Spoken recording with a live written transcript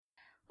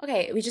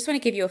Okay, we just want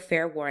to give you a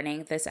fair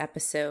warning. This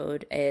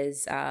episode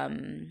is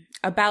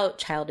about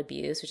child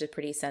abuse, which is a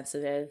pretty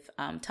sensitive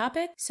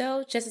topic.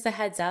 So just as a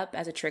heads up,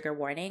 as a trigger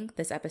warning,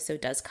 this episode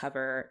does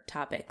cover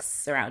topics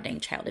surrounding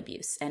child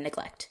abuse and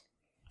neglect.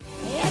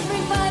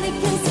 Everybody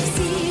can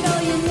succeed,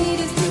 all you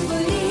need is to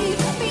believe.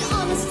 Be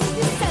honest with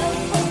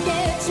yourself,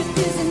 forget your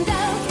fears and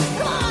doubts.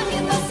 Come on,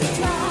 you must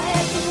try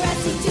at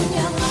Degrassi Junior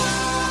High.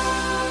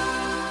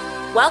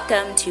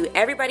 Welcome to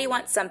Everybody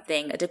Wants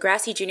Something, a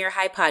Degrassi Junior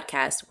High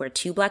podcast where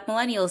two Black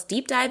millennials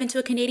deep dive into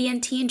a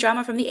Canadian teen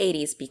drama from the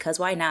 80s, because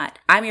why not?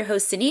 I'm your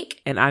host, Sanique.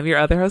 And I'm your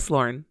other host,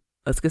 Lauren.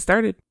 Let's get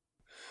started.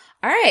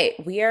 All right,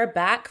 we are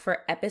back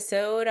for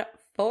episode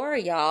 4,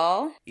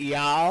 y'all.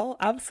 Y'all,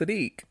 I'm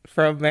Sadiq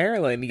from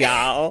Maryland,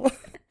 y'all.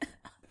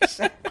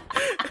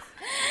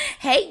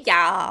 Hey,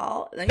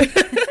 y'all.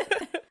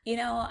 You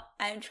know,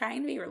 I'm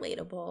trying to be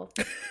relatable.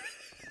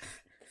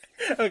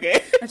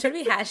 Okay. I'm trying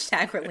to be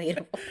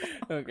 #relatable.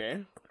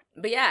 Okay.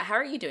 But yeah, how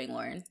are you doing,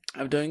 Lauren?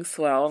 I'm doing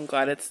swell. I'm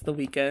glad it's the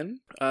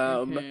weekend.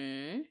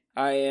 I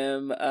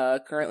am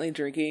currently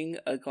drinking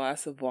a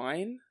glass of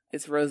wine.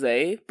 It's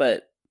rosé,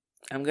 but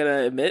I'm going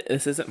to admit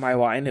this isn't my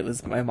wine. It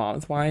was my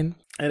mom's wine.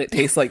 And it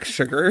tastes like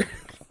sugar.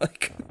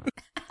 Like,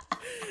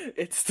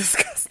 it's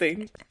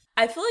disgusting.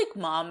 I feel like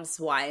mom's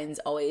wine's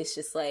always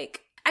just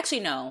like, actually,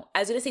 no. I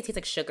was going to say it tastes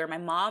like sugar. My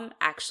mom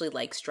actually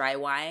likes dry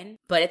wine,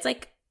 but it's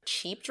like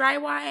cheap dry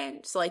wine.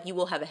 So like you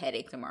will have a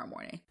headache tomorrow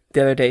morning.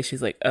 The other day,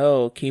 she's like,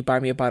 oh, can you buy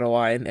me a bottle of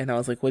wine? And I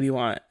was like, what do you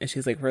want? And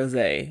she's like,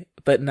 rosé,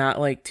 but not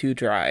like too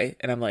dry.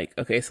 And I'm like,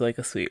 okay, so like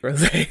a sweet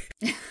rosé.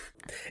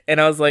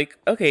 And I was like,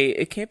 okay,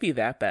 it can't be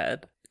that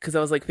bad. Because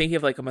I was like thinking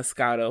of like a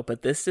Moscato,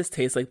 but this just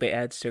tastes like they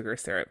add sugar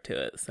syrup to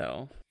it.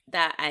 So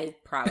that I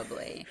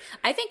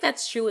think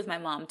that's true with my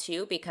mom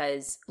too,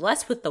 because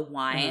less with the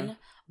wine,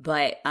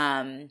 but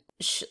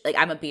like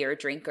I'm a beer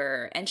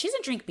drinker and she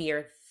doesn't drink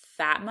beer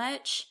that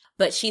much,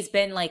 but she's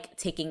been like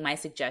taking my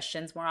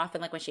suggestions more often.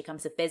 Like when she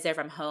comes to visit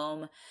from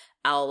home,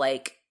 I'll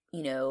like,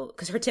 you know,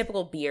 because her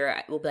typical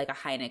beer will be like a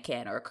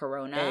Heineken or a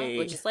Corona,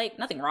 which is like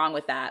nothing wrong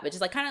with that, but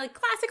just like kind of like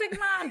classic like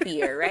mom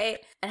beer, right?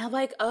 And I'm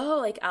like, oh,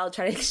 like I'll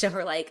try to show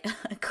her like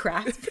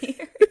craft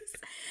beers.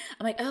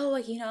 I'm like, oh,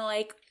 like, you know,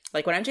 like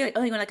when I'm doing like,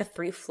 oh, you want like a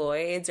Three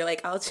Floyds, or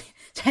like I'll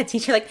try to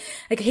teach her like,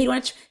 hey, do you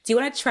want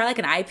to try like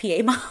an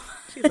IPA, mom?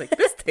 She's like,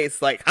 this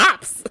tastes like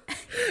hops.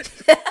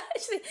 She's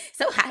like,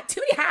 so hot,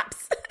 too many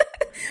hops.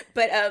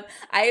 But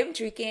I am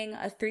drinking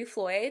a Three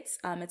Floyds.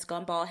 It's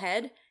Gumball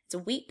Head. It's a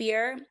wheat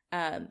beer.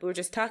 We were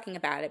just talking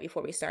about it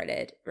before we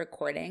started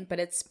recording, but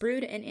it's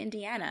brewed in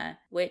Indiana,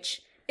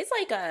 which is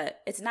like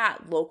it's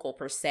not local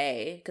per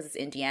se because it's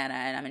Indiana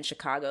and I'm in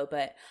Chicago,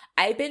 but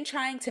I've been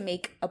trying to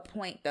make a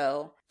point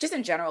though, just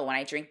in general when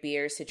I drink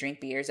beers, to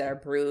drink beers that are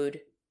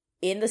brewed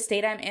in the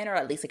state I'm in or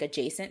at least like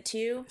adjacent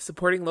to.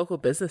 Supporting local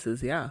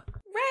businesses, yeah.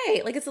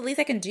 Right. Like it's the least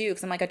I can do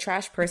because I'm like a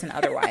trash person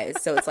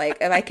otherwise. So it's like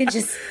if I can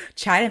just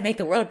try to make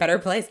the world a better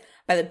place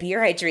by the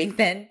beer I drink,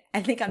 then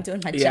I think I'm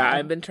doing my job. Yeah,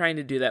 I've been trying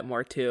to do that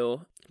more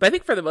too. But I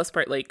think for the most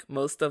part, like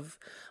most of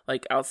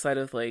like outside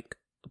of like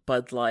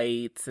Bud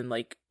Lights and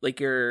like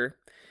your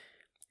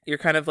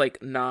kind of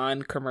like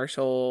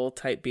non-commercial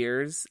type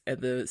beers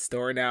at the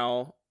store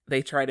now,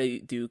 they try to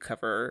do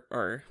cover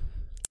or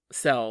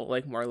sell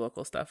like more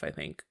local stuff, I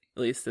think.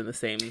 At least in the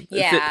same,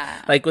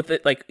 like with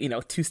it, like, you know,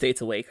 2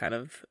 states away kind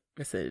of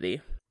vicinity.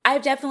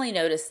 I've definitely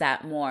noticed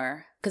that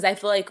more because I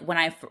feel like when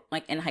I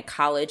like in high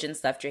college and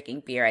stuff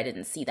drinking beer, I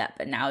didn't see that,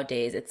 but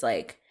nowadays it's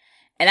like,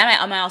 and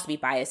I might also be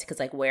biased because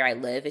like where I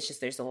live, it's just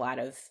there's a lot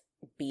of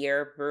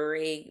beer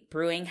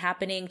brewing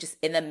happening just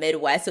in the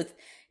Midwest. So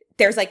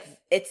there's like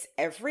it's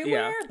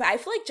everywhere, but I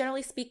feel like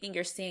generally speaking,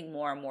 you're seeing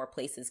more and more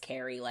places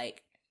carry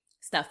like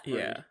stuff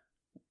brewed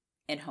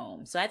in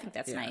home. So I think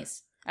that's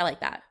nice. I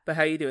like that. But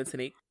how you doing,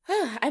 Sanique?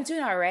 I'm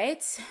doing all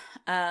right.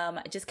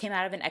 I just came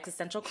out of an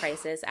existential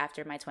crisis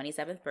after my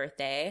 27th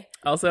birthday.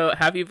 Also,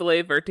 happy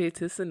belated birthday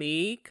to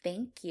Sanique.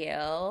 Thank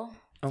you.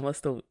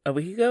 Almost a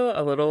week ago?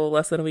 A little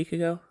less than a week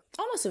ago?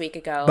 Almost a week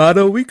ago. About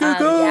a week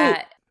ago?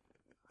 Yeah.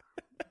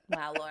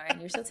 Wow, Lauren,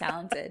 you're so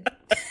talented.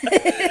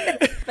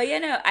 But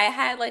you know, I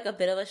had like a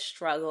bit of a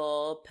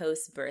struggle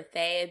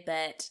post-birthday,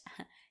 but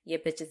your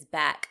bitch is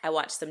back. I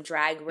watched some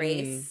Drag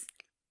Race.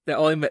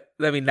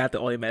 Not the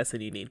only medicine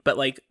you need, but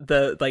like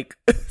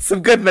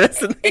some good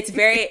medicine. It's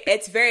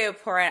very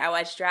important. I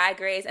watched Drag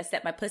Race. I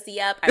set my pussy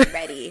up. I'm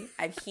ready.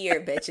 I'm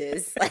here,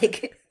 bitches.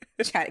 Like,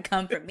 try to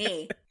come for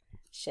me.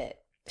 Shit.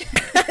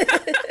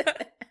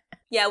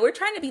 Yeah, we're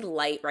trying to be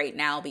light right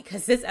now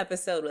because this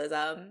episode was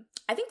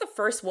I think the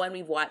first one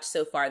we've watched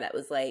so far that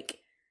was like,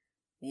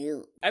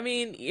 ew. I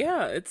mean,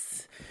 yeah,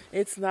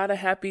 it's not a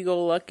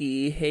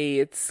happy-go-lucky, hey,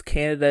 it's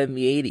Canada in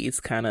the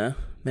 80s kind of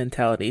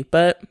mentality,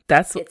 but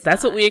that's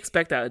what we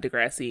expect out of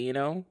Degrassi, you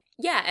know?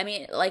 Yeah, I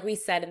mean, like we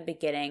said in the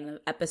beginning,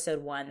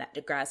 episode 1, that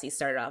Degrassi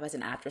started off as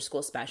an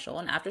after-school special,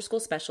 and after-school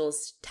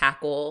specials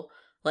tackle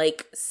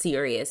like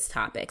serious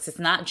topics. It's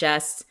not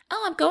just,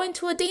 oh, I'm going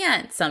to a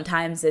dance.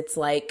 Sometimes it's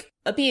like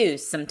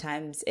abuse.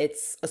 Sometimes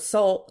it's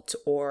assault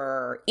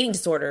or eating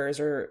disorders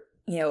or,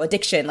 you know,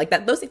 addiction. Like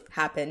that, those things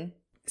happen.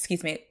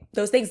 Excuse me.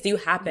 those things do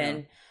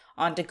happen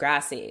on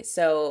Degrassi.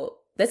 So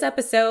this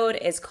episode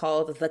is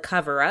called The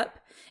Cover Up.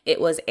 It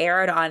was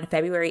aired on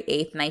February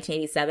 8th,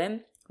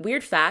 1987.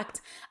 Weird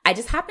fact, I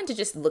just happened to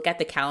just look at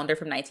the calendar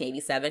from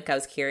 1987 because I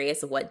was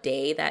curious what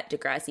day that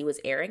Degrassi was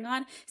airing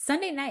on.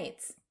 Sunday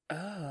nights.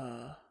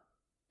 Oh.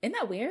 Isn't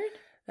that weird?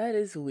 That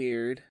is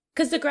weird.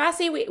 Because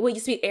Degrassi we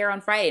used to air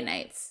on Friday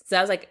nights. So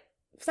I was like,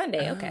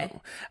 Sunday, okay.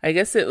 I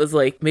guess it was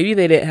like, maybe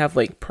they didn't have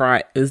like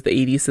prime, it was the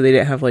 80s, so they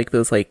didn't have like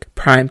those like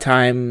prime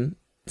time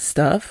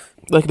stuff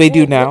like they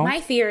do now.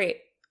 My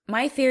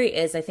theory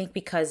is, I think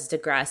because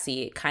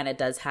Degrassi kind of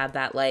does have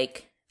that,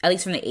 like, at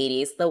least from the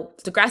 80s, the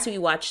Degrassi we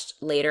watched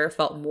later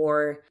felt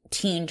more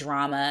teen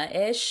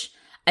drama-ish.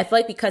 I feel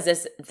like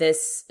because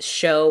this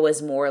show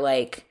was more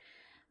like,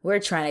 we're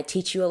trying to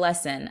teach you a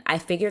lesson. I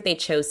figured they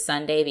chose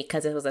Sunday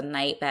because it was a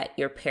night that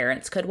your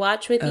parents could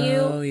watch with you.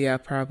 Oh, yeah,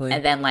 probably.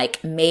 And then,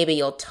 like, maybe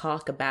you'll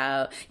talk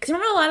about... Because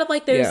remember a lot of,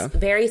 like, there's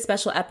very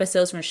special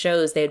episodes from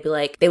shows. They'd be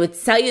like... They would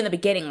tell you in the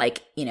beginning,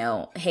 like, you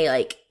know, hey,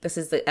 like, this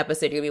is the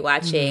episode you're going to be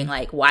watching.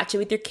 Like, watch it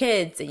with your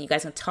kids and you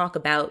guys can talk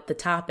about the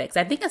topics.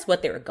 I think that's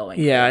what they were going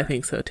for. Yeah, I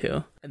think so,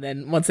 too. And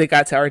then once they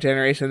got to our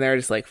generation, they were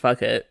just like,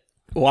 fuck it.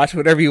 Watch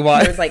whatever you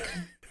want. It was like...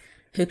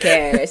 Who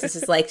cares? It's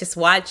just like, just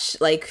watch,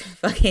 like,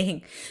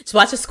 just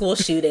watch a school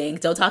shooting.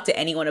 Don't talk to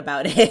anyone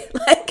about it.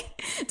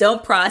 Like,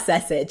 don't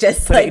process it.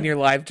 Just put like it in your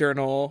live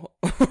journal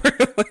or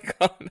like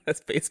on a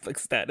Facebook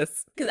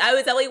status. Because I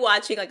was only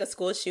watching like a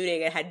school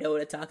shooting and had no one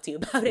to talk to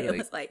about it. It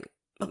was like,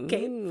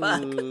 okay,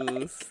 fuck.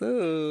 Like,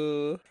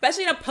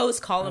 especially in a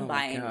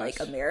post-Columbine like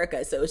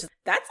America. So it's just,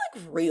 that's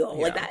like real.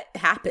 Like that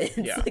happens.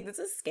 Yeah. Like this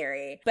is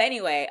scary. But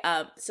anyway,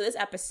 so this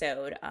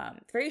episode,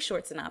 very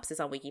short synopsis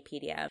on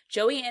Wikipedia.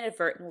 Joey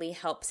inadvertently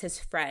helps his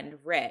friend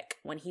Rick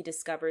when he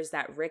discovers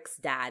that Rick's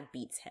dad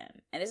beats him.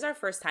 And this is our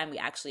first time we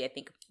actually, I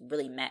think,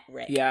 really met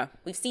Rick. Yeah.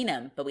 We've seen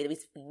him, but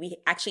we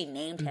actually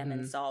named him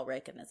and saw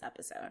Rick in this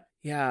episode.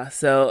 Yeah.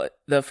 So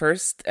the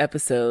first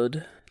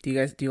episode, do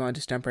you want to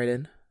just jump right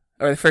in?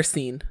 Or the first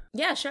scene.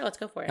 Yeah, sure. Let's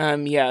go for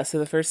it. Yeah. So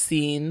the first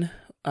scene,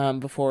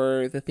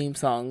 before the theme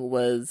song,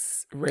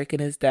 was Rick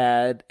and his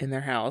dad in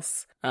their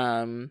house.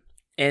 And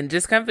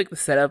just kind of like the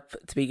setup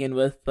to begin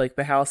with, like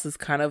the house is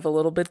kind of a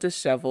little bit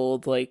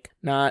disheveled, like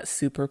not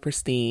super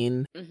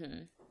pristine.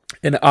 In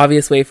an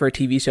obvious way for a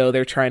TV show,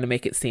 they're trying to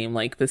make it seem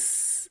like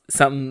this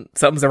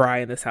something's awry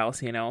in this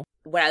house, you know.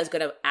 What I was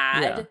gonna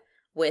add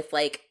with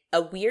like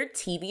a weird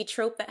TV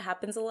trope that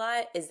happens a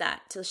lot is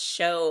that to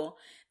show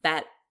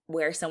that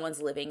where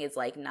someone's living is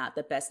like not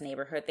the best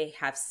neighborhood, they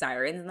have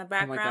sirens in the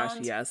background. Oh my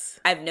gosh, yes.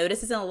 I've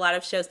noticed this in a lot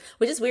of shows,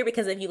 which is weird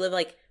because if you live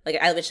like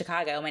I live in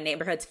Chicago, my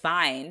neighborhood's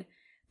fine,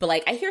 but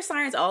like I hear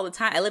sirens all the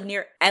time. I live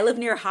near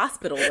a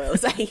hospital though,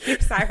 so I hear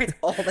sirens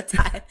all the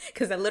time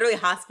because I'm literally a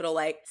hospital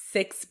like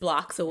 6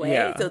 blocks away.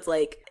 Yeah. So it's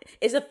like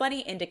it's a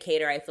funny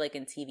indicator, I feel like,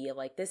 in TV of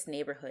like this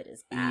neighborhood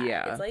is bad.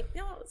 Yeah. It's like,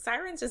 you know,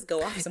 sirens just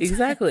go off sometimes.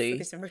 Exactly.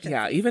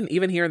 Yeah,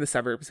 even here in the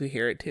suburbs we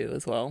hear it too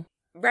as well.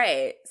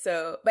 Right.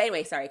 So, but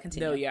anyway, sorry,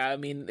 continue. No, yeah, I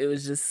mean, it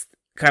was just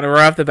kind of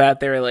right off the bat,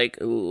 they were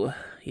like, ooh,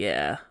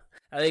 yeah.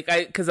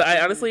 Because I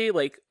honestly,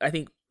 like, I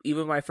think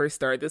even when I first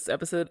started this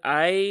episode,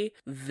 I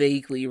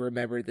vaguely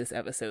remembered this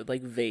episode,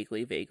 like,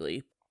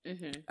 vaguely.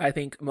 I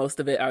think most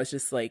of it, I was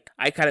just like,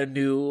 I kind of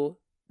knew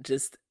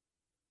just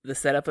the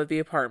setup of the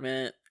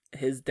apartment.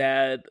 His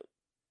dad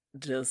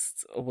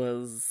just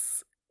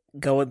was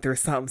going through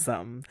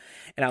something.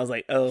 And I was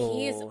like, oh.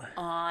 He's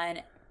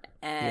on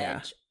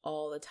edge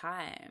all the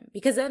time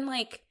because then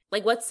like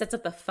what sets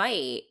up the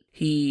fight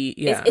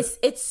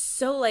it's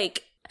so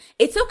like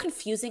it's so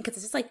confusing because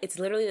it's just like it's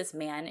literally this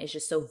man is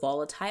just so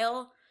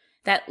volatile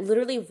that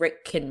literally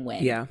Rick can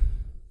win.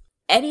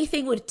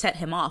 Anything would set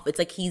him off. It's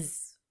like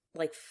he's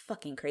like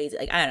fucking crazy.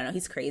 Like I don't know,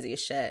 he's crazy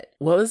as shit.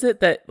 What was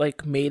it that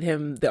like made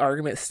him the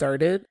argument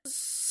started?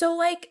 So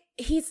like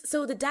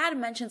so the dad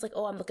mentions like,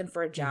 oh, I'm looking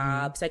for a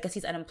job. So I guess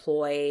he's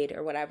unemployed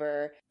or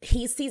whatever.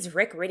 He sees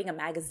Rick reading a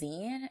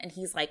magazine and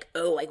he's like,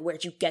 oh, like,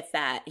 where'd you get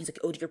that? And he's like,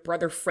 oh, did your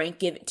brother Frank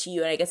give it to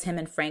you? And I guess him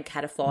and Frank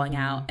had a falling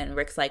out and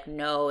Rick's like,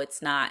 no,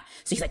 it's not.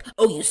 So he's like,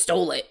 oh, you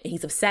stole it. And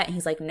he's upset. And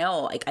he's like,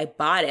 no, like I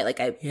bought it.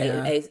 Like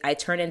I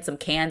turned in some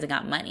cans and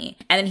got money.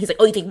 And then he's like,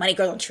 oh, you think money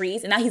grows on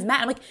trees? And now he's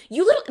mad. I'm like,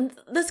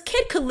 this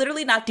kid could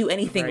literally not do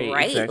anything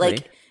right. Exactly.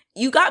 Like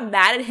you got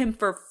mad at him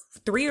for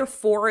 3 or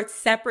 4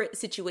 separate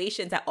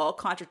situations that all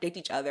contradict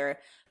each other,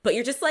 but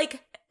you're just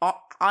like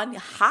on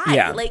high.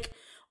 Yeah. Like,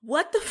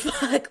 what the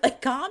fuck?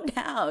 Like, calm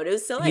down. It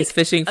was so like he's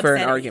fishing for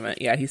upsetting. an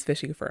argument. Yeah, he's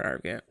fishing for an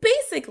argument.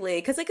 Basically,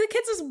 because like the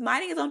kid's just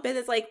minding his own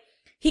business. Like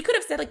he could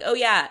have said like, oh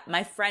yeah,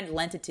 my friend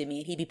lent it to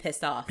me. He'd be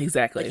pissed off.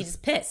 Exactly. Like he's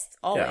just pissed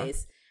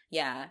always.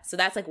 Yeah. So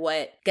that's like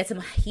what gets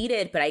him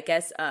heated. But I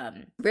guess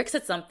Rick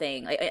said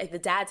something, like the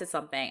dad said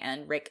something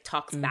and Rick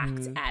talks back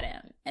at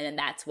him. And then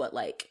that's what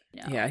like,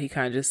 you know. Yeah, he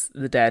kind of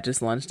the dad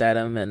just lunged at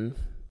him and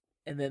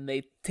then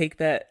they take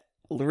that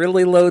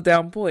really low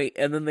down point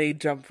and then they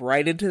jump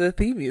right into the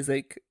theme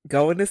music,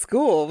 going to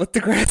school with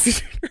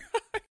Degrassi.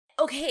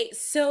 Okay,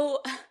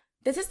 so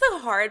this is the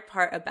hard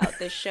part about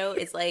this show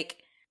is like,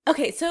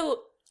 okay,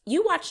 so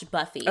You watched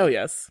Buffy. Oh,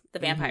 yes. The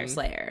Vampire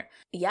Slayer.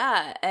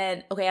 Yeah.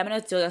 And okay, I'm going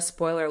to do a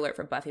spoiler alert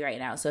for Buffy right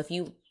now. So if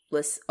you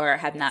listen or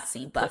have not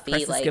seen Buffy,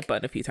 Press the like skip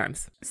button a few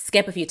times.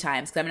 Skip a few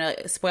times because I'm going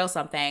to spoil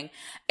something.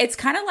 It's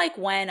kind of like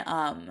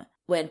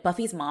when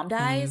Buffy's mom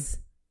dies.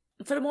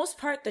 For the most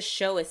part, the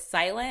show is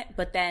silent.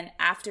 But then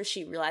after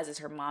she realizes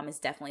her mom is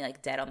definitely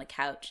like dead on the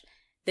couch,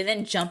 they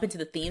then jump into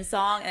the theme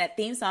song, and that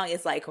theme song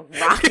is like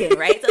rocking,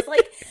 right? So it's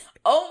like,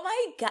 oh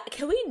my God,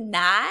 can we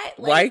not?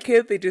 Like, why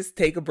can't they just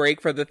take a break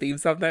from the theme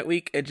song that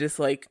week and just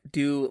like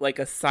do like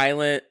a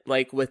silent,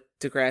 like with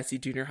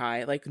Degrassi Junior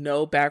High, like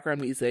no background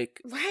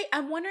music? Right?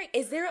 I'm wondering,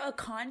 is there a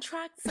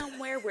contract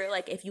somewhere where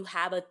like if you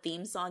have a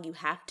theme song, you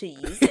have to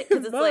use it?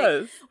 Because it's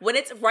like when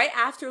it's right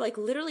after, like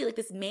literally, like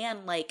this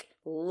man like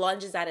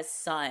lunges at his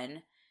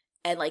son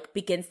and like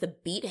begins to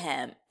beat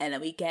him, and then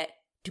we get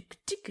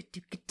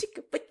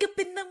wake up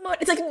in the morning.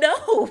 It's like,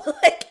 no,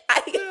 like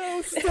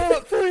no,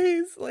 stop,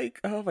 please. Like,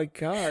 oh my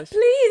gosh,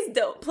 please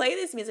don't play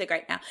this music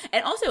right now.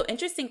 And also,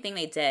 interesting thing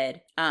they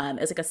did, it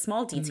was like a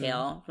small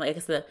detail. Like, I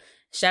guess the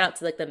shout out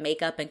to like the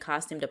makeup and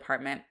costume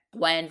department.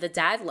 When the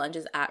dad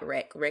lunges at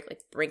Rick like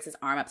brings his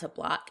arm up to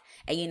block,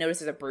 and you notice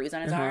there's a bruise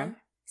on his arm.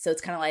 So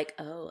it's kind of like,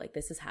 oh, like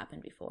this has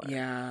happened before.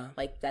 Yeah.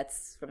 Like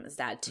that's from his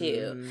dad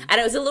too. And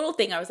it was a little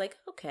thing I was like,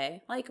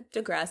 okay, like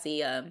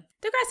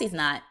Degrassi's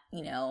not,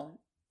 you know,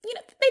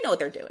 they know what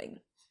they're doing.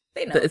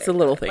 They know. It's the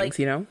little things, like,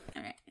 you know?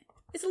 All right.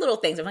 It's the little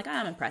things. I'm like,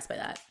 I'm impressed by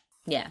that.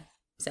 Yeah.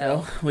 So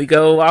well, we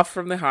go off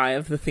from the high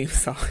of the theme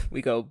song.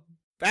 We go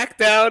back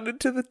down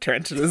into the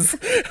trenches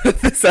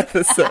of this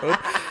episode.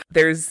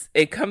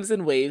 It comes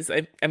in waves.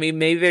 I mean,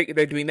 maybe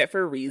they're doing that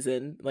for a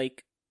reason.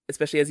 Like,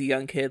 especially as a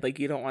young kid, like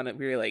you don't want to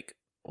be like,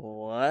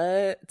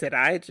 what did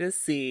I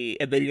just see?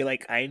 And then you're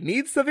like, I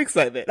need some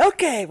excitement.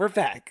 Okay, we're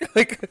back.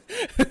 Like,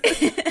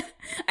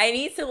 I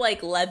need some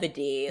like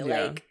levity,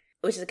 like,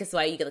 which is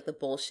why you get like the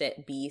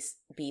bullshit B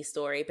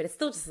story, but it's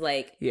still just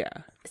like,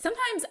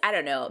 sometimes I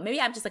don't know,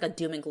 maybe I'm just like a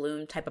doom and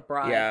gloom type of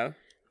broad. Yeah.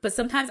 But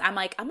sometimes I'm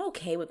like, I'm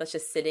okay with us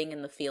just sitting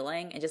in the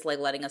feeling and just like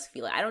letting us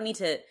feel it. I don't need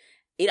you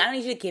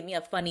to give me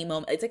a funny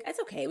moment. It's like, it's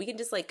okay. We can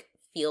just like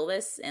feel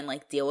this and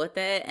like deal with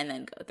it and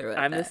then go through it.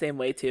 I'm the same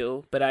way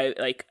too, but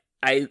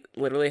I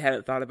literally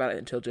hadn't thought about it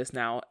until just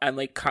now. I'm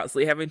like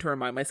constantly having to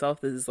remind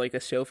myself this is like a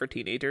show for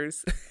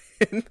teenagers.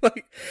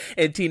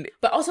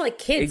 But also like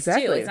kids too.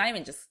 Exactly. It's not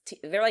even just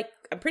they're like,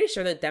 I'm pretty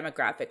sure the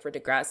demographic for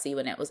Degrassi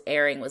when it was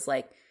airing was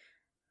like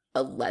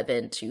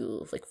 11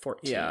 to like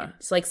 14. Yeah.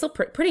 So like still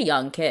pretty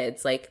young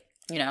kids, like,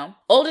 you know,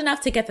 old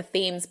enough to get the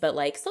themes, but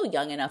like still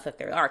young enough that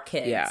there are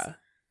kids.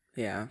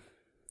 Yeah.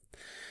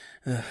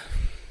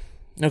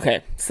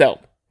 Okay, so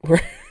we're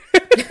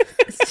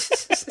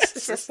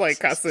just like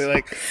constantly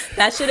like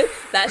that should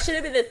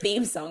have been the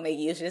theme song they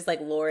used. Just like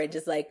Lauren,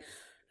 just like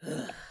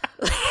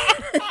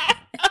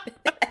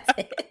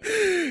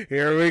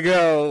here we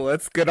go.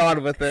 Let's get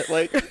on with it.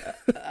 Like,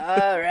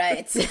 all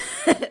right.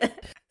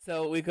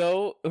 So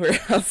we're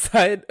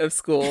outside of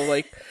school,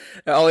 like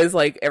always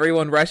like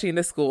everyone rushing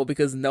to school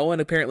because no one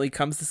apparently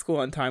comes to school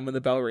on time when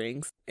the bell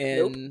rings.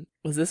 And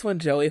was this when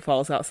Joey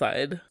falls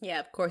outside? Yeah,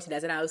 of course he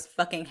does. And I was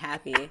fucking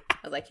happy. I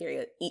was like, here you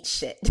go, eat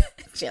shit,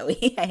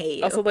 Joey. I hate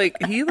you. Also, like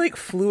he like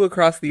flew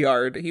across the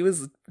yard. He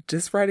was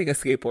just riding a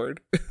skateboard.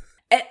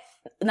 And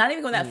not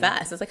even going that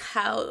fast. I was like,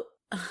 how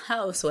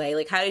Sway?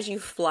 Like, how did you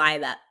fly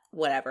that?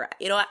 Whatever.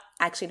 You know what?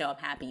 Actually, no, I'm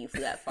happy you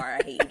flew that far.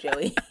 I hate you,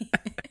 Joey.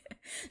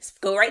 Just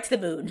go right to the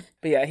moon.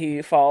 But yeah,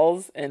 he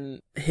falls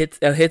and hits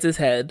his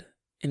head,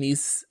 and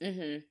he's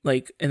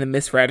like, and then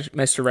Mr.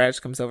 Radish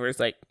comes over. It's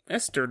like,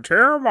 Mr.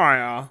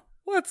 Jeremiah,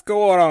 what's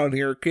going on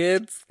here,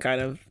 kids? Kind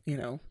of, you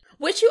know.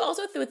 Which you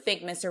also would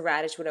think Mr.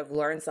 Radish would have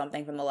learned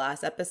something from the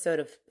last episode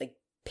of like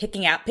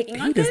picking on kids.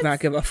 He does not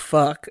give a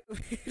fuck.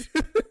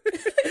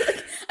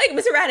 Like,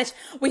 Mr. Radish,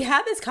 we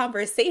had this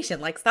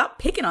conversation. Like, stop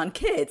picking on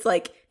kids.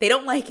 Like, they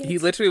don't like it. He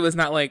literally was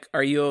not like,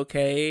 are you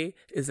okay?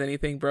 Is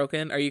anything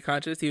broken? Are you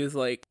conscious? He was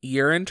like,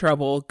 you're in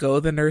trouble. Go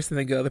to the nurse and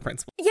then go to the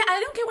principal. Yeah, I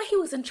don't get why he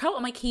was in trouble.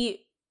 I'm like,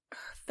 he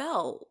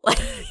fell.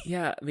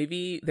 Yeah,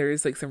 maybe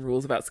there's like some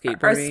rules about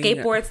skateboarding. Or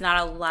skateboard's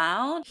not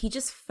allowed. He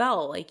just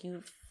fell. Like,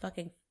 you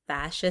fucking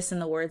fascist, in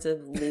the words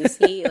of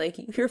Lucy.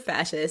 Like, you're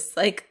fascist.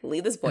 Like,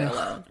 leave this boy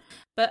alone.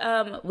 But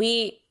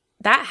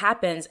that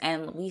happens,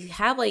 and we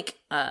have like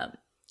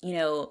you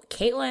know,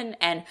 Caitlin,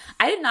 and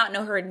I did not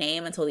know her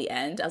name until the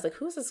end. I was like,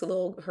 who's this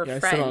her friend? I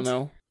still don't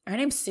know. Her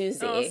name's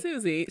Susie. Oh,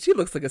 Susie. She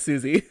looks like a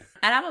Susie.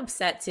 And I'm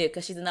upset too,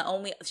 because she's the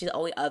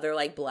only other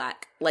like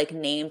black like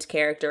named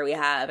character we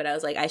have. And I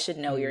was like, I should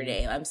know your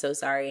name. I'm so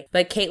sorry.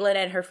 But Caitlin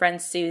and her friend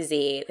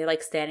Susie, they're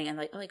like standing and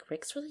like, oh, like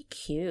Rick's really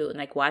cute, and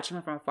like watching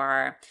him from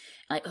afar.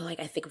 And, like, oh, like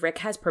I think Rick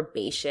has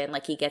probation.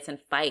 Like he gets in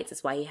fights.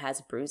 That's why he has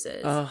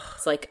bruises. Ugh.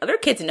 So like other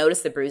kids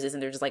notice the bruises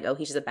and they're just like, oh,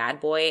 he's just a bad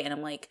boy. And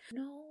I'm like,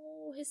 no.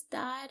 his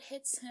dad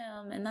hits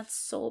him, and that's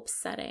so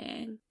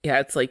upsetting. Yeah,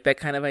 it's like that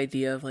kind of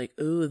idea of like,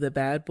 ooh, the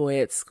bad boy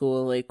at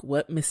school, like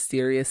what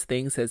mysterious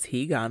things has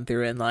he gone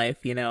through in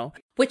life, you know?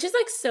 Which is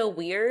like so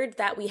weird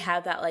that we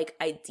have that like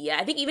idea.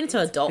 I think even to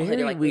adulthood,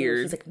 you're like, weird.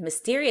 Ooh, he's like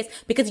mysterious,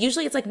 because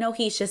usually it's like, no,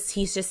 he's just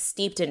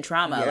steeped in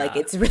trauma. Yeah. Like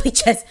it's really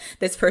just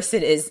this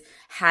person has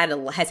had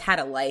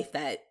a life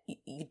that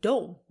you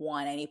don't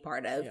want any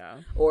part of,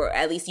 or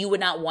at least you would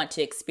not want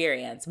to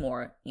experience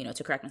more, you know,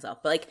 to correct myself.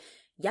 But like,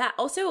 yeah,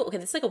 also, okay,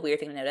 this is like a weird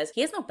thing to notice.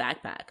 He has no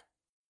backpack.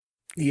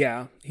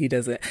 Yeah, he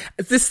doesn't.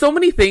 There's so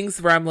many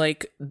things where I'm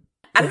like,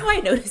 I don't know why I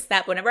noticed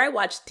that. But whenever I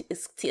watch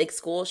like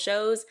school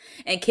shows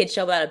and kids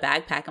show about a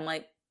backpack, I'm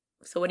like,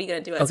 so what are you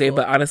going to do at school?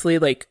 but honestly,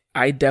 like,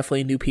 I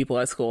definitely knew people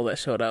at school that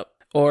showed up.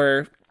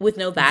 Or with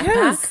no backpack?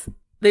 Yes,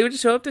 they would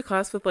show up to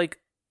class with like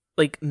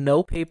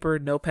no paper,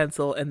 no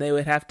pencil, and they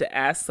would have to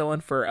ask someone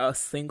for a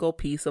single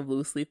piece of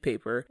loose leaf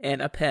paper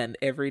and a pen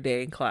every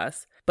day in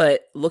class.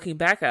 But looking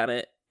back on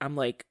it, I'm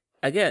like,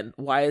 again,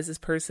 why is this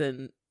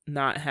person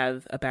not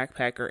have a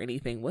backpack or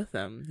anything with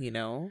them, you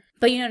know?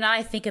 But, you know, now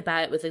I think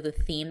about it with like the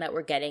theme that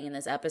we're getting in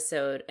this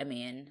episode, I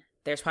mean,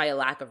 there's probably a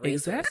lack of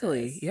resources.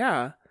 Exactly,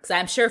 yeah. Because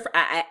I'm sure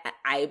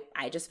I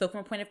just spoke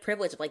from a point of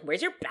privilege of like,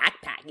 where's your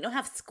backpack? You don't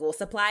have school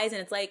supplies.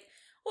 And it's like,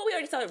 well, we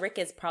already saw that Rick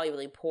is probably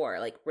really poor.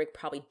 Like, Rick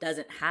probably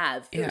doesn't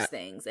have those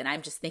things. And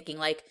I'm just thinking,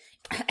 like,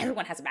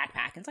 everyone has a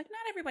backpack. And it's like,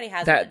 not everybody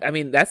has that. one. I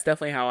mean, that's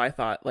definitely how I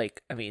thought,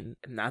 like, I mean,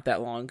 not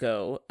that long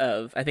ago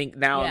I think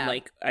now I'm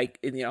like,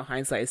 you know,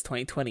 hindsight is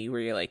 2020,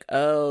 where you're like,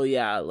 oh,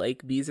 yeah,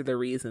 like, these are the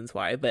reasons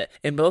why. But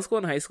in middle school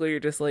and high school,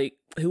 you're just like,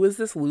 who is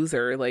this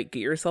loser? Like,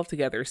 get yourself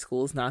together.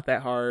 School's not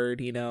that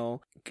hard, you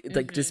know?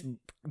 Like, just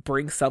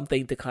bring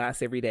something to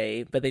class every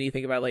day. But then you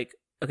think about, like,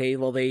 okay,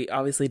 well, they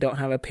obviously don't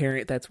have a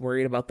parent that's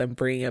worried about them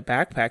bringing a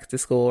backpack to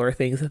school or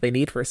things that they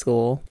need for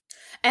school.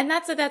 And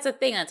that's a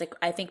thing. That's like,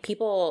 I think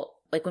people,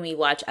 like when we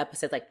watch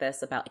episodes like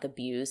this about like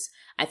abuse,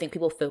 I think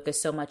people focus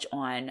so much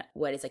on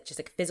what is like just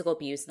like physical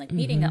abuse and like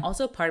beating. And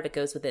also part of it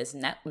goes with this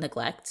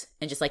neglect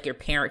and just like your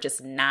parent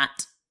just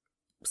not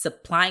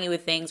supplying you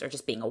with things or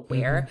just being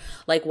aware.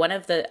 Like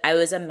I've been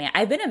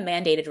a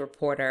mandated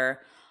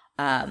reporter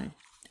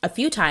a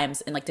few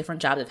times in like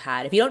different jobs I've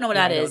had. If you don't know what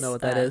that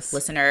is,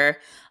 listener,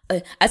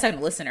 I was talking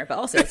to listener, but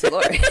also to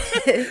Lord.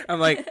 I'm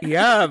like,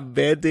 yeah,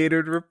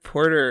 mandated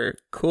reporter.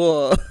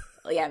 Cool.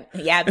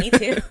 Yeah, me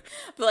too.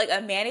 But like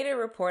a mandated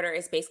reporter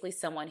is basically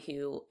someone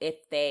who, if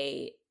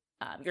they,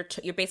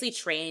 you're basically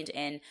trained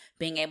in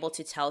being able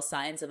to tell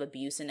signs of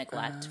abuse and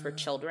neglect for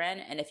children.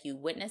 And if you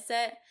witness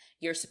it,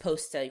 you're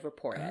supposed to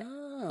report it.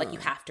 Like you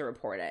have to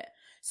report it.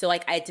 So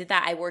like I did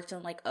that. I worked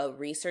on like a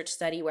research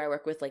study where I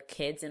work with like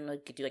kids and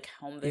like do like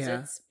home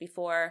visits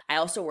before. I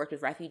also worked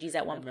with refugees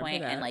at one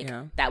point, and like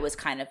that was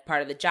kind of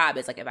part of the job.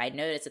 Is like if I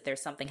notice that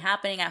there's something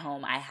happening at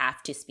home, I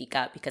have to speak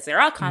up because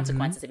there are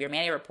consequences. If you're a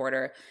mandated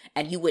reporter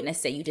and you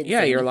witness it, you didn't.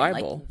 Say you're anything,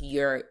 liable.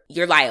 Like,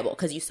 you're liable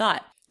because you saw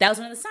it. That was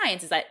one of the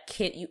signs. Is that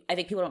I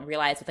think people don't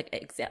realize with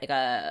like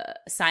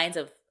signs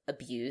of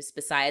abuse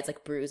besides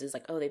like bruises,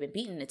 like oh they've been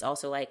beaten. It's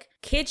also like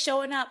kids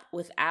showing up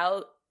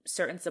without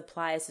certain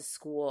supplies to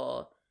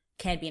school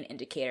can be an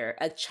indicator.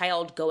 A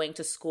child going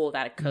to school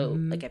without a coat,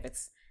 like if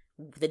it's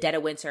the dead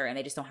of winter and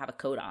they just don't have a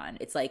coat on,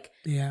 it's like,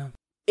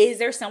 is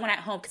there someone at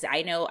home? Because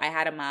I know I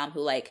had a mom who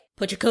like,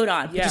 put your coat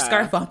on, put your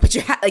scarf on, put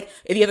your hat. Like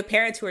if you have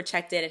parents who are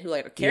checked in and who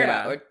like care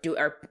about or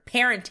are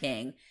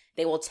parenting,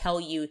 they will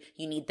tell you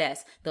need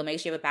this. They'll make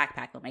sure you have a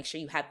backpack. They'll make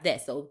sure you have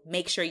this. They'll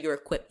make sure you're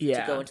equipped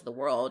to go into the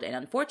world. And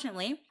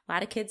unfortunately, a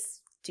lot of kids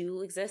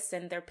do exist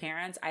and their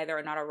parents either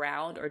are not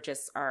around or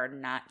just are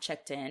not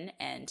checked in,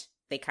 and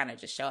they kind of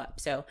just show up.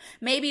 So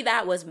maybe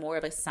that was more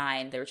of a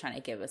sign they were trying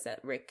to give us that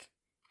Rick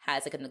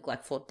has like a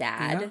neglectful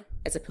dad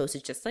as opposed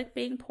to just like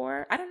being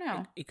poor. I don't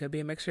know. It could be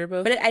a mixture of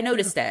both. But I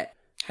noticed it.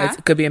 Huh?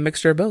 It could be a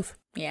mixture of both.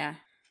 Yeah.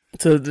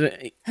 So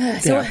sorry,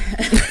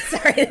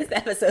 this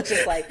episode's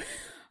just like,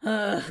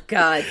 oh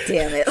god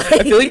damn it. Like,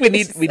 I feel like we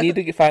need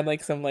to find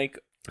like some like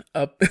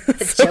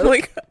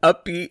like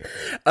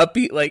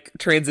upbeat like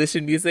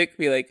transition music.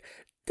 Be like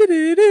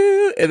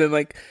doo-doo-doo, and then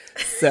like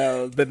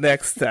so the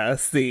next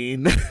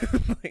scene.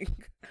 Like,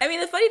 I mean,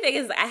 the funny thing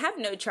is I have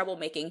no trouble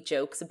making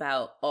jokes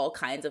about all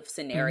kinds of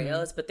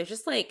scenarios, but there's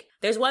just like,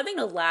 there's one thing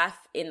to laugh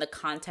in the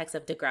context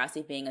of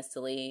Degrassi being a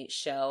silly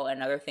show,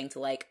 another thing to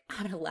like,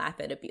 I'm gonna laugh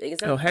at it. Like,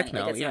 it's not funny. Heck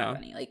no, like, it's not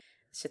funny. Like,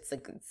 shit's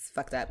like, it's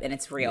fucked up and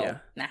it's real. And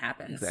that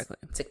happens. Exactly.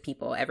 To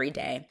people every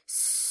day.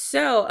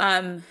 So,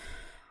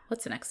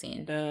 what's the next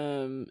scene?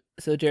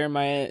 So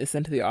Jeremiah is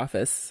sent to the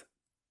office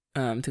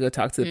to go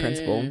talk to the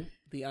principal.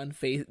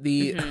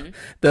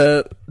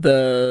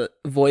 The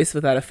voice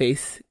without a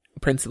face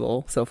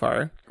principal so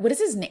far. What is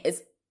his name?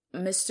 Is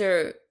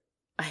Mr.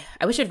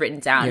 I wish I'd written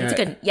it down.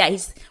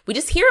 We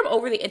just hear him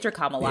over the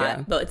intercom a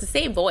lot, but it's the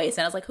same voice.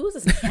 And I was like, who's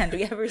this man? Do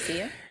we ever see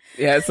him?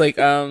 Yeah, it's like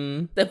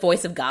the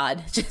voice of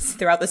God just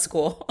throughout the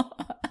school.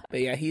 But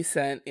yeah, he's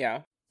sent.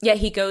 Yeah,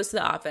 he goes to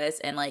the office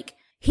and like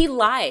he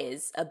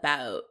lies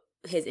about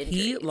his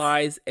injuries. He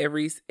lies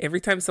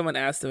every time someone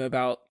asks him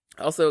about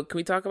Also, can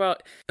we talk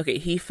about, okay,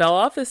 he fell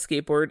off his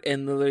skateboard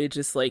and literally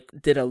just like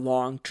did a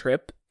long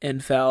trip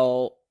and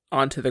fell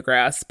onto the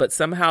grass, but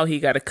somehow he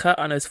got a cut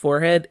on his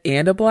forehead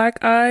and a black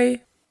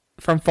eye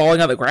from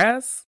falling on the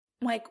grass.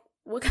 Like,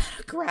 what kind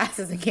of grass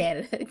is in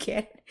Canada?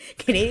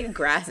 Canadian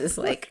grass is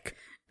like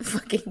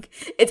fucking,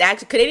 it's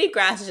actually, Canadian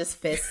grass is just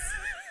fists.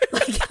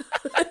 Like,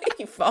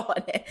 you fall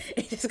on it,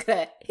 it's just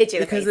gonna hit you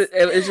in the face.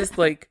 Because it's just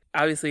like,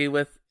 obviously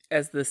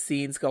as the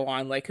scenes go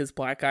on, like his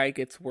black eye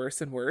gets worse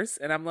and worse.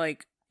 And I'm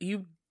like,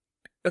 you're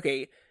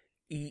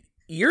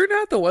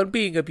not the one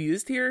being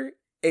abused here.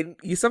 And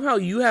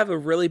you have a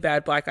really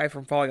bad black eye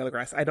from falling on the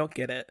grass. I don't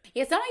get it.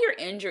 Yeah, some of your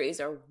injuries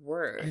are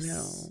worse. I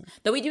know.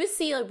 Though we do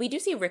see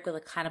Rick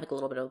with kind of like a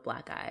little bit of a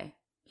black eye.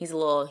 He's got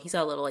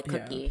a little like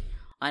cookie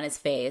on his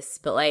face.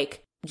 But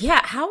like, yeah,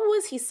 how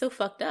was he so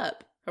fucked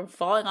up from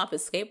falling off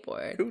his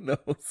skateboard? Who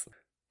knows?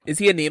 Is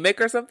he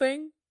anemic or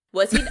something?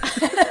 Was he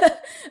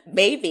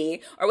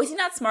maybe, or was he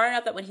not smart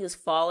enough that when he was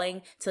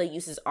falling to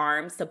use his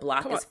arms to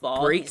block his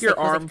fall? Break your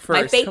arm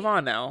first. Come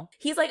on now.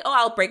 He's like, oh,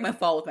 I'll break my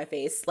fall with my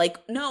face. Like,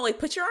 no, like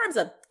put your arms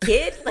up,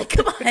 kid. Like,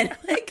 come on.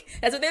 Like,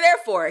 that's what they're there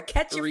for.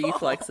 Catch your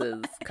reflexes.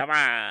 Fall. Come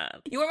on.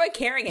 You weren't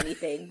carrying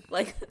anything.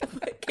 Like,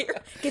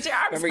 get your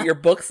arms. Remember, up. your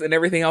books and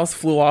everything else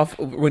flew off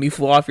when you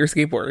flew off your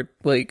skateboard.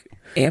 Like,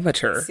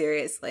 amateur.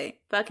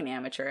 Seriously, fucking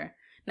amateur.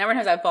 Number of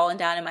times I've fallen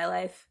down in my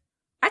life.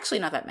 Actually,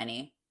 not that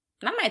many.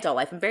 Not my adult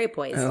life. I'm very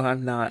poised. Oh,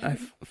 I'm not. I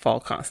fall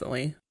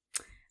constantly.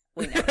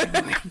 We know.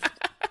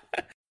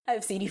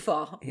 I've seen you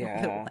fall.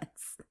 Yeah.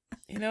 Once.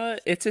 You know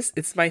what?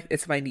 It's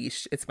my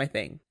niche. It's my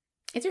thing.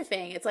 It's your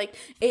thing. It's like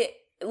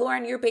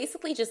Lauren, you're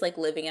basically just like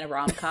living in a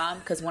rom-com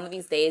because one of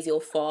these days you'll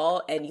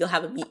fall and you'll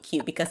have a meet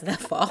cute because of that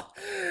fall.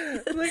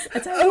 Like,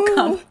 that's how it'll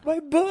come. My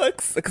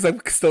books. Because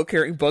I'm still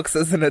carrying books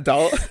as an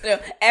adult. No,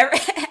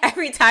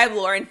 every time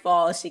Lauren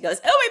falls, she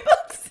goes, "Oh, my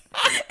books!"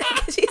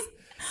 She's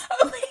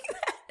oh my god.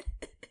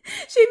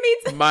 She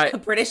meets a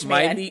British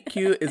man. My meet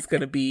cute is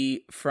gonna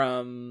be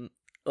from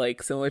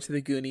like similar to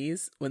the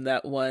Goonies when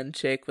that one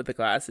chick with the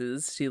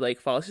glasses, she like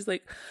falls. She's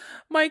like,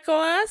 "My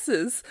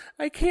glasses!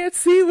 I can't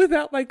see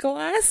without my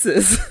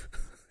glasses."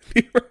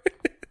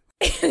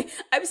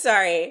 I'm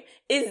sorry.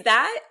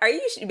 Are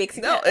you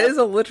mixing No, it is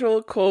a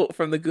literal quote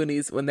from the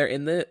Goonies when they're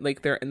in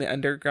the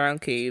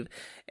underground cave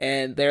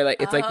and they're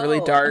like, it's like really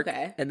dark.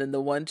 Okay. And then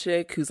the one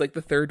chick who's like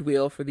the third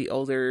wheel for the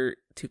older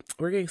two,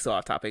 we're getting so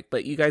off topic,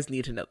 but you guys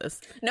need to know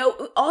this.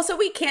 No, also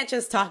we can't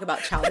just talk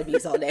about child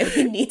abuse all day.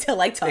 We need to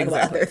like talk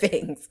about other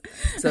things.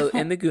 So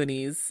in the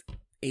Goonies,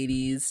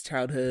 80s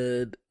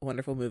childhood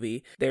wonderful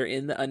movie, they're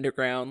in the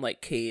underground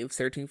like cave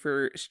searching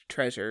for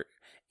treasure.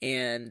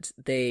 And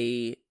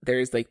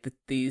there's like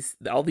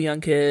all the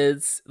young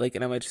kids like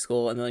in elementary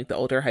school and then like the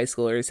older high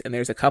schoolers, and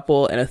there's a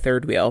couple and a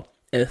third wheel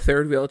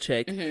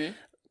chick. Mm-hmm.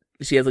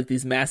 She has like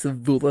these massive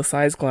Vula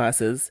sized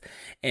glasses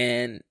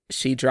and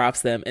she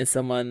drops them and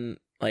someone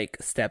like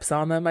steps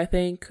on them, I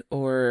think.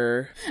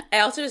 Or I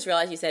also just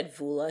realized you said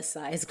Vula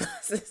sized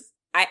glasses.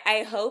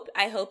 I hope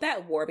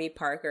that Warby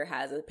Parker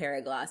has a pair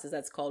of glasses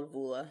that's called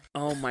Vula.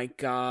 Oh my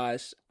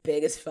gosh.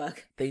 Big as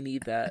fuck. They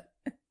need that.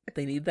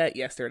 They need that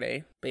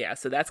yesterday. But yeah,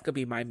 so that's gonna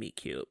be my meet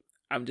cute.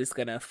 I'm just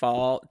gonna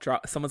fall,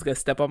 drop, someone's gonna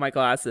step on my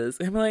glasses,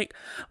 and I'm like,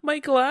 my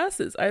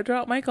glasses, I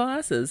dropped my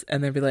glasses,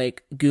 and they'll be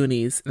like,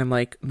 Goonies, and I'm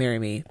like, marry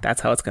me.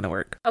 That's how it's gonna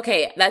work.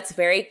 Okay, that's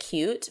very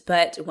cute,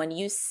 but when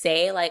you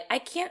say like, I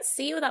can't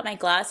see without my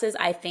glasses,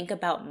 I think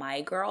about My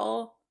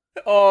Girl.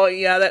 Oh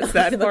yeah, that's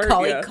that part.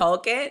 Macaulay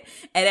Culkin,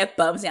 and it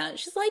bums down.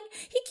 She's like,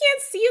 he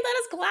can't see without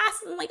his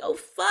glasses. I'm like, oh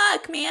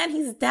fuck, man,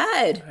 he's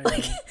dead.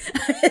 Like,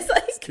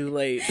 it's too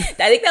late.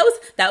 I think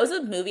that was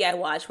a movie I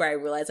watched where I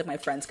realized that my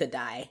friends could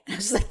die. I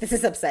was just like, this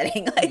is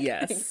upsetting. Like,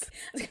 yes.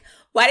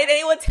 Why did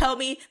anyone tell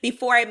me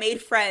before I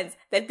made friends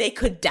that they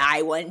could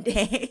die one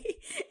day?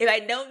 If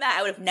I'd known that,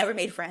 I would have never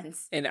made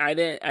friends. And I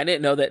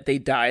didn't know that they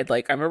died.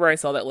 Like, I remember I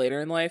saw that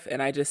later in life,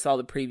 and I just saw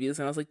the previews,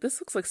 and I was like,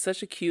 this looks like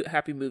such a cute,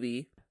 happy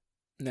movie.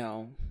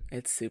 No,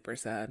 it's super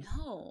sad.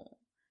 No.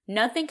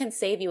 Nothing can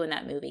save you in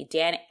that movie.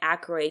 Dan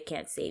Aykroyd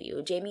can't save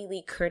you. Jamie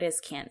Lee Curtis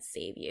can't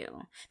save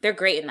you. They're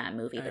great in that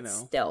movie, but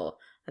still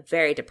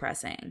very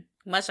depressing.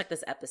 Much like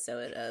this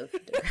episode of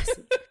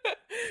Depressing.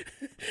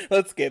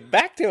 Let's get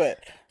back to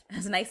it. That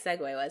was a nice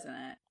segue, wasn't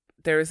it?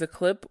 There was a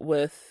clip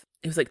with,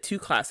 it was like 2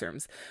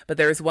 classrooms, but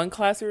there was one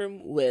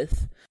classroom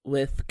with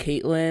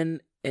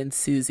Caitlin and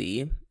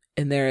Susie,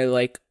 and they're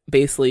like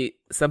basically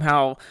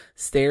somehow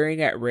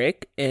staring at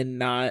Rick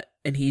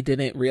and he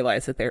didn't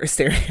realize that they were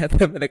staring at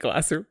them in a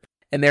classroom.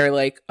 And they're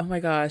like, oh my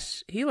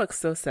gosh, he looks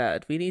so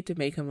sad. We need to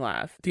make him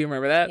laugh. Do you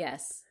remember that?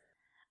 Yes,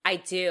 I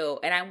do.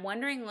 And I'm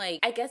wondering, like,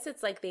 I guess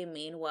it's like they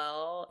mean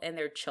well and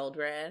they're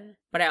children.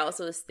 But I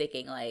also was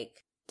thinking,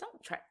 like,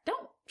 don't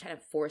try to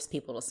force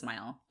people to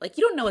smile. Like,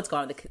 you don't know what's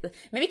going on.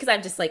 Maybe because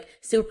I'm just like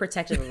super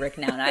protective of Rick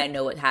now and I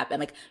know what happened. I'm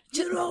like,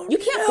 you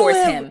can't force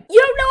him.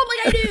 You don't know him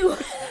like I do.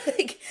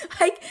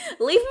 like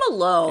leave him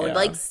alone. Yeah.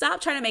 Like,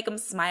 stop trying to make him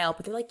smile.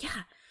 But they're like,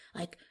 yeah,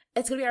 like,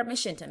 it's gonna be our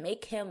mission to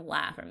make him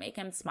laugh or make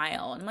him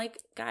smile. And I'm like,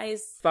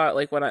 guys, Thought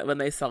like when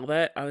they saw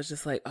that, I was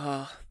just like,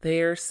 oh,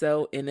 they're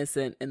so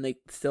innocent and like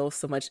still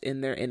so much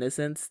in their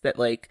innocence that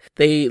like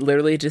they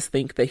literally just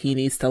think that he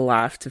needs to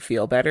laugh to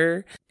feel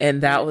better.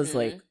 And that was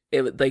like,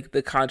 it like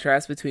the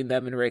contrast between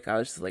them and Rick. I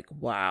was just like,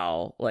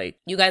 wow, like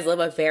you guys live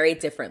a very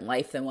different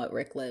life than what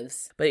Rick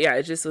lives. But yeah,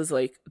 it just was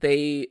like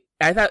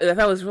I thought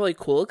it was really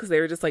cool because they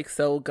were just like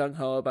so gung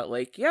ho about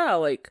like, yeah,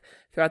 like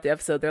throughout the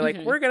episode they're like,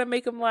 we're gonna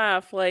make him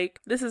laugh, like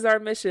this is our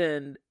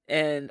mission.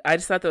 And I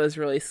just thought that was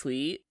really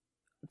sweet,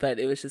 but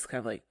it was just kind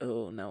of like,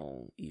 oh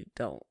no, you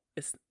don't.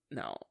 It's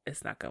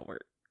not gonna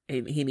work.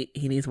 He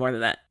needs more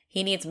than that.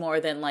 He needs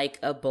more than like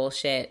a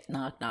bullshit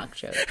knock knock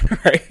joke.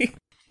 Right.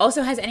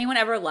 Also, has anyone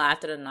ever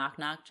laughed at a knock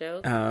knock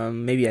joke?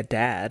 Maybe a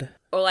dad.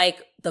 Or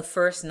like the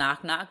first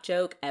knock knock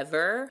joke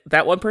ever?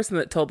 That one person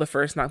that told the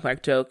first knock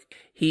knock joke,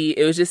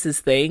 it was just his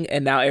thing,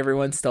 and now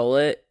everyone stole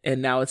it,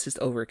 and now it's just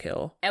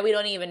overkill. And we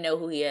don't even know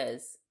who he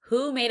is.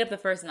 Who made up the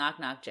first knock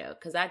knock joke?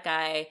 Because that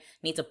guy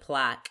needs a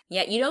plaque.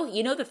 Yeah,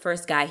 you know the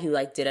first guy who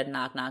like did a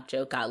knock knock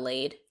joke got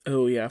laid?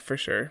 Oh yeah, for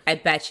sure. I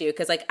bet you.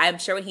 Because like I'm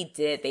sure when he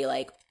did it, they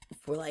like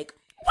were like,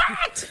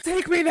 what?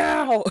 Take me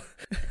now.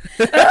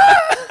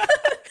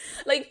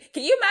 Like,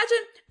 can you imagine?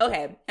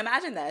 Okay,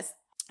 imagine this.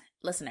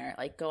 Listener,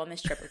 like go on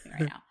this trip with me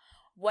right now.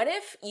 What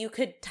if you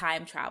could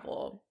time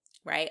travel,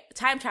 right?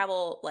 Time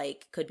travel,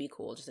 like, could be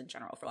cool just in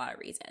general for a lot of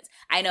reasons.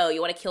 I know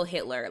you want to kill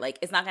Hitler. Like,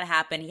 it's not going to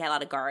happen. He had a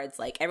lot of guards.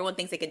 Like, everyone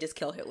thinks they can just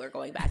kill Hitler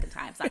going back in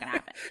time. It's not going to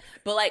happen.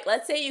 But, like,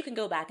 let's say you can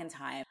go back in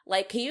time.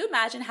 Like, can you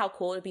imagine how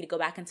cool it would be to go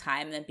back in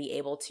time and then be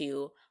able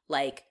to,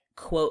 like,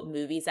 quote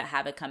movies that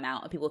haven't come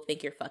out and people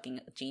think you're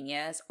fucking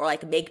genius? Or,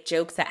 like, make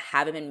jokes that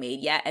haven't been made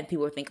yet and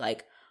people think,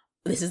 like,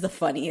 this is the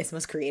funniest,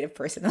 most creative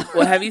person.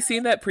 Well, have you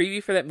seen that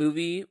preview for that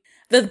movie?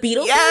 The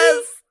Beatles Yes!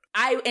 movie?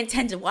 I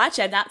intend to watch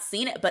it. I've not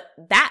seen it, but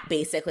that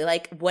basically,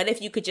 like, what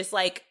if you could just,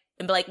 like,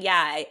 and be like,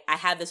 yeah, I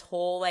have this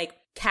whole, like,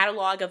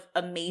 catalog of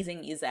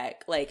amazing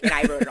music, like, and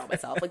I wrote it all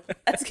myself. Like,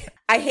 that's,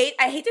 I hate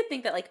to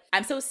think that, like,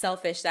 I'm so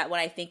selfish that when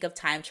I think of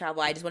time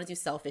travel, I just want to do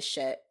selfish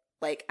shit.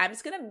 Like, I'm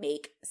just gonna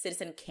make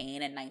Citizen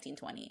Kane in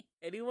 1920.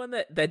 Anyone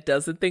that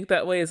doesn't think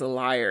that way is a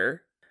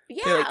liar.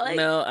 Yeah, like,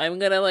 no, I'm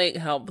gonna like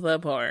help the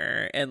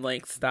poor and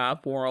like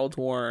stop World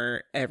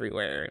War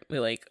everywhere.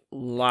 We're like,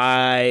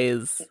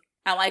 lies.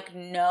 I'm like,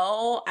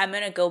 no, I'm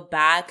gonna go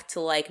back to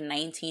like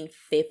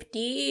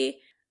 1950.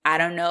 I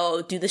don't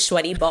know, do the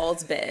sweaty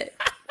balls bit.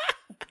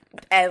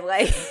 And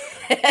like,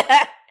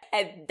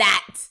 and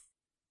that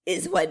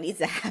is what needs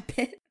to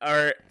happen.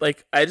 Or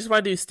like, I just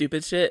want to do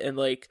stupid shit and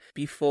like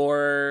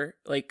before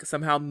like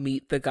somehow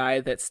meet the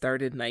guy that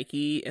started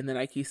Nike and the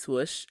Nike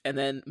swoosh and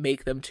then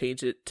make them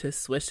change it to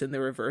swish in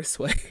the reverse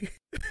way.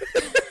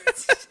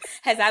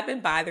 Has that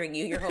been bothering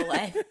you your whole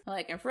life?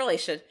 Like, it really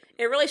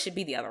should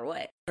be the other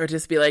way. Or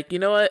just be like, you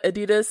know what,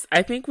 Adidas,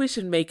 I think we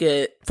should make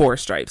it 4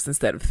 stripes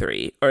instead of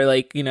 3. Or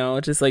like, you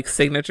know, just like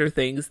signature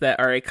things that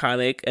are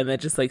iconic and then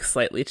just like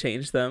slightly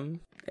change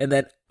them. And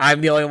then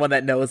I'm the only one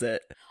that knows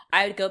it.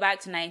 I would go back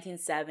to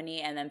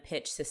 1970 and then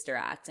pitch Sister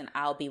Act, and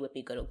I'll be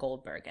Whoopi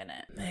Goldberg in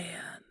it.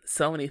 Man,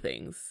 so many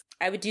things.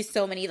 I would do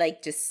so many,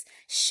 like, just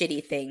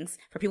shitty things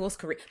for people's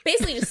career.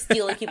 Basically, just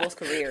stealing people's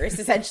careers,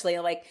 essentially.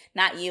 Like,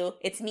 not you,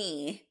 it's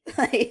me.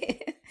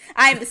 Like,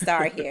 I'm the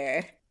star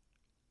here.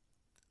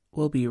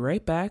 We'll be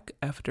right back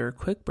after a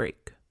quick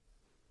break.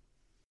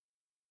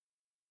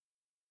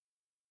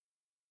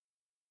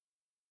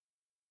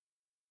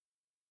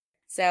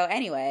 So,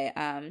 anyway,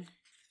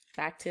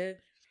 back to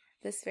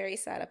this very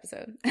sad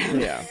episode.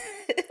 Yeah.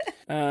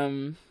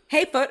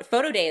 Hey,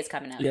 photo day is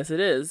coming up. Yes, it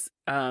is.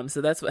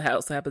 So that's what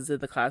also happens in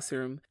the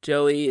classroom.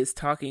 Joey is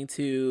talking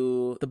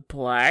to the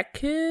black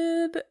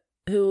kid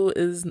who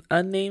is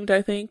unnamed,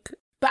 I think.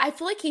 But I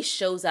feel like he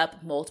shows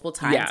up multiple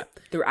times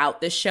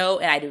throughout the show,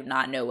 and I do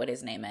not know what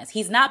his name is.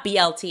 He's not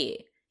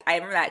BLT. I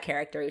remember that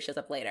character who shows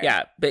up later.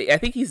 Yeah, but I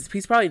think he's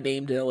probably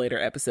named in a later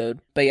episode.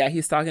 But yeah,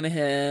 he's talking to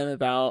him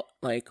about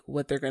like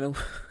what they're gonna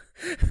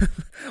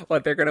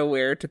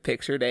wear to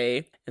picture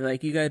day, and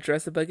like, you gonna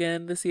dress up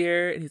again this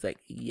year? And he's like,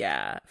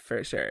 yeah,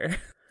 for sure.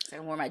 I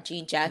wore my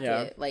jean jacket.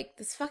 Yeah. Like,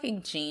 this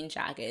fucking jean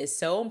jacket is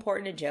so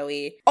important to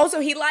Joey. Also,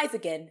 he lies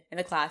again in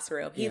the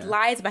classroom. He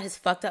lies about his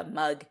fucked up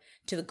mug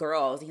to the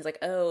girls. And he's like,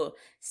 oh,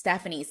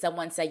 Stephanie,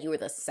 someone said you were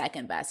the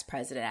second best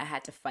president. I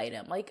had to fight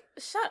him. Like,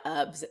 shut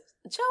up,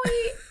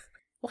 Joey.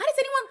 Why does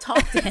anyone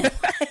talk to him?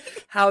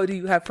 How do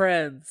you have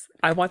friends?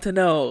 I want to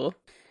know.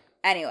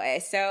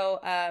 Anyway, so,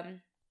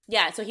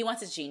 yeah, so he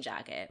wants his jean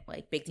jacket.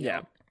 Like, big deal.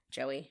 Yeah.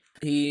 Joey.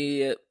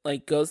 He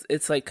like goes,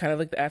 it's like kind of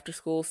like the after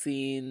school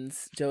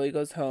scenes. Joey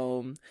goes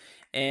home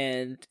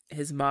and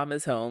his mom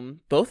is home.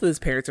 Both of his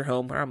parents are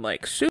home, where I'm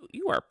like, shoot,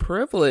 you are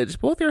privileged.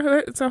 Both your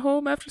parents are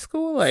home after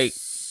school. Like,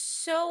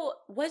 so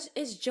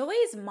is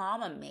Joey's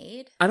mom a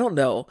maid? I don't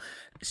know.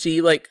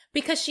 She like,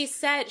 because she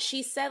said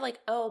like,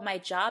 oh, my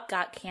job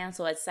got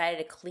canceled. I decided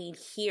to clean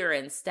here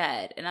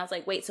instead. And I was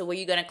like, wait, so were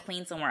you gonna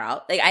clean somewhere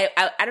else? Like, I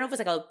don't know if it's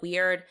like a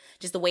weird,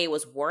 just the way it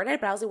was worded,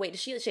 but I was like, wait, is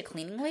she a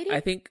cleaning lady? I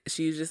think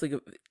she's just like,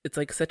 it's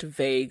like such a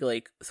vague,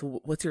 like,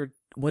 so what's your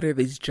what are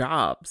these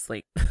jobs?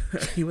 Like, are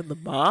you in the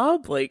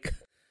mob? Like,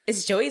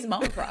 is Joey's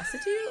mom a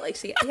prostitute? Like,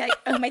 she like,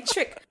 oh, my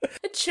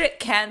trick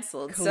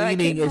canceled.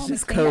 cleaning is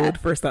just code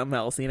for something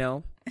else, you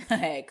know?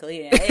 Hey,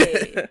 cleaning.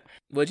 Hey.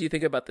 What do you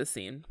think about this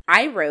scene?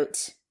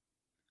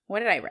 What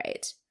did I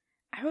write?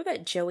 I wrote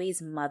that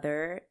Joey's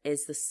mother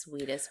is the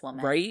sweetest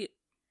woman. Right?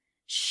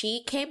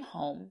 She came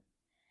home.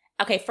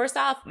 Okay, first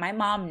off, my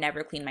mom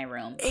never cleaned my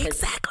room.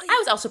 Exactly.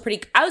 I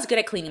was good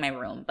at cleaning my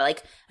room. But,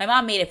 like, my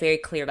mom made it very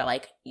clear that,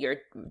 like, your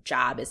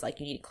job is,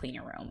 like, you need to clean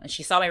your room. And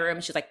she saw my room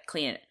and she was like,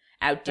 clean it.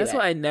 That's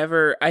why I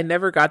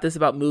never got this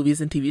about movies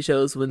and TV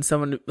shows when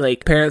someone,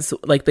 like, parents,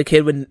 like, the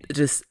kid would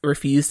just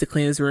refuse to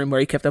clean his room or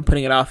he kept on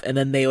putting it off and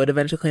then they would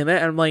eventually clean it.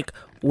 And I'm like,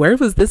 where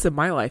was this in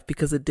my life?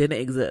 Because it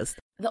didn't exist.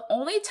 The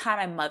only time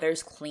my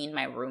mother's cleaned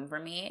my room for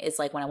me is,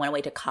 like, when I went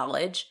away to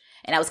college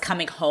and I was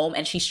coming home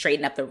and she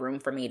straightened up the room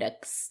for me to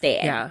stay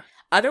in. Yeah.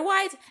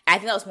 Otherwise, I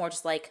think that was more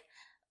just like,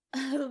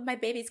 oh, my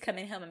baby's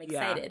coming home. I'm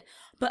excited. Yeah.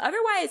 But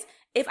otherwise,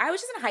 if I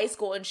was just in high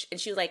school and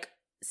she was like,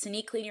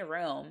 sneak clean your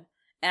room,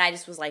 and I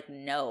just was like,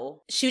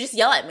 no, she would just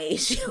yell at me. I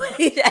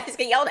just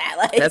get yelled at.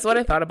 Like, that's what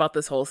I thought about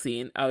this whole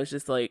scene. I was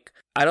just like,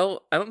 I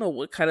don't know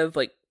what kind of,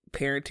 like,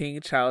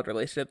 parenting child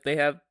relationship they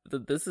have.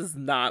 This is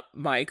not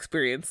my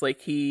experience.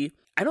 Like, I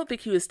don't think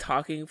he was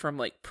talking from,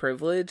 like,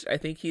 privilege. I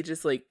think he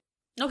just, like,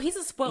 no, he's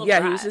a spoiled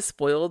brat. He was just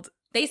spoiled.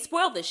 They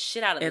spoiled the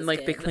shit out of and, this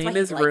like, kid. they clean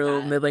his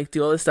room, they, like,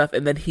 do all this stuff,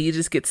 and then he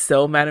just gets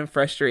so mad and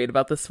frustrated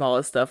about the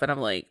smallest stuff, and I'm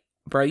like,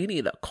 bro, you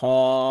need to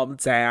calm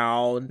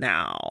down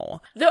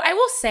now. Though I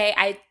will say,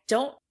 I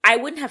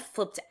wouldn't have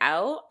flipped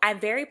out. I'm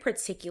very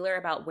particular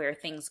about where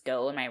things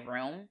go in my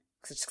room,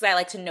 just because I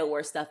like to know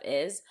where stuff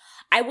is.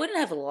 I wouldn't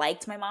have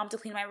liked my mom to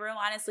clean my room,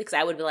 honestly, because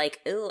I would be like,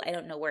 ew, I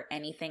don't know where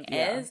anything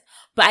is.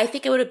 But I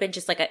think it would have been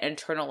just like an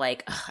internal,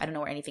 like, I don't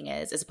know where anything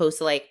is, as opposed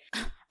to like,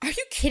 are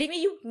you kidding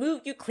me?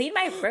 You cleaned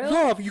my room?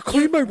 Mom, you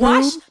cleaned my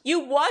room? You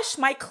washed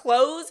my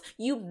clothes?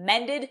 You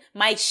mended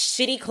my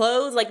shitty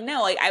clothes? Like,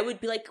 no, like, I would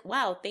be like,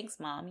 wow, thanks,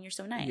 Mom. You're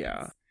so nice.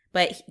 Yeah.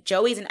 But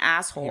Joey's an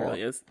asshole. He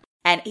really is.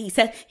 And he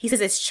says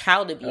it's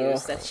child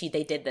abuse that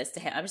they did this to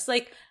him. I'm just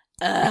like,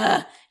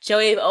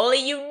 Joey, if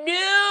only you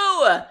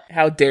knew.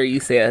 How dare you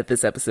say that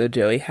this episode,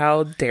 Joey?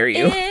 How dare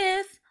you?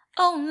 If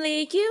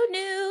only you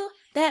knew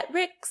that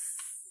Rick's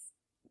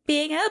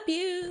being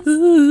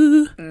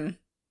abused.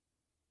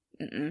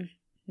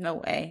 No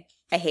way.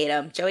 I hate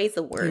him. Joey's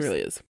the worst. He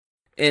really is.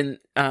 And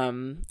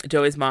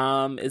Joey's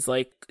mom is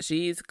like,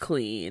 she's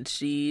clean.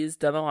 She's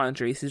done the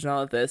laundry. She's done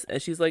all of this.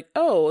 And she's like,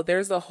 oh,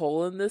 there's a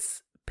hole in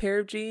this pair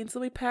of jeans.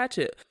 Let me patch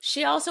it.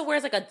 She also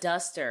wears like a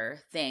duster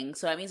thing.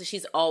 So that means that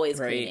she's always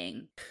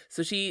cleaning.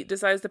 So she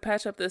decides to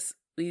patch up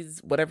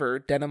these whatever,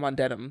 denim on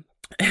denim.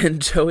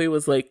 And Joey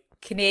was like,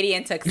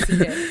 Canadian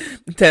tuxedo.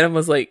 Joey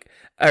was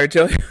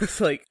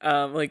like,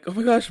 oh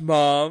my gosh,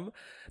 Mom,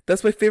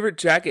 that's my favorite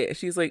jacket.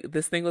 She's like,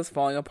 this thing was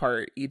falling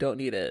apart. You don't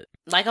need it.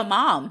 Like a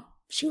mom.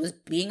 She was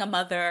being a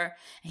mother.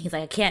 And he's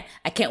like,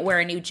 I can't wear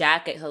a new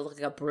jacket. He'll look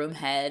like a broom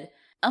head.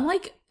 I'm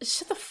like,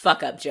 shut the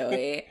fuck up,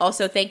 Joey.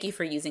 Also, thank you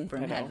for using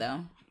broom head,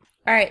 though.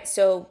 All right,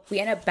 so we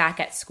end up back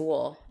at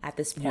school at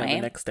this point. Yeah,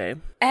 the next day.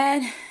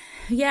 And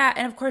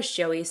of course,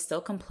 Joey's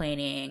still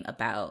complaining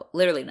about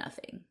literally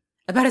nothing.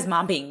 About his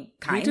mom being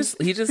kind.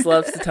 He just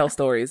loves to tell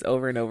stories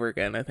over and over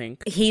again, I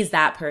think. He's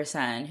that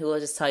person who will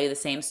just tell you the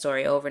same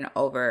story over and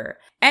over.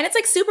 And it's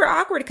like super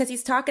awkward because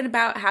he's talking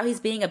about how he's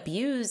being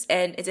abused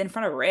and it's in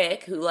front of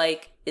Rick, who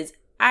like is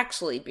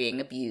actually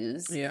being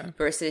abused. Yeah.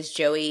 Versus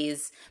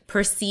Joey's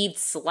perceived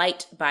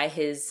slight by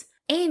his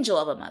angel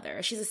of a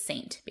mother. She's a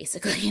saint,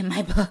 basically, in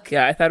my book.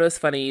 Yeah, I thought it was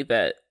funny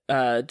that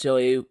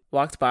Joey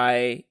walked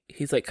by.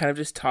 He's like kind of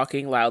just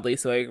talking loudly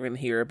so I can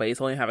hear, but he's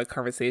only having a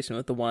conversation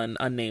with the one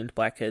unnamed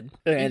black kid.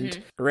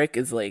 And Rick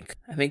is like,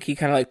 I think he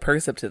kind of like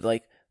perks up to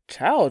like,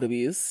 child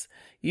abuse?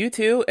 You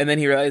too? And then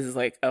he realizes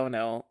like, oh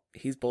no,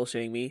 he's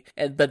bullshitting me.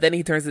 But then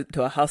he turns it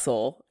to a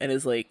hustle and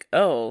is like,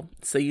 oh,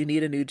 so you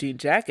need a new jean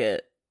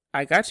jacket?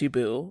 I got you,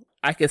 boo.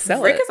 I could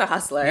sell Rick it. is a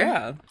hustler.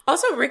 Yeah.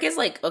 Also, Rick is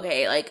like,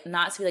 okay, like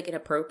not to be like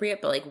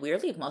inappropriate, but like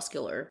weirdly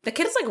muscular. The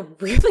kid is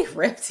like weirdly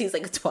ripped. He's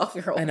like a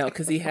 12-year-old. I know,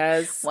 because he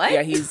has, what?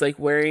 Yeah, he's like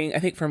wearing, I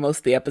think for most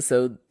of the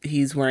episode,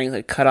 he's wearing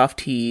like cut off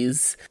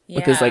tees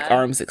with his like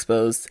arms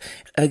exposed.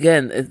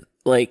 Again,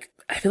 like,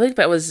 I feel like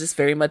that was just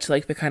very much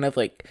like the kind of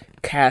like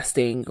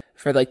casting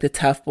for like the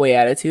tough boy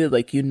attitude.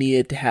 Like you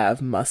needed to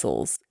have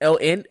muscles. Oh,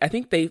 and I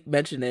think they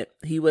mentioned it.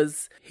 He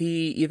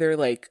either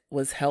like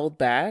was held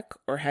back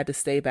or had to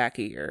stay back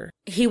a year.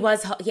 He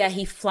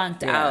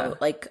flunked out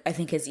like I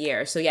think his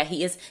year. So yeah,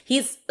 he's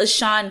a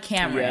Sean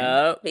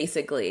Cameron,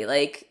 basically.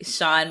 Like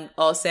Sean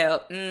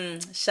also,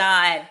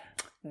 Sean.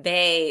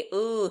 I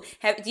follow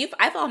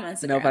him on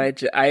Instagram. No,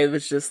 but I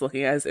was just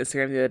looking at his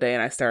Instagram the other day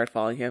and I started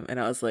following him and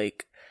I was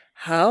like,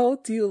 how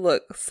do you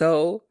look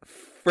so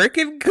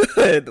freaking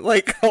good?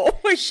 Like, oh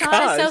my gosh.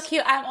 Sean is so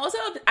cute.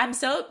 I'm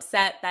so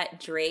upset that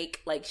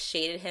Drake like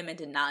shaded him and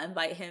did not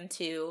invite him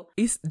to.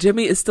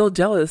 Jimmy is still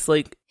jealous.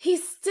 Like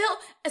he's still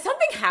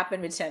something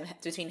happened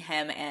between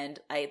him and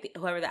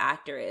whoever the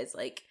actor is.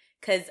 Like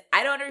Because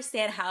I don't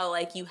understand how,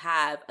 like, you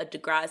have a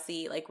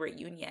Degrassi, like,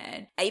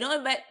 reunion. And you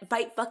don't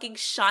invite fucking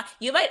Sean.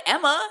 You invite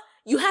Emma.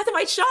 You have to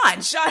invite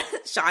Sean.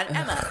 Sean,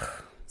 Emma.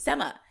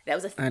 Sema. That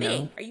was a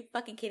thing. Are you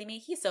fucking kidding me?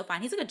 He's so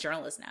fine. He's like a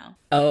journalist now.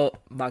 Oh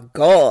my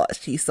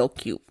gosh. He's so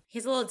cute.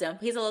 He's a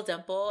little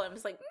dimple. I'm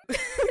just like...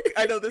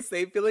 I know the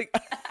same feeling.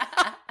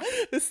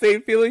 The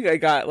same feeling I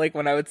got, like,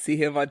 when I would see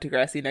him on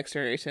Degrassi Next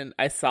Generation.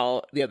 I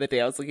saw the other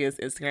day, I was looking at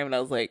his Instagram and I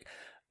was like,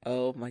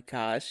 oh my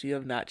gosh, you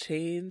have not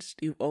changed.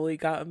 You've only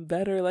gotten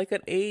better like an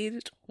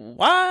aged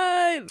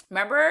wine.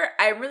 I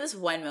remember this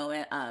one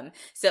moment.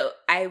 So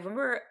I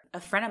remember a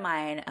friend of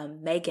mine,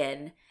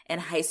 Megan, in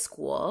high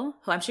school,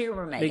 who I'm sure you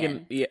remember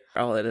Megan. Yeah,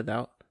 I'll edit it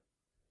out.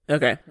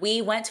 Okay.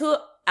 We went to,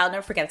 I'll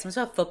never forget, we went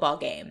to a football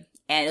game.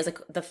 And it was like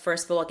the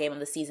first football game of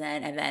the season.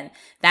 And then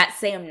that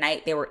same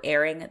night, they were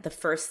airing the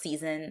first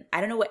season. I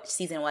don't know what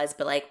season it was,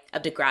 but like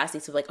of Degrassi.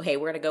 So like, okay,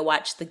 we're going to go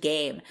watch the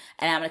game.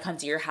 And I'm going to come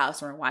to your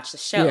house and we're going to watch the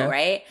show,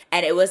 right?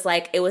 And it was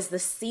the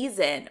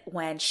season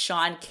when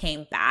Sean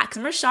came back.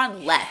 Remember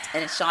Sean left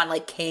and Sean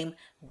like came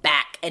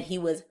back and he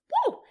was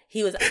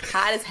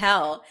hot as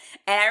hell.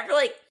 And I remember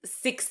like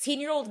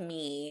 16-year-old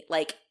me,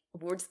 like,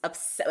 we're just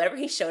upset. Whenever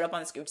he showed up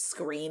on the screen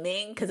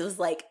screaming, because it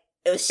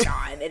was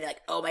Sean and like,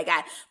 oh my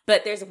God.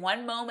 But there's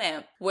one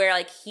moment where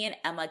like he and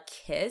Emma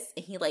kiss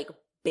and he like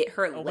bit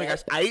her lip. Oh my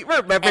gosh, I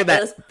remember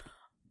that.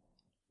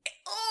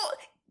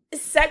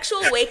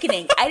 Sexual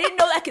awakening. I didn't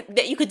know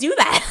that you could do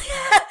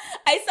that.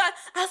 I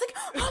was like,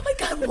 oh my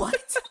God, what?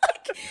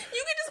 Like,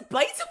 you could just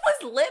bite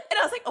someone's lip. And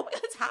I was like, oh my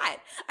God, it's hot.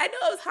 I know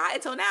it was hot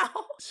until now.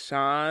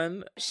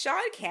 Sean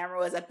Cameron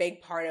was a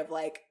big part of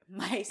like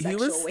my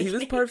sexual awakening. He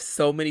was part of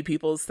so many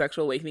people's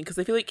sexual awakening because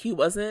I feel like he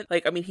wasn't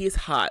like, I mean, he's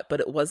hot,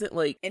 but it wasn't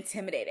like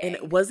intimidating. And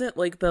it wasn't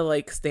like the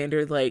like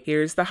standard, like,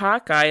 here's the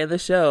hot guy in the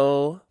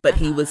show, but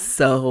he was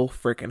so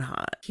freaking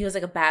hot. He was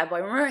like a bad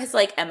boy. Remember his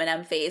like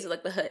Eminem face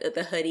with like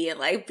the hoodie and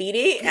like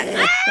beanie?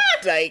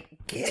 I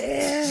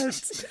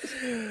can't.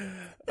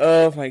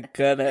 Oh my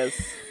goodness.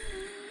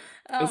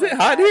 Is it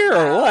hot here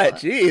or what?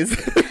 Jeez.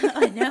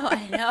 I know.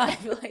 I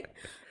feel like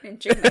I'm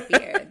drinking a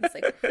beer. It's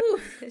like, whew,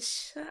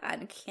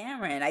 Sean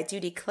Cameron, I do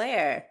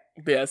declare.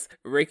 Yes,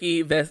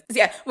 Ricky best.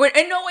 Yeah, we're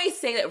in no way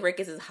saying that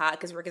Rick is as hot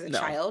because Rick is a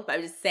child, but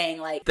I'm just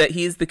saying like that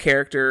he's the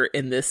character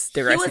in this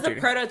Degrassi. He was a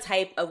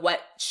prototype of what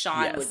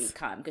Sean would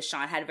become because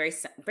Sean had a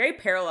very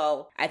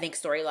parallel, I think,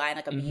 storyline,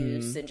 like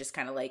abuse and just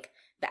kind of like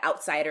the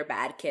outsider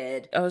bad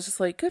kid. I was just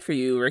like, good for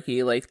you,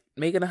 Ricky. Like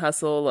making a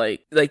hustle.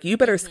 Like you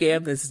better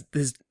scam this.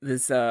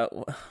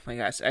 Oh my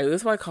gosh, I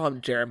just want to call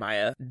him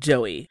Jeremiah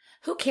Joey.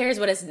 Who cares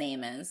what his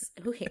name is?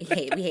 We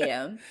hate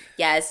him.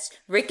 Yes,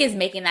 Rick is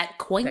making that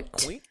coin.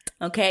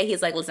 Okay,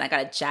 he's like, listen, I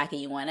got a jacket.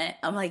 You want it?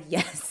 I'm like,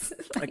 yes.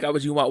 I got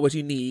what you want. What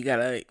you need?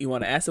 You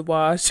want an acid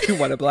wash? You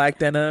want a black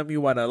denim? You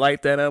want a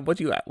light denim? What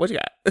you got?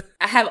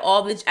 I have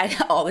all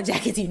the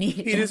jackets you need.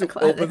 He just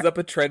opens up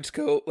a trench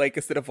coat, like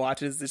instead of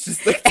watches, it's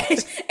just like and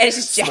it's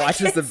just jackets.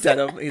 Swatches of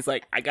denim. He's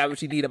like, I got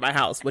what you need in my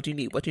house. What you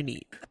need?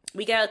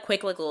 We get a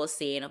quick like little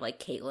scene of like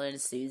Caitlin and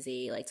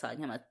Susie like telling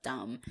him a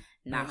dumb,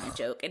 not a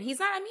joke, and he's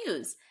not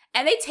amused.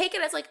 And they take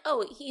it as like,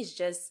 oh, he's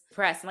just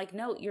pressed. I'm like,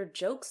 no, your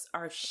jokes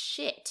are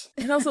shit.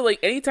 And also, like,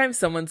 anytime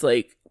someone's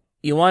like,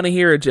 you want to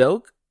hear a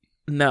joke?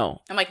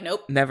 No. I'm like,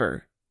 nope.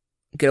 Never.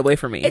 Get away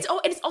from me. It's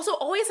also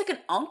always like an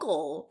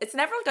uncle. It's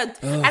never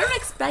like I don't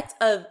expect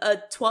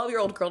a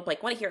 12-year-old girl to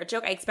like want to hear a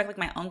joke. I expect like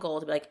my uncle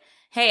to be like,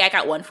 hey, I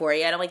got one for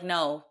you. And I'm like,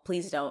 no,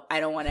 please don't. I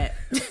don't want it.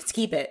 Just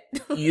keep it.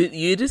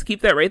 You just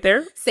keep that right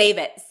there? Save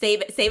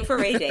it for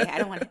rainy day. I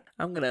don't want it.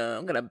 I'm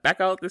gonna back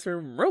out this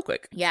room real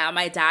quick. Yeah,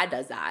 my dad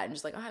does that. And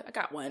just like, oh, I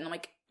got one. I'm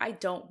like, I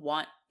don't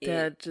want it.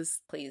 Dad,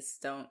 just please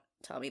don't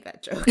tell me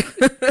that joke.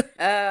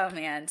 Oh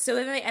man. So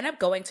then they end up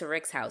going to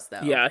Rick's house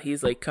though. Yeah,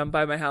 he's like, come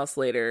by my house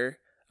later.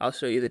 I'll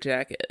show you the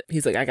jacket.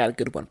 He's like, I got a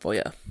good one for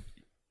you.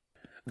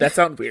 That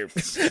sounds weird.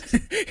 He's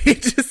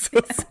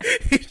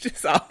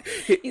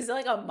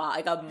like a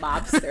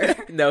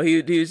mobster. No,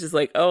 he was just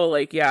like, oh,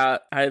 like, yeah,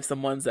 I have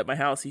some ones at my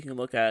house you can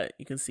look at.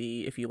 You can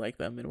see if you like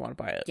them and want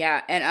to buy it.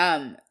 Yeah,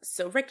 and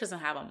so Rick doesn't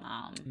have a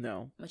mom.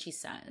 No. Which he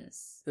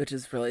says. Which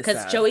is really sad.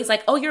 Because Joey's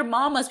like, oh, your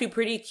mom must be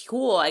pretty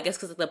cool. I guess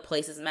because like, the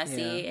place is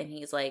messy. Yeah. And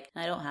he's like,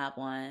 I don't have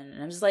one.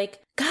 And I'm just like,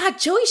 God,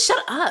 Joey,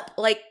 shut up.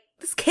 Like,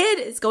 this kid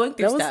is going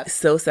through stuff. Was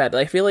so sad.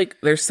 I feel like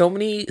there's so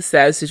many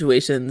sad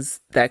situations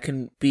that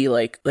can be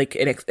like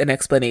an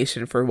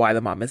explanation for why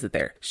the mom isn't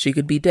there. She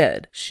could be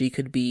dead. She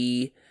could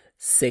be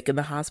sick in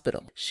the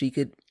hospital. She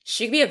could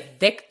be a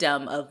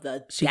victim of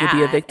the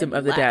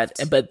dad.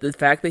 But the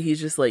fact that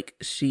he's just like,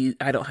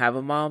 I don't have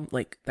a mom,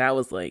 like that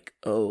was like,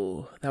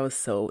 oh, that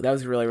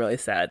was really, really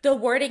sad. The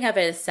wording of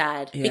it is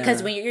sad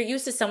because when you're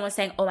used to someone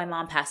saying, oh, my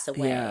mom passed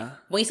away. Yeah.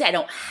 When you say I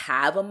don't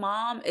have a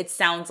mom, it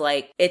sounds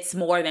like it's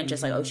more than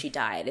just like, oh, she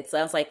died. It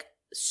sounds like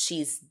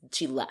she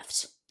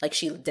left. Like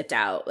she dipped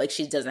out. Like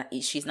she's not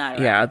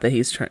around. Yeah, that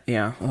he's trying.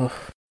 Yeah. Ugh.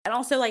 And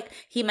also, like,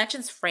 he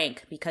mentions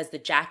Frank because the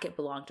jacket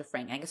belonged to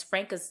Frank. I guess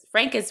Frank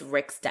is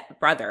Rick's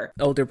brother.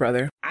 Older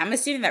brother. I'm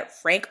assuming that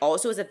Frank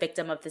also was a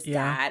victim of this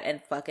dad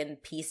and fucking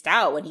pieced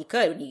out when he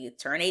could, when he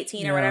turned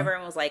 18 or whatever,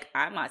 and was like,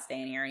 I'm not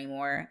staying here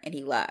anymore. And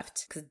he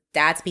left because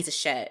dad's a piece of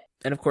shit.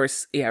 And of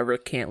course,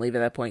 Rick can't leave at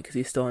that point because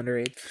he's still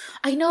underage.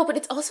 I know, but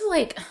it's also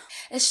like,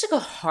 it's just like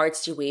a hard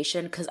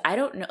situation because I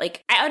don't know.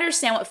 Like, I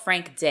understand what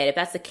Frank did. If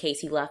that's the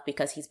case, he left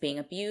because he's being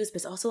abused. But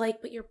it's also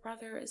like, but your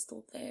brother is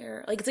still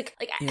there. Like, it's like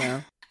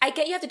yeah. I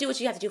get you have to do what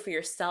you have to do for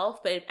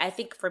yourself. But I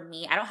think for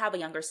me, I don't have a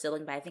younger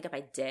sibling, but I think if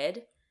I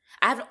did,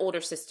 I have an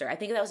older sister. I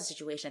think if that was a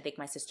situation, I think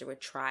my sister would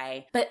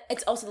try. But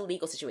it's also the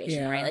legal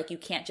situation, right? Like, you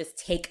can't just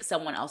take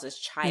someone else's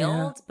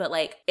child. Yeah. But,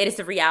 like, it is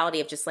the reality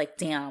of just, like,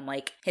 damn,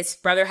 like, his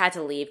brother had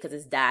to leave because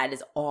his dad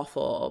is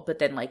awful. But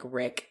then, like,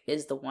 Rick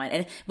is the one.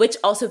 And which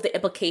also the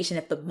implication,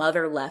 if the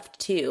mother left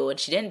too, and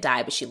she didn't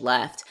die, but she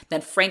left,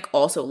 then Frank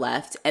also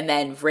left. And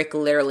then Rick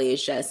literally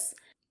is just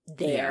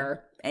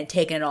there. And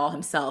taking it all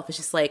himself. It's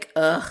just like,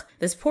 ugh,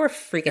 this poor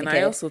freaking kid. And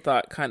I also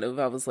thought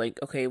I was like,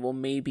 okay, well,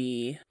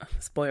 maybe,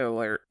 spoiler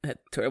alert,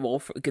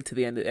 we'll get to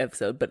the end of the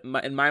episode, but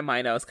in my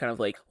mind, I was kind of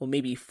like, well,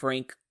 maybe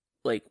Frank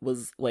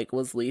was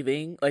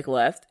leaving, like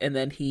left, and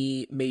then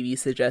he maybe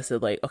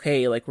suggested like,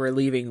 okay, like we're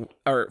leaving,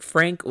 or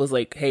Frank was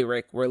like, hey,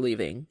 Rick, we're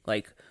leaving,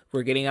 like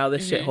we're getting out of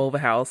this shithole of a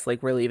house,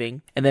 like we're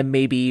leaving. And then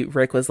maybe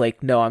Rick was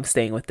like, no, I'm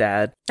staying with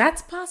dad.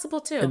 That's possible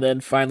too. And then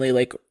finally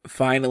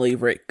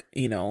Rick,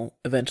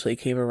 eventually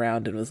came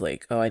around and was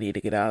like, oh, I need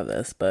to get out of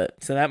this.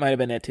 But so that might have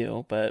been it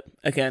too. But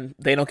again,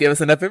 they don't give us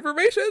enough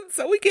information,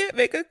 so we can't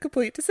make a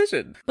complete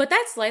decision. But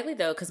that's likely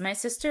though, because my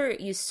sister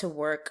used to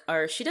work,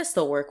 or she does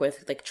still work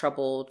with like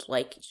troubled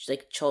like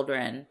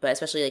children, but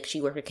especially like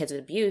she worked with kids with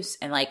abuse,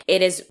 and like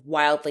it is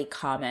wildly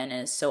common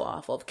and it's so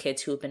awful of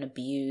kids who have been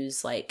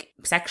abused, like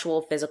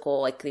sexual, physical,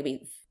 like they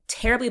be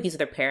terribly abused with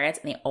their parents,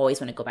 and they always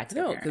want to go back to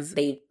their parents.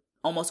 They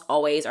almost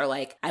always are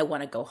like, I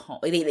want to go home.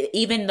 Like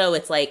even though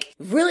it's like,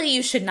 really,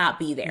 you should not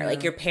be there. Yeah.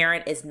 Like your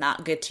parent is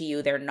not good to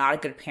you. They're not a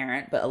good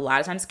parent. But a lot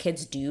of times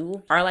kids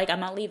are like,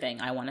 I'm not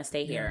leaving. I want to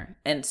stay here.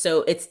 And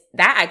so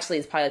that actually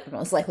is probably like the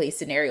most likely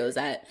scenarios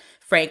that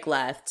Frank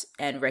left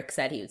and Rick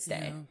said he would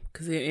stay.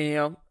 Because,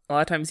 a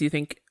lot of times you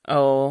think,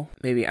 oh,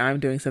 maybe I'm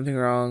doing something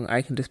wrong.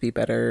 I can just be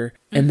better.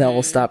 And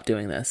they'll stop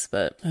doing this.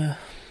 But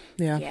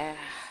Yeah.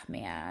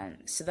 Man,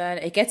 so then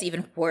it gets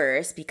even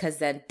worse because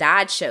then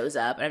dad shows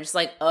up and I'm just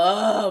like,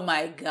 oh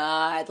my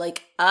god,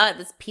 like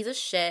this piece of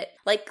shit,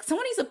 like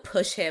someone needs to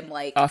push him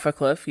like off a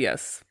cliff,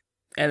 yes,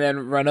 and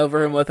then run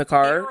over him with a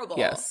car,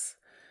 yes,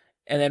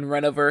 and then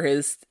run over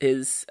his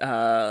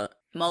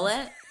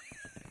mullet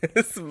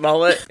his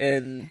mullet,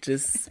 and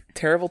just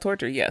terrible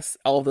torture, yes,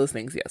 all of those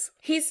things, yes.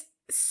 He's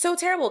so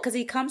terrible because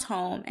he comes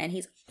home and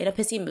he's in a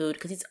pissy mood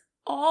because he's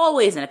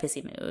always in a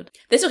pissy mood.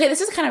 This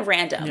is kind of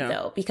random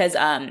though, because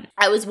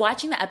I was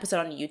watching the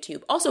episode on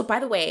YouTube. Also, by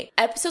the way,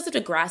 episodes of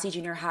Degrassi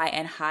Junior High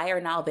and High are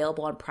now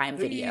available on Prime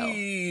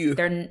Video.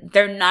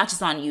 They're not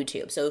just on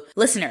YouTube. So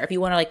listener, if you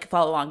want to like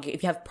follow along,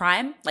 if you have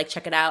Prime, like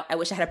check it out. I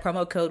wish I had a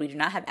promo code. We do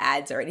not have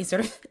ads or any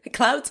sort of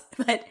clout,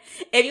 but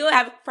if you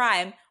have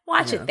Prime,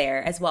 watch it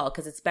there as well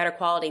because it's better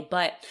quality.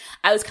 But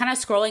I was kind of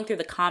scrolling through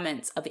the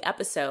comments of the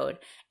episode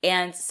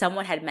and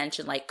someone had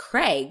mentioned like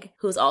Craig,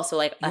 who's also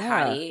like a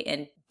hottie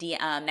and the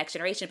Next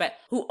Generation, but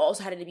who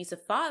also had an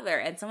abusive father.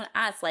 And someone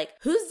asked, like,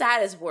 whose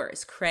dad is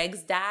worse,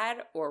 Craig's dad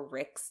or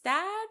Rick's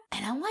dad?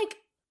 And I'm like,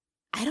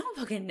 I don't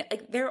fucking know.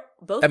 Like, they're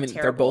both terrible.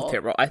 They're both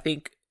terrible. I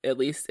think at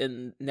least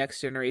in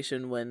Next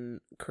Generation,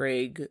 when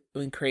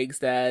Craig's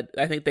dad,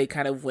 I think they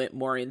kind of went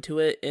more into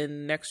it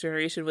in Next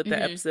Generation with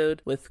the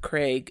episode with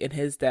Craig and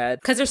his dad.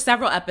 Because there's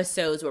several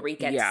episodes where we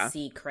get to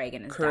see Craig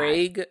and his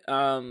dad.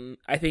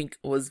 I think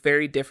was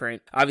very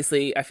different.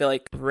 Obviously, I feel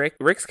like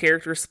Rick's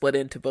character split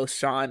into both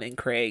Sean and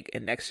Craig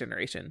in Next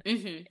Generation.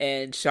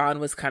 And Sean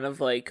was kind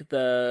of like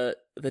the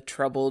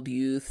troubled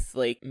youth,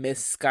 like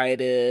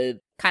misguided,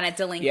 kind of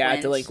delinquent.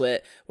 Yeah,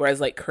 delinquent. Whereas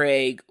like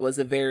Craig was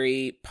a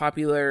very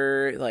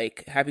popular,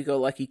 like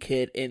happy-go-lucky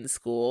kid in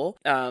school,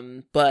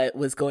 but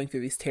was going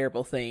through these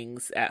terrible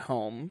things at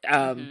home.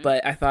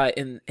 But I thought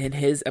in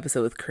his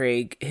episode with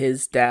Craig,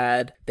 his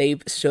dad, they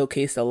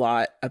showcased a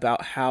lot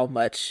about how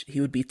much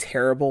he would be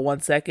terrible one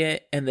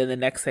second, and then the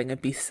next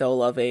second be so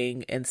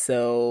loving and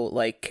so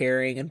like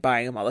caring and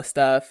buying him all the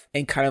stuff,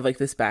 and kind of like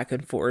this back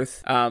and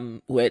forth,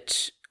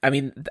 which I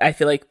mean, I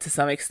feel like to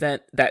some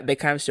extent that they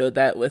kind of showed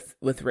that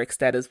with Rick's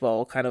dad as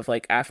well. Kind of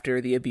like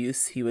after the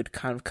abuse, he would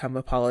kind of come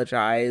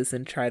apologize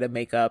and try to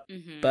make up.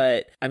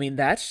 But I mean,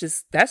 that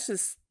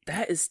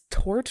is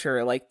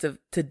torture. Like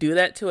to do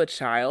that to a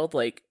child,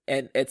 like,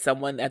 and it's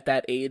someone at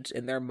that age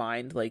in their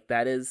mind, like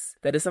that is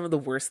some of the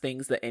worst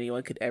things that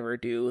anyone could ever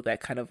do. That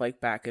kind of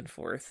like back and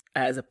forth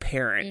as a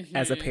parent,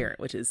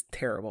 which is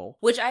terrible.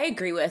 Which I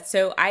agree with.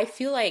 So I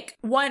feel like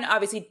one,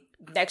 obviously,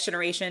 Next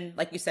Generation,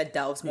 like you said,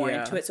 delves more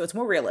into it, so it's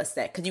more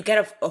realistic because you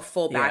get a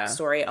full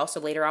backstory. Also,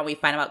 later on, we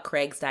find out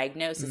Craig's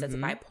diagnosis as a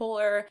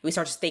bipolar. We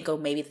start to think, oh,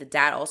 maybe the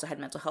dad also had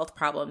mental health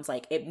problems.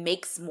 Like, it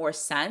makes more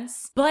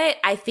sense. But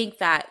I think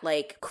that,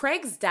 like,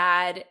 Craig's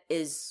dad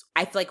is,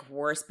 I feel like,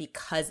 worse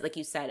because, like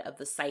you said, of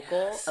the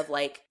cycle of,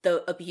 like,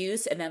 the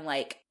abuse and then,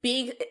 like,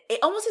 being, it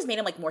almost has made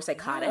him, like, more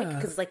psychotic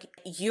because, like,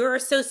 you're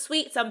so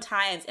sweet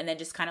sometimes and then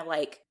just kind of,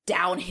 like,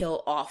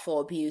 downhill awful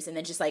abuse and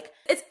then just, like,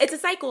 it's a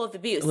cycle of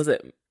abuse. Was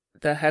it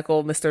the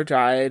Heckle, Mr.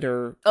 Hyde,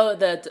 or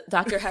the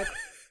Dr. Heckle,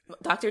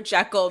 Dr.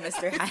 Jekyll,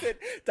 Mr. Hyde.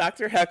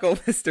 Dr. Heckle,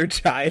 Mr.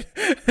 Hyde.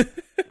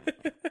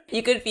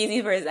 You confuse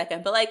me for a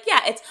second, but like, yeah,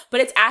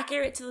 it's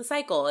accurate to the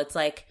cycle. It's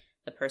like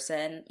the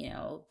person, you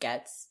know,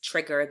 gets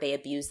triggered, they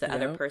abuse the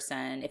other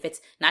person. If it's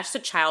not just a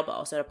child, but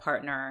also a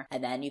partner,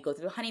 and then you go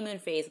through the honeymoon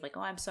phase of like,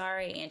 oh, I'm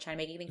sorry, and trying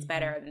to make things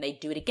better, and they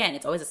do it again.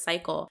 It's always a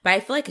cycle. But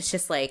I feel like it's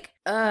just like,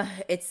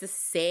 it's the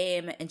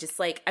same, and just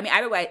like, I mean,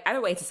 either way,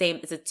 it's the same.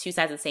 It's a two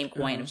sides of the same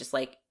coin of just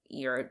like,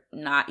 you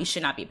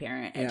should not be a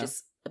parent and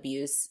just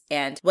abuse.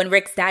 And when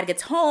Rick's dad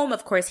gets home,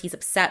 of course, he's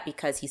upset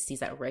because he sees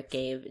that Rick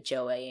gave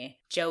Joey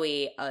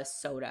a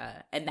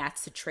soda, and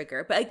that's the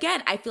trigger. But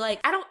again, I feel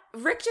like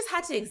Rick just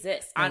had to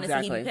exist. Honestly,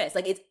 Exactly. he'd be pissed.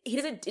 Like,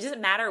 it doesn't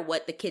matter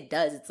what the kid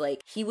does. It's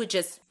like he would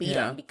just beat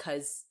him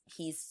because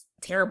he's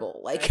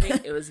terrible. Like, I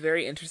think it was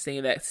very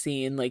interesting that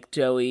scene. Like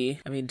Joey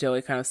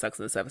kind of sucks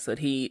in this episode.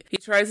 He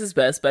tries his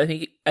best, but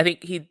I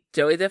think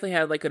Joey definitely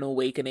had like an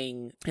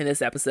awakening in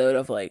this episode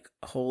of like,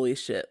 holy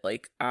shit,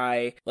 like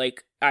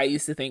I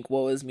used to think,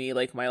 woe is me,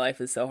 like my life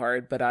is so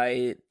hard, but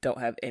I don't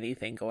have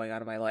anything going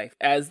on in my life.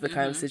 As the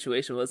kind of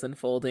situation was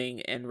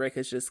unfolding, and Rick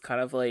is just kind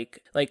of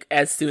like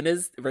as soon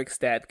as Rick's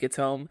dad gets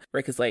home,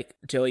 Rick is like,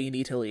 Joey, you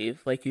need to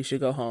leave. Like, you should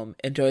go home.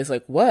 And Joey's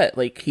like, what?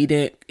 Like, he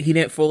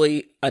didn't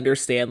fully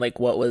understand like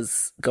what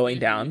was going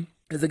down.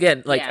 Because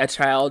again, like a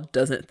child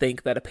doesn't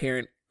think that a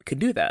parent could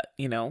do that,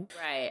 you know?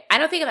 Right. I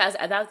don't think if I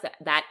was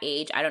that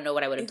age, I don't know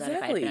what I would have done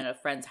if I had been at a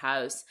friend's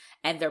house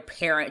and their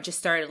parent just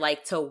started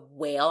like to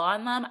wail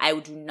on them. I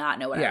would not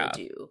know what I would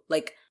do.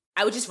 Like,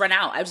 I would just run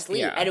out. I would just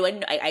leave. I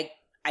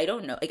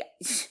don't know. Like,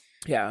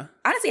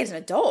 honestly, as an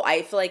adult,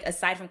 I feel like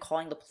aside from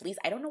calling the police,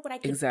 I don't know what I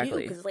could do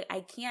because like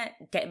I can't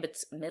get in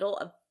the middle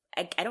of.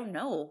 I don't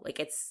know. Like,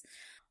 it's.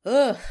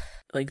 Ugh.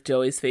 Like,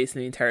 Joey's face in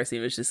the entire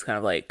scene was just kind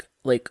of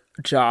like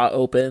jaw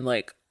open,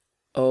 like,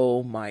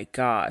 oh my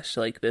gosh,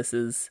 like this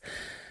is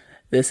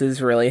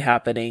really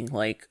happening.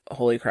 Like,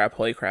 holy crap.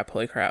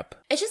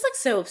 It's just like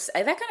so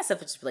that kind of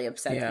stuff is just really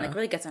upsetting. Like,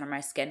 really gets under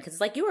my skin because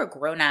it's like you're a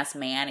grown-ass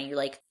man and you're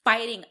like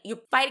fighting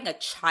a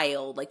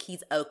child like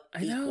he's a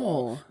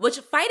equal. Which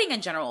fighting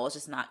in general is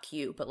just not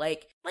cute, but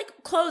like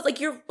clothes, like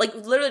you're like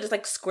literally just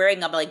like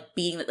squaring up and like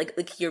beating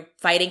like you're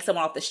fighting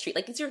someone off the street.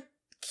 Like, it's your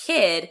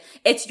kid,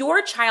 it's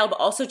your child, but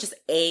also just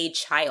a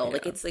child.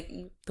 Like, it's like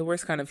the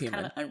worst kind of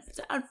human. Kind of it's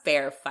an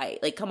unfair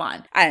fight. Like, come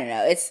on. I don't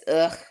know. It's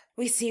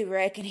we see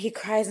Rick and he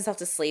cries himself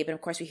to sleep, and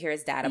of course we hear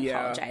his dad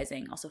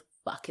apologizing. Also,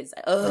 fuck his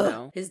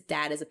his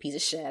dad is a piece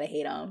of shit. I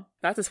hate him.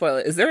 Not to spoil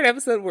it, is there an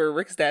episode where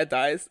Rick's dad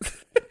dies?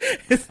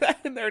 Is that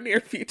in their near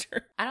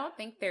future? I don't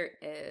think there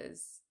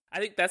is. I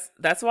think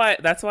that's why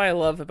I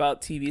love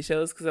about TV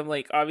shows, because I'm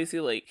like, obviously,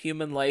 like,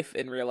 human lives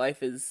in real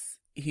lives,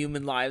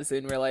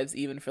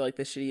 even for like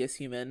the shittiest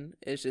human,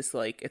 is just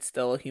like, it's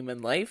still a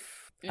human life.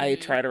 I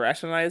try to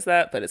rationalize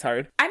that, but it's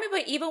hard. I mean,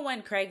 but even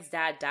when Craig's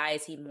dad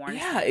dies, he mourns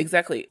him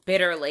exactly,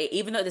 bitterly.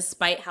 Even though,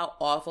 despite how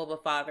awful of a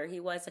father he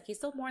was, like, he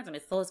still mourns him.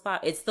 It's still his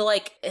father. It's still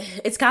like,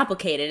 it's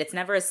complicated. It's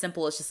never as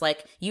simple as just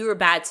like, you were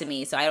bad to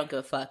me, so I don't give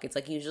a fuck. It's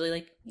like, usually,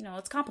 like, you know,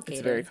 it's complicated.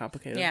 It's very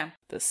complicated. Yeah.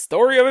 The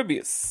story of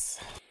abuse.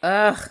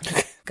 Ugh,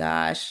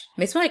 gosh.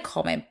 Makes me want to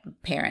call my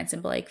parents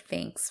and be like,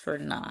 thanks for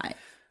not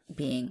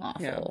being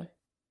awful. Yeah.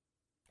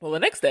 Well, the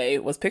next day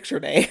was picture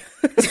day.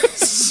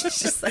 It's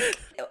just like,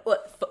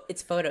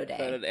 it's photo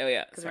day. Oh,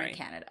 yeah. Because we're in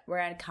Canada. We're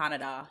in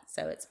Canada,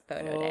 so it's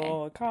photo day.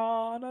 Oh,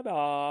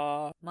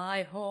 Canada.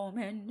 My home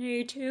and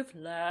native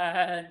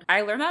land.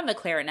 I learned that on the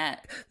clarinet.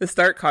 The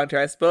stark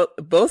contrast. Both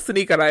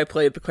Sonique and I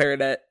played the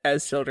clarinet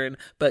as children,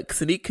 but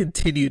Sonique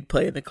continued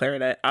playing the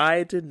clarinet.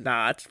 I did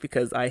not,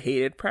 because I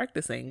hated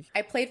practicing.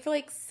 I played for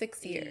like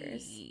 6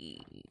 years.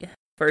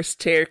 First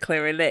chair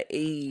clarinet.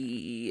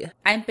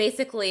 I'm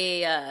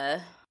basically...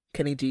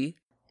 Kenny G.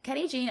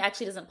 Kenny G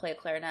actually doesn't play a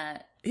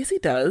clarinet. Yes, he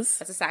does.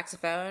 That's a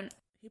saxophone.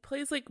 He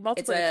plays like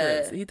multiple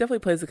instruments. He definitely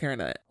plays the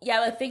clarinet.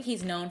 Yeah, the thing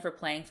he's known for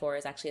playing for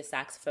is actually a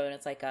saxophone.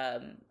 It's like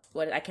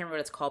what I can't remember what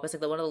it's called, but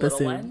it's like one of the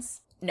little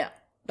ones. No,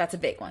 that's a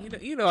big one.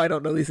 You know I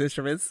don't know these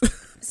instruments.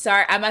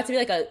 Sorry, I'm about to be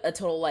like a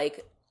total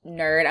like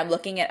nerd. I'm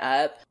looking it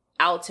up.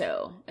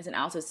 Alto. It's an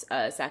alto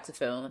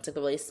saxophone. It's like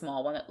the really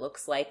small one that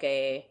looks like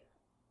a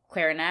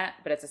clarinet,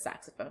 but it's a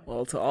saxophone.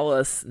 Well, to all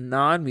us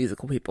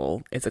non-musical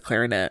people, it's a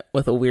clarinet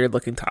with a weird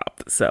looking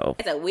top. So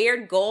it's a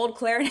weird gold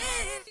clarinet.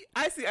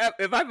 I see.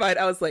 In my mind,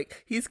 I was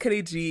like, he's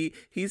Kenny G.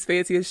 He's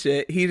fancy as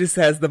shit. He just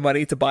has the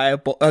money to buy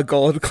a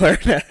gold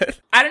clarinet.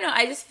 I don't know.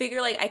 I just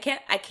figure like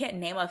I can't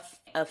name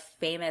a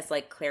famous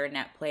like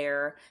clarinet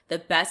player. The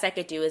best I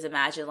could do is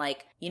imagine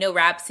like, you know,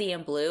 Rhapsody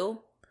in Blue.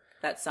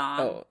 That song.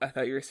 Oh, I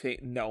thought you were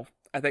saying no.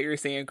 I thought you were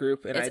saying a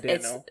group, and I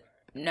didn't know.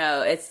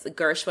 No, it's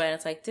Gershwin.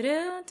 It's like I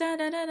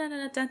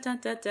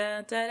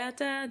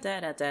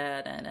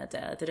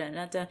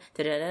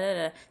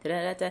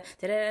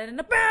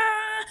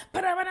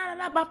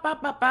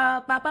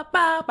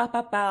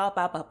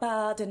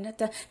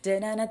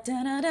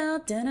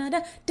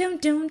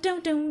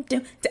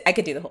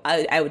could do the whole.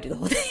 I would do the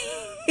whole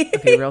thing.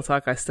 Okay, real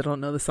talk. I still don't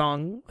know the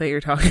song that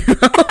you're talking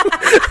about.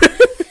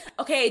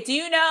 Okay, do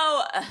you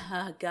know?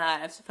 Oh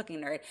God, I'm so fucking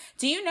nerd.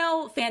 Do you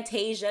know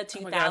Fantasia 2000?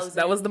 Oh my gosh,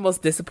 that was the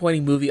most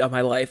disappointing movie of my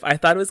life. I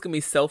thought it was gonna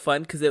be so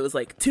fun because it was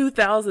like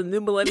 2000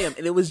 New Millennium,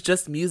 and it was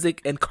just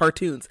music and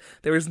cartoons.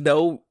 There was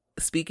no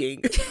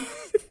speaking.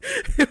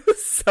 It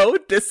was so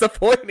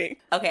disappointing.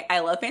 Okay,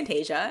 I love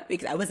Fantasia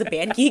because I was a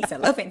band geek, so I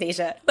love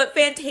Fantasia. But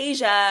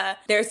Fantasia,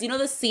 there's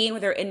the scene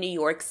where they're in New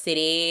York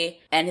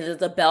City and there's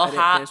the bellhop.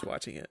 I didn't finish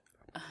watching it.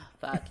 Oh,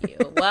 fuck you.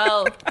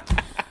 Well.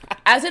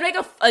 I was gonna make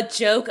a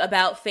joke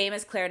about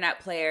famous clarinet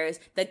players.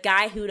 The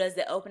guy who does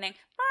the opening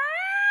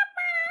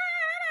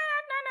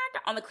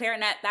on the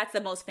clarinet, that's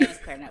the most famous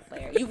clarinet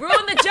player. You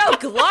ruined the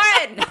joke,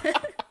 Lauren!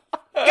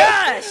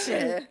 Gosh!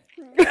 I'm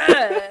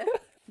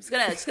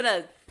just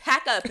gonna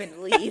pack up and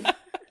leave.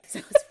 So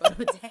it's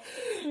photo day.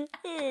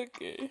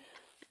 Okay.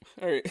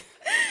 All right.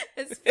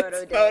 It's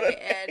photo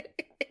day. And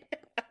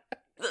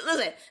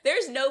listen,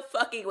 there's no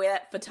fucking way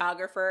that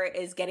photographer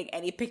is getting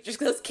any pictures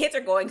because those kids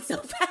are going so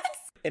fast.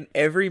 In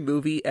every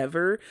movie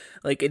ever,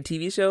 like in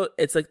TV show,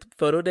 it's like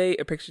photo day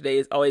or picture day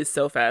is always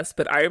so fast.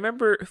 But I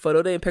remember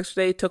photo day and picture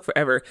day took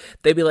forever.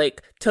 They'd be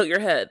like, tilt your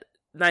head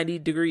 90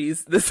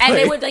 degrees this way. And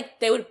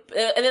they would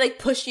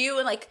push you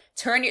and like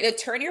turn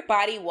your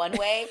body one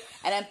way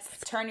and then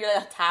turn your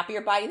top of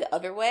your body the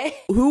other way.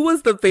 Who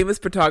was the famous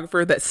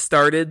photographer that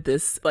started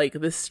this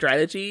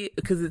strategy?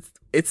 Because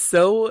it's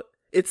so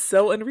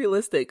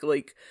unrealistic.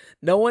 Like,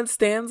 no one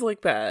stands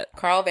like that.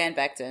 Carl Van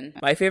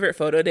Vechten. My favorite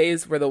photo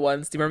days were the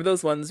ones, do you remember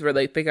those ones where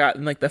like they got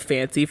in like the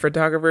fancy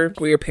photographer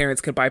where your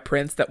parents could buy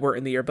prints that weren't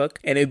in the yearbook,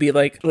 and it'd be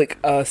like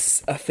a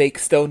fake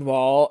stone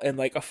wall and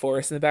like a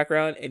forest in the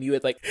background, and you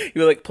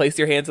would place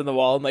your hands on the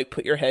wall and like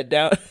put your head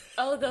down.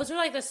 Oh, those are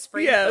like the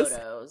spring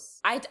photos.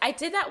 I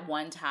did that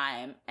one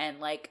time, and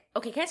like,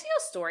 okay, can I tell you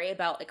a story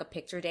about like a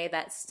picture day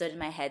that stood in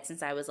my head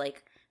since I was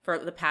like for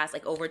the past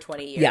like over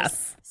 20 years.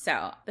 Yes.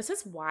 So this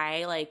is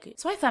why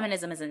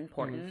feminism is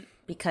important,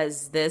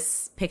 because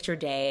this picture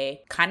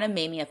day kind of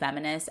made me a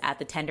feminist at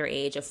the tender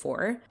age of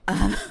 4.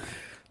 I'll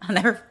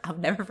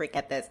never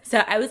forget this.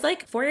 So I was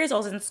like 4 years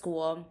old in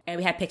school, and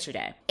we had picture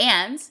day.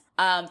 And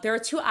there were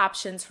 2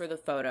 options for the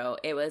photo.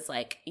 It was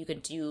like you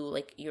could do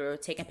like you're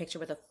taking a picture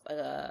with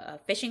a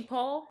fishing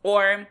pole,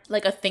 or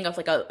like a thing of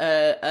like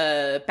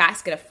a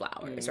basket of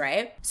flowers,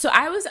 right? So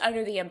I was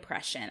under the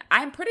impression,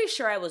 I'm pretty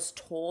sure I was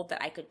told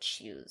that I could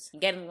choose.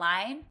 Get in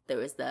line. There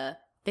was the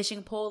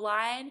fishing pole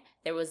line,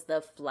 there was the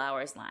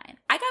flowers line.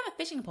 I got the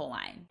fishing pole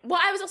line.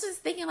 Well, I was also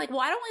just thinking like, well,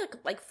 I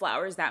don't like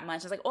flowers that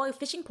much. I was like, oh, a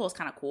fishing pole is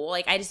kind of cool.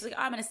 Like, I just like,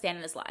 oh, I'm gonna stand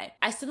in this line.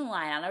 I stood in the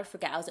line. I'll never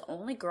forget. I was the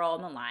only girl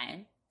in the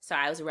line. So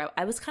I was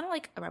kind of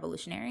like a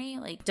revolutionary.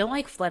 Like, don't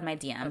like flood my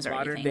DMs or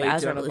anything, but I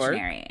was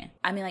revolutionary.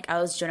 I mean, like,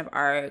 I was Joan of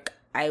Arc.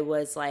 I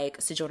was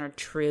like Sojourner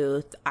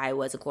Truth. I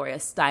was a Gloria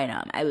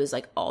Steinem. I was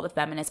like all the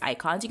feminist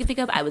icons you can think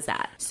of. I was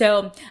that.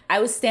 So I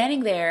was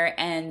standing there,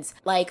 and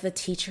like the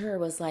teacher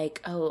was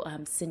like, oh,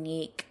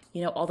 Sanique,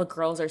 all the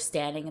girls are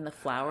standing in the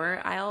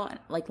flower aisle,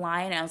 like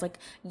line. And I was like,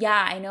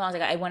 yeah, I know. I was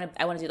like, I want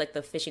to do like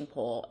the fishing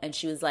pole. And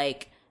she was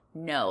like,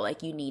 no,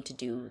 like you need to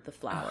do the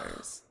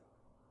flowers.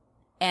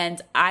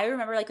 And I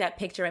remember like that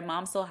picture. My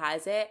mom still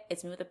has it.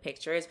 It's me with the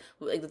pictures,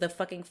 with like the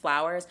fucking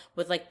flowers,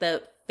 with like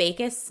the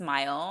fakest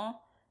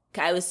smile.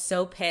 I was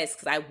so pissed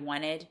because I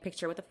wanted a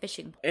picture with a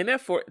fishing pole. And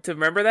to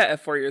remember that at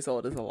 4 years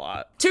old is a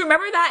lot. To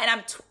remember that, and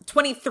I'm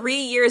 23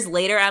 years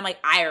later, I'm like,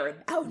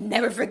 I'll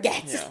never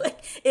forget. Yeah.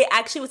 Like, it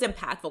actually was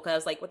impactful because I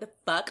was like, what the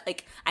fuck?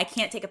 Like, I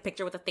can't take a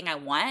picture with the thing I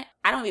want.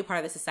 I don't want to be part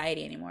of this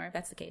society anymore, if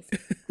that's the case.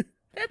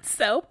 That's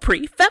so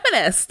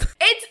pre-feminist.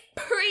 It's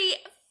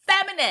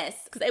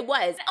pre-feminist, because it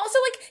was. Also,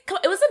 like,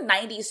 it was the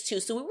 90s too,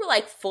 so we were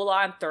like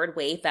full-on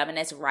third-wave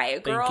feminist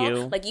riot girl. Thank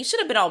you. Like, you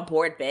should have been on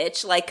board,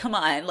 bitch. Like, come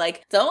on.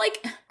 Like, don't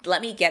like let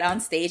me get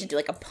on stage and do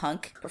like a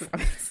punk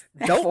performance.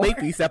 Don't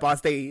make me step on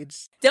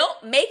stage.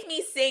 Don't make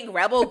me sing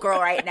Rebel Girl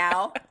right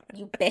now,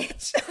 you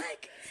bitch.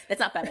 Like,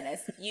 that's not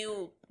feminist.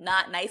 You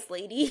not nice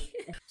lady.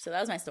 So that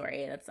was my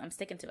story. I'm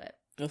sticking to it.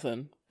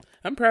 Listen,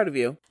 I'm proud of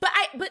you. But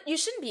you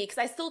shouldn't be, because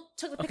I still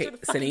took the picture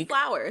with fucking Sanique,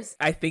 flowers.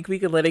 I think we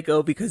can let it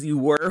go because you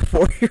were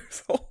 4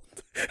 years old.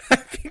 I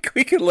think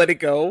we can let it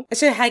go. I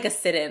should have had like a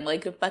sit-in,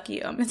 like, fuck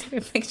you, I'm gonna take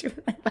a picture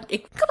with my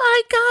fucking... Come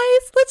on,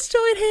 guys, let's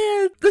join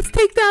hands. Let's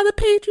take down the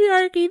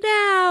patriarchy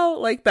now.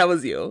 Like, that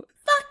was you.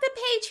 Fuck the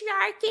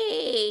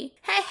patriarchy.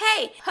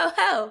 Hey, ho,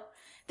 ho.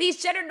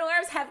 These gender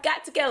norms have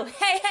got to go.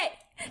 Hey,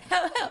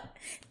 ho, ho.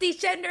 These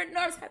gender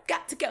norms have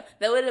got to go.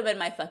 That would have been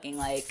my fucking,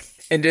 like...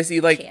 And just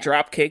you, like,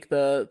 drop kick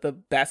the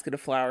basket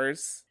of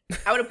flowers.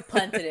 I would have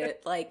punted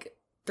it, like,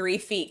 3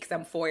 feet, because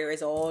I'm 4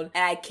 years old.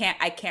 And I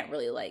can't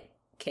really, like,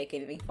 kick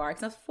anything far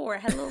except 4. I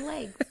had little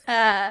legs.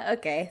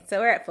 Okay, so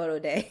we're at photo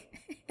day.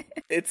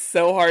 It's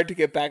so hard to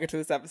get back into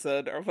this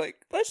episode. I'm like,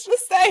 let's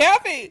just stay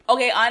happy.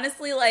 Okay,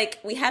 honestly, like,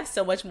 we have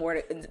so much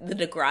more the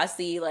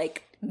Degrassi,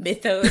 like,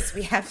 mythos.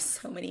 We have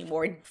so many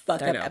more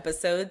fuck up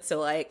episodes, so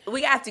like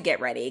we have to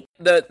get ready.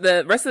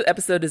 The rest of the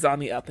episode is on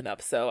the up and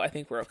up, so I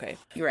think we're okay.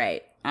 You're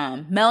right.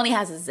 Melanie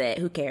has a zit.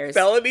 Who cares?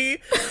 Melanie,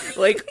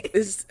 like,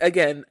 is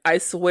again, I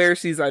swear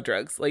she's on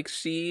drugs. Like,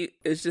 she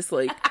is just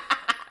like,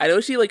 I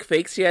know she like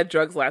fakes she had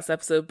drugs last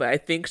episode, but I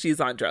think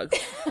she's on drugs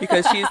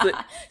because she's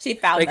she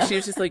found like them. she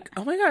was just like,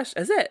 oh my gosh,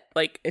 is it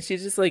like, and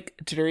she's just like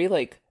jittery,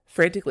 like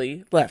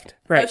frantically left,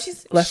 right,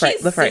 she's left,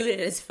 right, left, right. Suited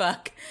as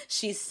fuck.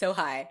 She's so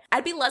high.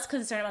 I'd be less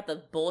concerned about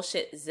the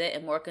bullshit zit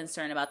and more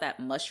concerned about that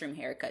mushroom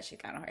haircut she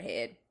got on her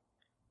head.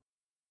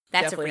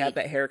 That's definitely had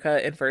that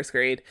haircut in first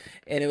grade,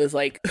 and it was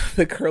like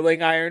the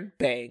curling iron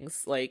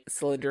bangs, like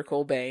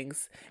cylindrical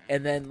bangs,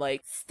 and then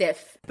like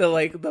stiff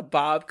the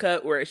bob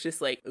cut where it's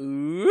just like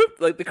oop,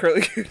 like the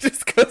curling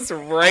just goes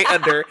right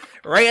under,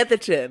 right at the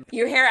chin.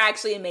 Your hair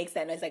actually makes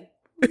that noise, like.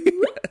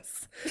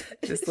 Yes.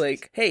 Just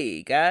like,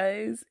 hey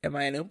guys, am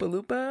I an Oompa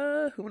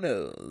Loompa? Who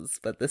knows?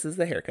 But this is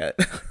the haircut.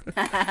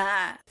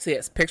 So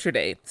yes, picture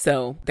day.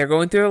 So they're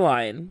going through a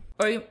line.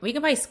 Or we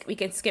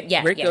can skip.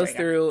 Yeah, Rick goes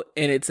through,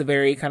 and it's a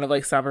very kind of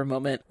like somber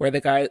moment where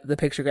the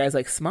picture guy's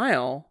like,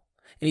 smile.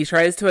 And he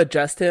tries to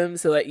adjust him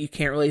so that you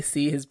can't really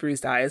see his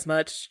bruised eye as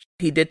much.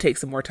 He did take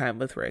some more time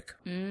with Rick.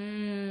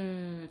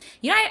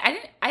 Yeah,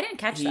 I didn't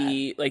catch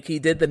that. Like, he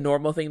did the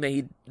normal thing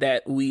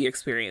that we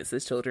experience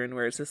as children,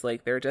 where it's just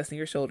like they're adjusting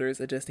your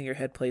shoulders, adjusting your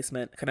head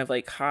placement, kind of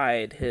like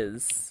hide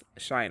his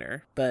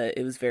shiner. But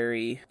it was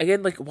very,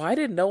 again, like, why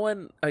did no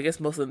one, I guess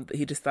most of them,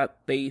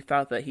 they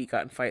thought that he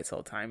got in fights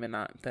all the time and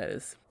not that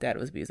his dad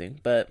was abusing.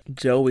 But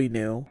Joey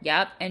knew.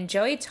 Yep, and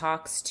Joey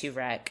talks to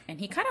Rick, and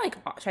he kind of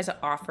like tries to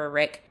offer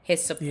Rick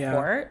his support.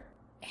 Yeah.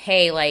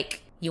 Hey,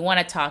 like, you want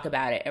to talk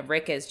about it, and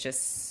Rick is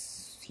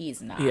just,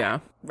 he's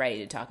not ready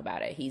to talk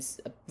about it. He's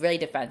really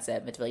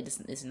defensive, but really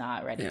just is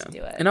not ready to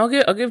do it. And I'll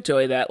give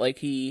Joey that. Like,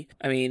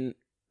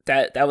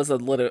 that was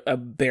a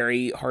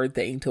very hard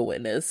thing to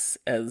witness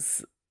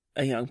as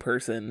a young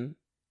person,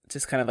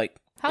 just kind of like.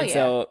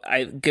 So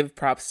I give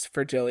props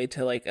for Joey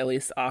to like at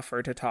least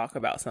offer to talk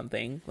about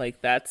something.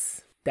 Like,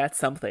 that's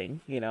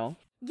something, you know.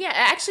 Yeah,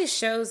 it actually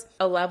shows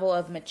a level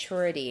of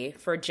maturity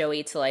for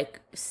Joey to like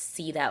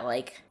see that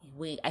like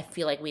I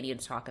feel like we need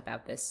to talk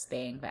about this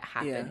thing that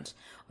happened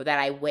or that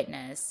I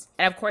witnessed.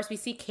 And of course we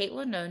see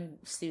Caitlin and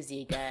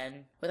Susie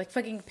again with like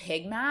fucking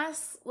pig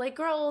masks. Like,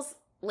 girls,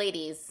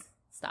 ladies,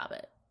 stop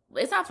it.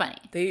 It's not funny.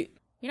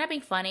 You're not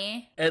being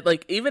funny. And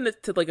like, even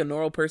to like a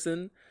normal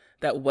person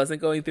that wasn't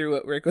going through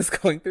what Rick was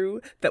going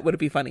through, that wouldn't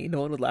be funny.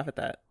 No one would laugh at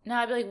that. No,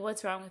 I'd be like,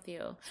 what's wrong with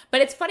you?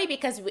 But it's funny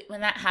because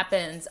when that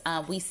happens,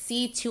 we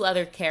see 2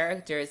 other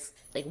characters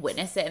like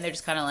witness it, and they're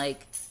just kind of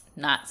like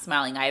not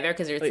smiling either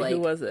because there's like, who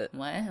was it?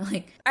 What?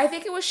 Like, I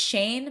think it was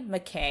Shane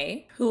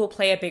McKay, who will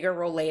play a bigger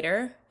role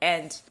later,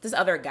 and this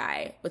other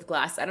guy with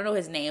glasses. I don't know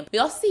his name. We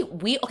also see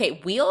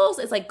Wheels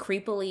is like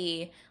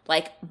creepily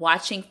like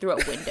watching through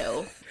a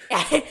window.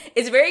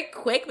 It's very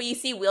quick, but you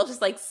see Wheels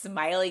just like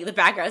smiling in the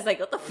background. I was like,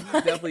 what the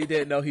fuck? Definitely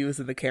didn't know he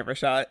was in the camera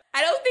shot.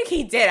 I don't think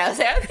he did. I was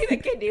like, I don't think the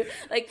kid do.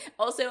 Like,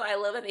 also, I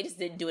love that they just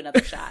didn't do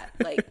another shot.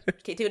 Like,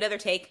 okay, do another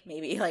take,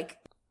 maybe. Like,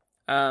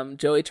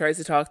 Joey tries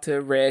to talk to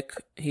Rick.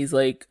 He's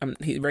like,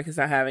 Rick is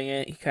not having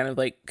it. He kind of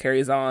like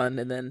carries on,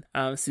 and then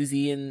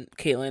Susie and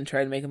Caitlin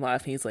try to make him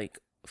laugh, and he's like,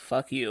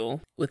 "Fuck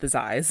you," with his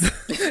eyes.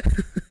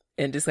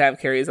 And just kind of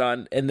carries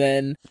on. And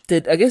then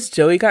I guess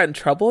Joey got in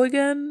trouble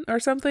again or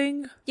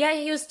something? Yeah,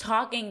 he was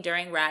talking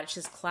during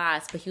Radish's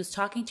class, but he was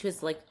talking to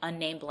his like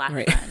unnamed black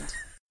friend.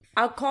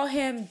 I'll call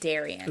him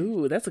Darian.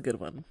 Ooh, that's a good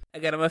one.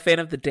 Again, I'm a fan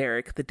of the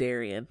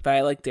Darian, but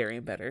I like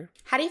Darian better.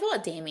 How do you feel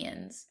about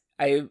Damien's?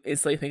 I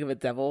instantly think of a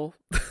devil.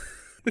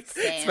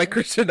 It's my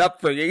Christian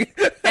upbringing.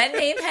 That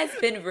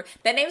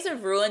name's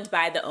been ruined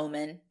by The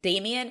Omen.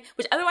 Damien,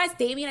 which otherwise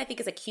Damien I think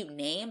is a cute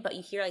name, but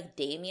you hear like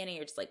Damien and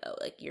you're just like, oh,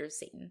 like you're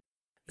Satan.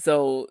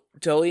 So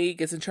Joey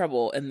gets in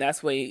trouble, and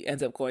that's why he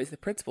ends up going to the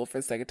principal for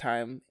the second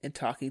time and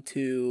talking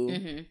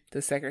to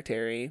the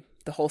secretary,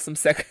 the wholesome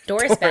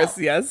secretary. Doris,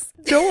 yes.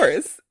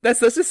 Doris.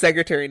 That's such a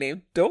secretary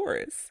name.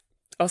 Doris.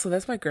 Also,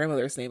 that's my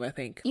grandmother's name, I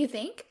think. You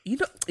think? You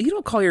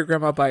don't call your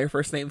grandma by her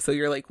first name, so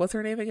you're like, what's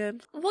her name again?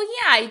 Well,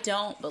 yeah, I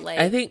don't, but like...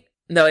 I think,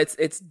 no,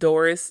 it's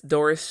Doris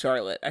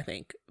Charlotte, I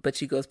think, but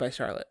she goes by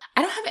Charlotte.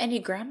 I don't have any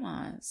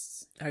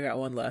grandmas. I got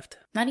one left.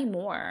 Not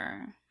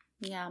anymore.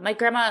 Yeah, my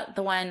grandma,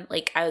 the one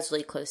like I was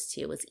really close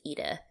to, was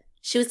Edith.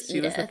 She was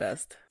the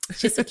best.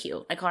 She's so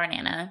cute. I call her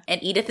Nana.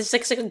 And Edith is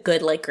like a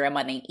good like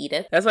grandma named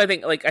Edith. That's why I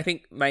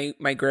think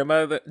my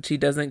grandma, she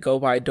doesn't go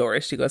by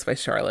Doris. She goes by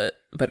Charlotte,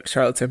 but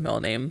Charlotte's her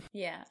middle name.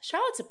 Yeah,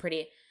 Charlotte's a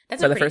pretty.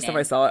 That's but a the pretty first name. time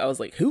I saw it, I was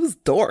like, "Who's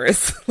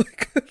Doris?"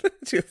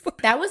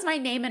 That was my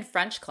name in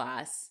French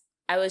class.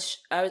 I was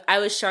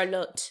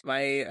Charlotte.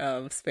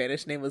 My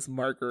Spanish name was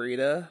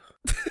Margarita.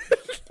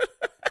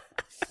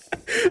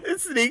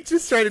 Snake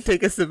just tried to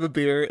take a sip of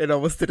beer and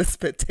almost did a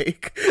spit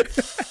take.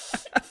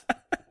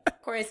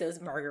 Of course it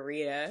was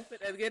margarita.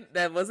 But again,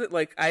 that wasn't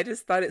like, I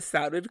just thought it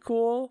sounded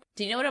cool.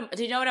 Do you know what a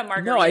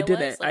margarita No, I was?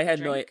 didn't. Like I a had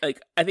no, drink?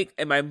 like, I think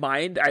in my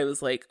mind, I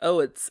was like,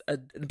 oh,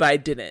 but I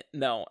didn't.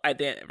 No, I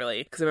didn't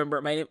really. Because I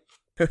remember my name,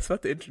 I was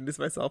about to introduce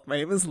myself. My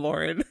name is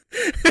Lauren.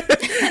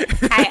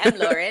 Hi, I'm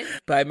Lauren.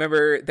 But I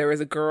remember there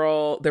was a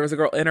girl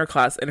in our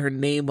class and her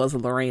name was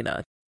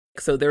Lorena.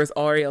 So there was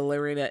already a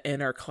Lorena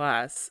in our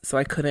class. So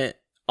I couldn't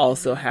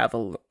also have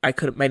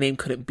my name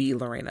couldn't be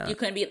Lorena. You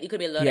could be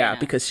Lorena. Yeah,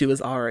 because she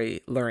was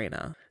already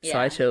Lorena. So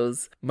Yeah. I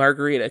chose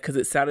Margarita because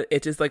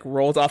it just like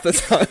rolls off the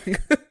tongue.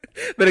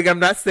 But like, I'm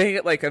not saying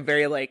it like a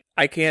very like,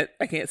 I can't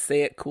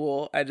say it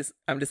cool. I'm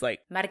just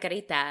like,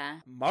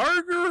 Margarita.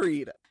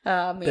 Margarita.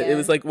 Oh man. It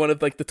was like one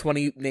of like the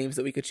 20 names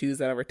that we could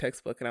choose out of our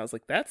textbook. And I was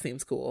like, that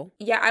seems cool.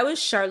 Yeah, I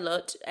was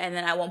Charlotte, and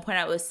then at one point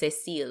I was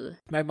Cecile.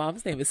 My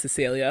mom's name is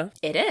Cecilia.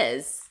 It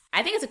is.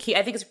 I think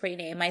it's a pretty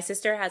name. My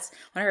sister has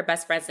one of her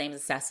best friends' names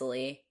is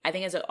Cecily. I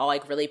think it's all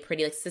like really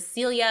pretty, like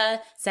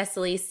Cecilia,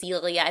 Cecily,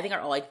 Celia. I think are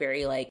all like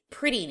very like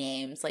pretty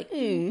names, like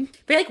very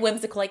like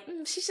whimsical. Like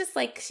she's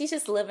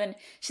just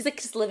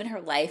living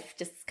her life,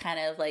 just kind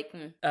of like.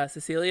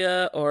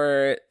 Cecilia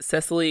or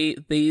Cecily,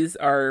 these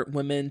are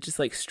women just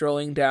like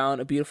strolling down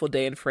a beautiful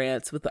day in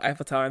France with the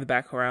Eiffel Tower in the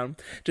background,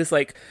 just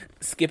like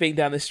skipping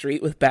down the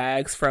street with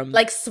bags from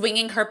Like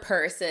swinging her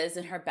purses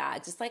and her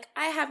bags, just like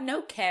I have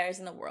no cares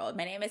in the world.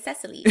 My name is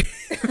Cecily.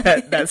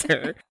 that's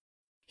her.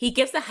 He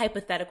gives a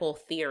hypothetical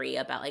theory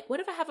about like,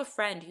 what if I have a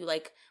friend who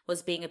like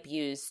was being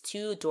abused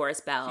to Doris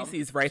Bell? She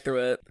sees right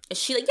through it. Is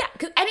she like, yeah,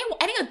 because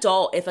any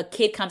adult, if a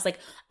kid comes like,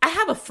 I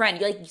have a friend,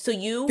 you're like, so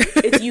you,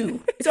 it's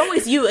you. It's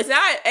always you. It's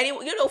not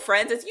anyone, you know,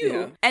 friends, it's you.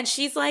 Yeah. And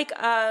she's like,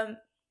 and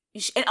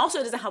also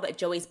it doesn't help that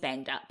Joey's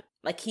banged up.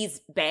 Like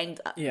he's banged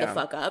the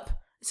fuck up.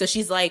 So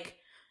she's like,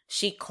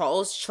 she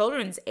calls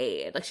Children's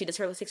Aid. Like she does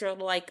her 6-year-old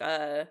like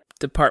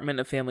Department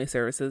of Family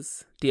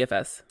Services,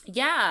 DFS.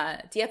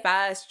 yeah,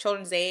 DFS,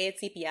 Children's Aid,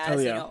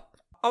 CPS, you know,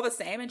 all the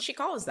same. And she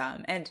calls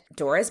them. And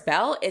Doris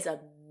Bell is a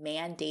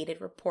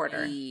mandated reporter.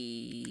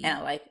 And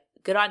I'm like,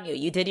 good on you.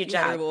 You did your Her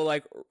job. little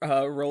like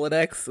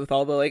Rolodex with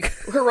all the like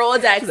Her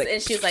Rolodex. like,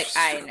 and she's like,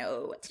 I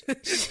know.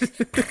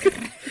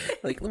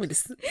 like, let me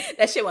just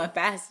That shit went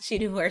fast. She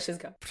knew where she was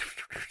going.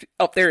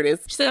 oh, there it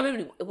is. She's like, I've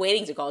been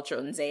waiting to call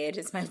Children's Aid.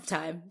 It's my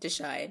time to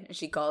shine. And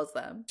she calls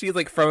them. She's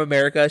like from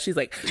America. She's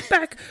like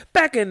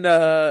back in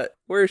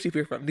where is she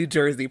from? New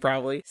Jersey,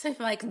 probably. So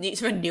from like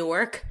from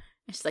Newark.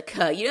 And she's like,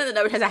 you know the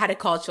number of times I had to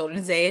call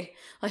Children's Aid?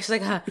 Like she's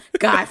like,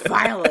 God,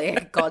 finally I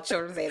can call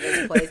Children's Aid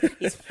this place.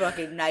 These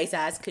fucking nice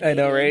ass Canadians.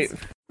 I know, right?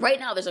 Right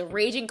now there's a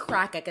raging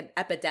crack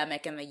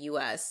epidemic in the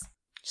US.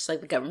 Just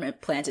like the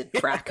government planted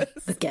crack in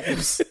the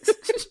ghettos.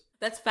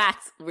 That's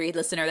facts, read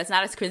listener. That's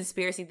not a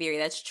conspiracy theory.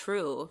 That's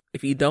true.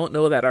 If you don't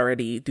know that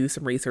already, do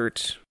some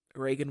research.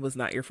 Reagan was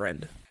not your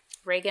friend.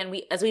 Reagan,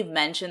 as we've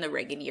mentioned, the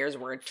Reagan years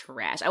were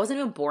trash. I wasn't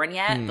even born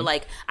yet, but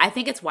like I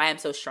think it's why I'm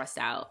so stressed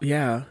out.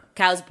 Yeah.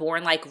 'Cause I was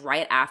born like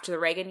right after the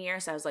Reagan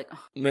years, so I was like, ugh.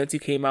 Once you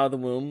came out of the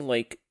womb,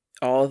 like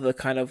all the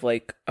kind of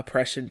like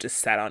oppression just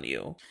sat on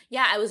you.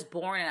 Yeah, I was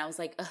born and I was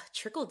like, ugh,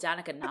 trickle down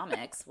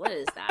economics. What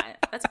is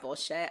that? That's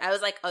bullshit. I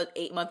was like an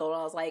 8-month-old.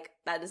 I was like,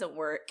 that doesn't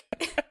work.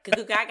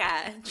 Goo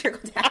gaga.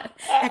 Trickle down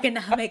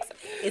economics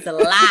is a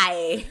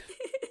lie.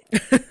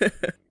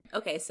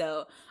 Okay,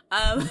 so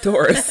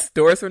Doris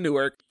from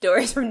Newark.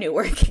 Doris from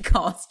Newark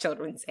calls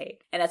Children's Aid,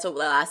 and that's what the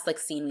last like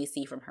scene we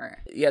see from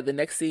her. Yeah, the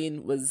next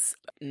scene was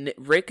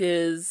Rick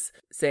is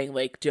saying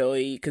like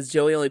Joey, because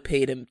Joey only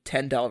paid him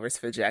 $10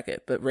 for the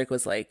jacket, but Rick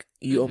was like,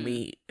 you owe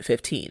me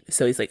 $15.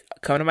 So he's like,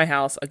 come to my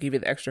house, I'll give you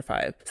the extra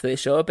 $5. So they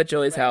show up at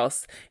Joey's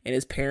house, and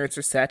his parents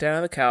are sat down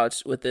on the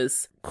couch with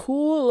this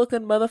cool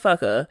looking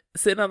motherfucker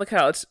sitting on the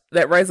couch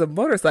that rides a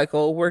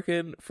motorcycle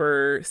working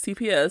for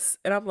CPS.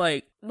 And I'm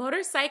like,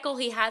 Motorcycle,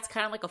 he has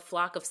kind of like a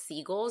flock of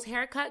seagulls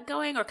haircut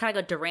going, or kind of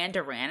like a Duran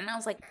Duran, and I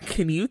was like,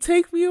 can you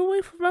take me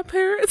away from my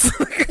parents?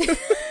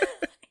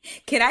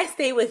 can I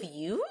stay with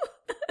you?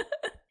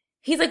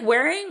 He's like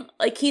wearing,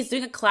 like he's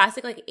doing a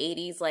classic like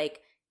 80s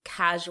like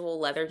casual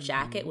leather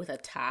jacket with a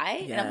tie.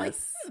 Yes. And I'm like,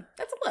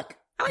 that's a look.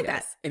 I like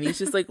that. And he's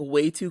just like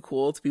way too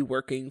cool to be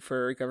working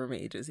for a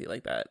government agency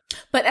like that.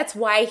 But that's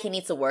why he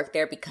needs to work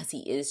there, because he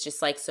is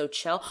just like so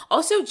chill.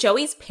 Also,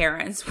 Joey's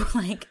parents were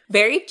like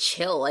very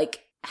chill,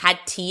 like had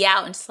tea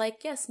out and just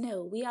like, yes,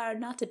 no, we are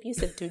not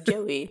abusive to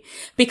Joey.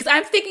 Because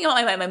I'm thinking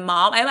about my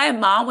mom. My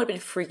mom would have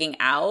been freaking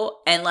out.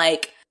 And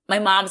like my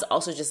mom's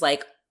also just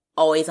like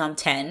always on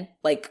 10.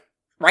 Like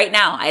right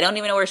now, I don't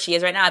even know where she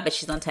is right now. I bet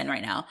she's on 10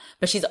 right now.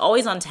 But she's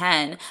always on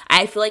 10.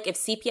 I feel like if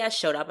CPS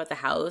showed up at the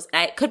house,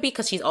 and it could be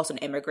because she's also an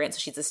immigrant, so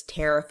she's just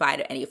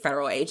terrified of any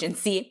federal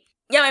agency.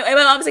 Yeah, my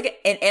mom's like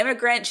an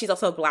immigrant. She's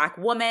also a Black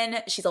woman.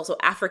 She's also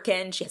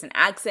African. She has an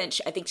accent.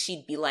 I think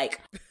she'd be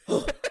like,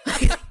 oh,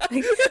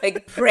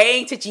 like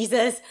praying to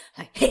Jesus,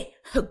 like, hey,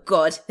 oh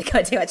God, they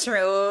gotta take my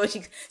true.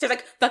 She's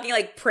like fucking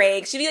like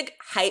praying. She'd be like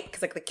hyped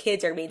because like the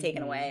kids are being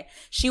taken away.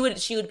 She would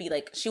be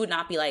like, she would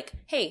not be like,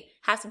 hey,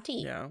 have some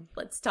tea. Yeah.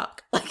 Let's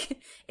talk. Like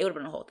it would have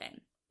been a whole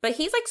thing. But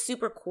he's like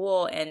super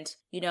cool and,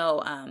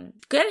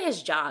 good at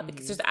his job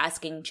because he's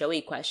asking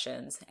Joey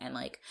questions. And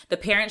like the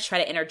parents try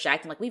to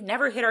interject and like, we've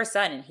never hit our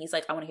son. And he's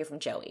like, I want to hear from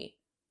Joey.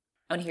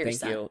 I want to hear your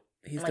son. Thank you.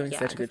 He's I'm doing like,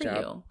 such a good job.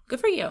 You.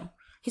 Good for you.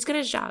 He's good at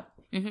his job.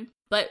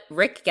 But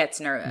Rick gets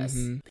nervous.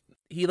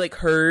 He like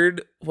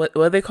heard what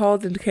are they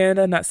called in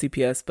Canada? Not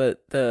CPS,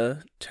 but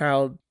the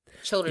children's.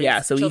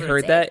 Yeah, so he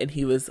heard that and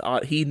he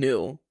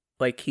knew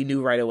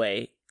right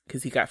away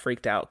because he got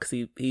freaked out because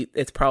he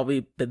it's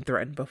probably been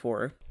threatened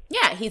before.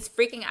 Yeah, he's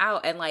freaking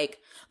out and like,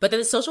 but then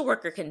the social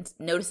worker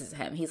notices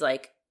him. He's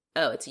like,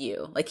 oh, it's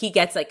you. Like he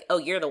gets like, oh,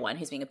 you're the one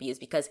who's being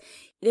abused because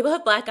they both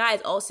have black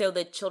eyes. Also,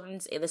 the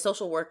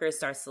social worker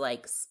starts to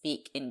like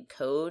speak in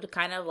code,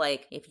 kind of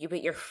like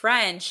but your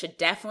friend should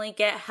definitely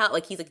get help.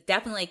 Like he's like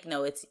definitely like,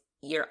 no,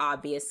 you're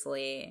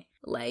obviously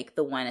like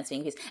the one that's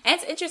being abused. And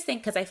it's interesting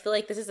because I feel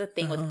like this is a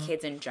thing with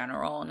kids in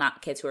general,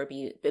 not kids who are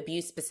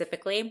abused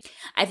specifically.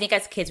 I think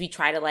as kids we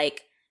try to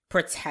like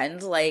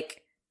pretend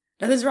like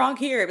nothing's wrong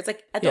here. But it's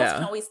like adults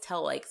can always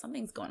tell like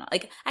something's going on.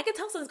 Like I can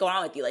tell something's going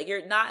on with you. Like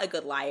you're not a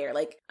good liar.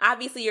 Like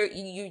obviously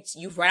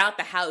you run out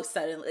the house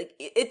suddenly. Like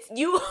it's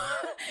you.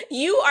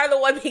 You are the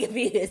one being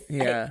abused.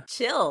 Yeah, like,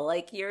 chill.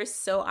 Like you're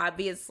so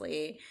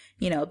obviously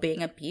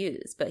being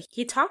abused. But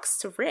he talks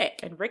to Rick,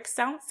 and Rick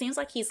seems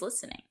like he's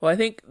listening. Well, I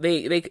think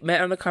they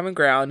met on the common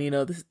ground.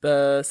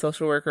 The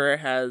social worker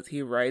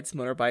rides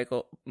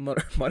motorcycles.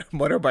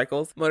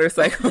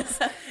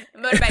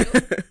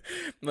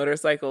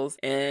 Motorcycles,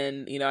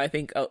 and I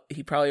think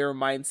he probably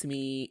reminds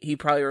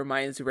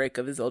Rick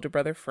of his older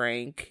brother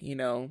Frank.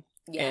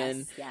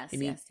 Yes.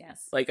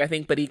 Like I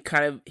think, but he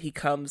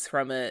comes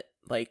from it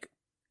like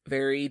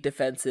very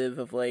defensive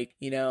of like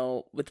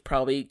which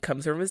probably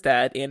comes from his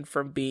dad and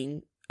from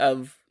being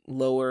of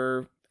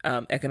lower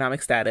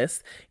economic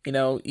status. You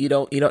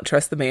don't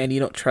trust the man, you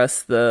don't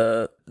trust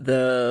the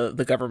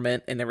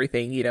government and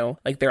everything,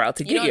 like they're out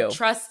to get you.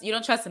 You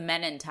don't trust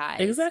men in ties.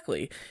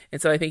 Exactly.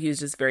 And so I think he was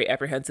just very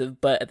apprehensive,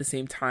 but at the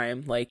same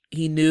time, like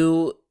he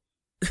knew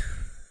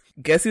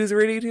guess who's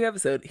reading the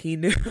episode? He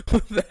knew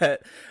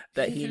that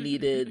he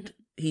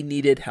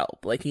needed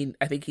help. Like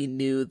I think he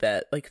knew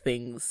that like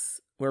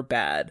things were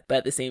bad, but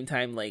at the same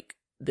time, like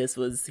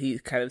he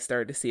kind of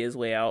started to see his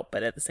way out,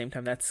 but at the same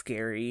time that's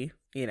scary,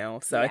 so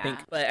yeah.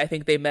 I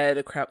think they met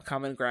at a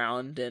common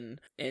ground and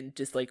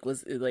just like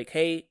was like,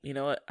 hey, you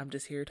know what, I'm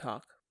just here to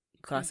talk.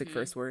 Classic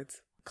first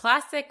words.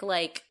 Classic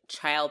like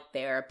child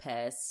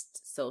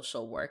therapist,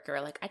 social worker,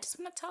 like I just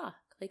want to talk,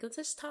 like let's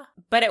just talk,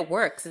 but it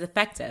works, it's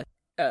effective.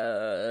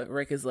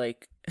 Rick is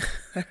like,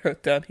 I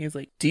wrote down, he's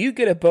like, do you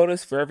get a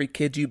bonus for every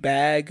kid you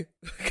bag?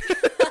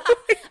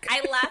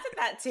 I laughed at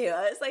that too.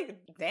 I was like,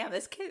 damn,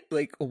 this kid.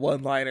 Like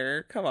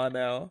one-liner. Come on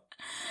now.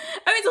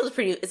 I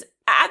mean,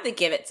 I have to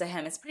give it to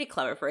him. It's pretty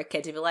clever for a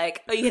kid to be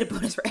like, oh, you get a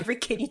bonus for every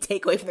kid you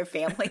take away from their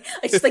family.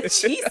 It's just like,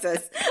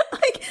 Jesus.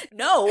 Like,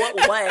 no,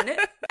 one.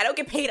 I don't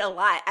get paid a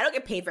lot. I don't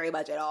get paid very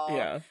much at all.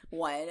 Yeah.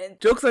 One.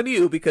 Joke's on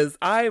you because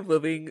I'm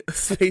living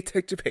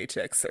paycheck to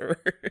paycheck, sir.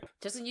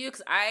 Just on you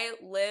because I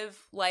live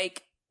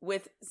like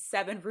with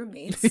 7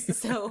 roommates.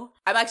 So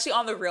I'm actually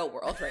on the real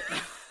world right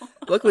now.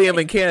 Luckily, I'm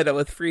in Canada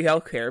with free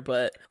healthcare,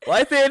 but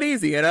life ain't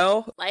easy,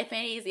 Life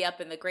ain't easy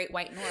up in the Great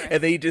White North.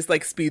 And then he just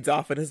like speeds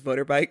off on his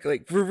motorbike,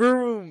 like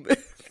vroom. But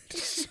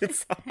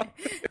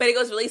he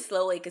goes really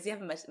slowly because he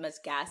doesn't have much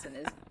gas in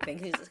his thing.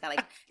 He's just kind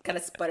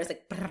of sputters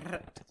like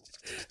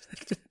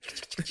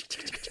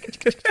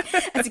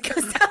as he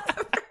goes down the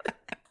road.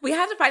 We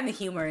have to find the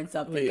humor in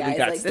something, guys.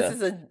 Like stuff.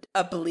 This is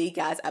a bleak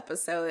ass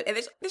episode, and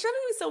there's gonna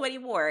be so many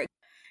more.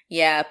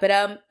 Yeah,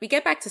 but we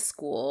get back to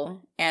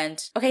school, and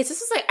okay, so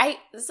this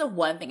is the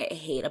one thing I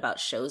hate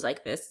about shows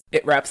like this.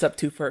 It wraps up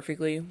too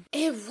perfectly.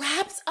 It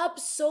wraps up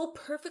so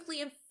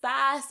perfectly and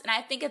fast, and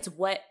I think it's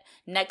what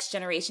Next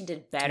Generation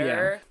did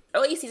better. Yeah.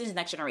 Early seasons of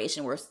Next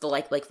Generation were still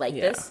like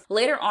this.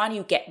 Later on,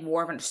 you get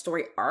more of a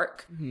story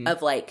arc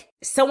of like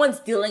someone's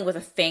dealing with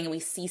a thing.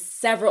 We see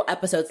several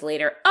episodes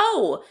later.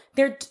 Oh,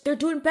 they're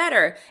doing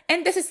better,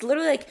 and this is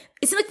literally like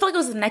it seemed like it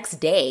was the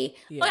next day.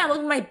 Yeah. Oh, yeah, I'm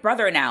looking at my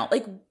brother now.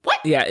 Like what?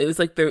 Yeah, it was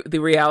like the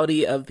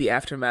reality of the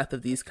aftermath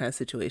of these kind of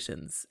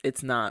situations.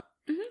 It's not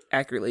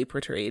accurately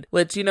portrayed,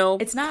 which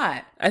it's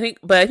not. I think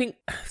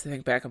to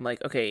think back, I'm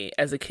like, okay,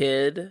 as a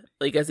kid,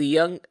 like as the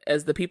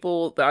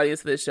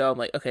audience of this show, I'm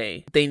like,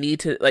 okay, they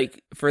need to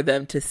like for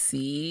them to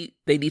see,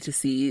 they need to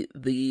see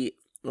the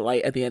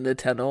light at the end of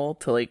the tunnel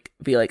to like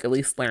be like at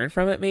least learn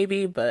from it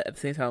maybe, but at the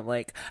same time I'm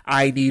like,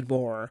 I need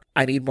more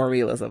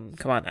realism.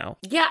 Come on now.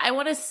 Yeah, I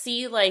want to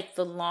see like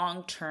the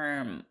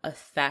long-term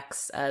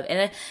effects of,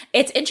 and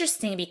it's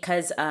interesting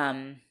because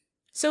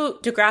so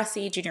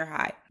Degrassi Junior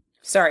High.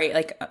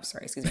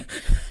 Excuse me.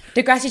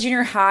 Degrassi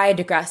Junior High,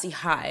 Degrassi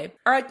High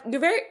are like the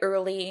very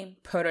early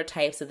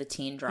prototypes of the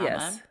teen drama.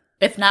 Yes.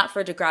 If not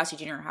for Degrassi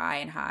Junior High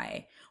and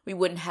High, we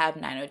wouldn't have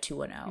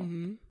 90210.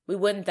 Mm-hmm. We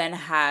wouldn't then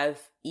have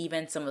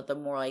even some of the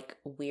more like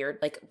weird,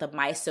 like the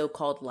My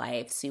So-Called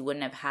Lives. We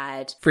wouldn't have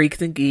had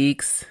Freaks and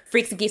Geeks.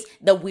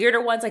 The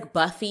weirder ones like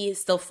Buffy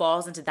still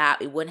falls into that.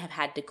 We wouldn't have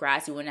had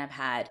Degrassi. We wouldn't have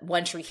had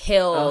One Tree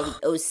Hill.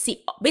 OC.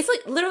 Basically,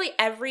 literally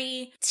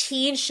every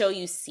teen show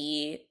you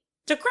see,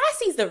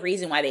 Degrassi is the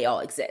reason why they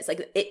all exist.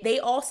 Like, they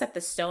all set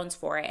the stones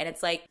for it. And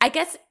it's like, I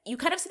guess you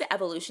kind of see the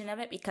evolution of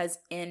it because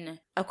in,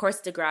 of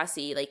course,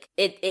 Degrassi, like,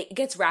 it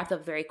gets wrapped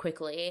up very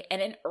quickly.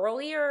 And in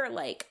earlier,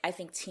 like, I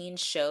think teen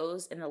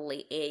shows in the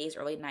late 80s,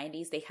 early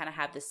 90s, they kind of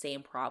have the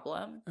same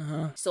problem.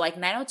 Uh-huh. So, like,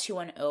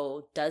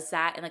 90210 does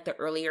that in, like, the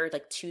earlier,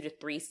 like, 2 to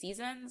 3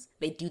 seasons.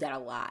 They do that a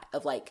lot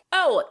of, like,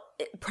 oh,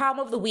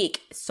 problem of the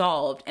week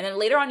solved. And then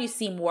later on, you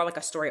see more like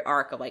a story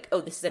arc of, like,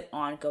 oh, this is an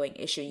ongoing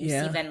issue. You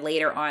see then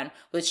later on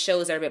with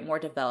shows that are a bit more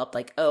developed,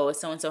 like, oh,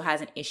 so-and-so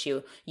has an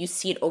issue. You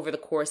see it over the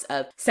course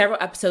of several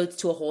episodes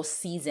to a whole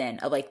season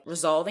of, like,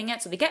 resolving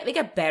it. So they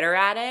get better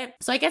at it.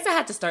 So I guess I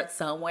had to start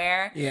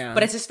somewhere. Yeah.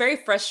 But it's just very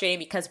frustrating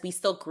because we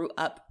still grew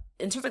up,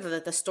 in terms of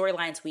the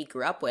storylines we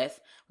grew up with,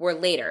 were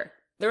later.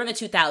 They're in the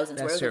 2000s.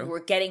 That's true. We're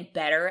getting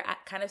better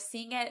at kind of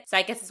seeing it. So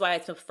I guess that's why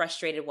I'm so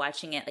frustrated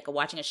watching it, like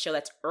watching a show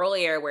that's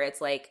earlier where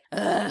it's like,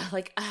 I'm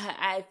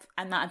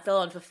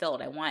feeling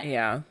unfulfilled. I want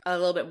a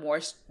little bit more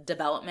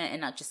development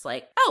and not just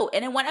like, oh,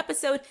 and in one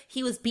episode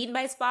he was beaten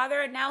by his father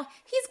and now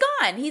he's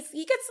gone. He gets to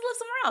live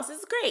somewhere else. This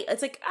is great.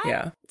 It's like,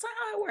 it's not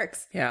how it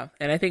works. Yeah.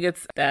 And I think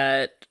it's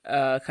that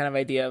kind of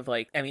idea of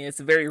like, I mean, it's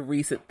a very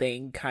recent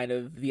thing, kind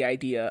of the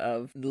idea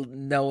of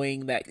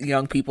knowing that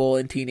young people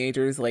and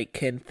teenagers like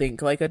can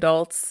think like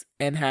adults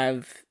and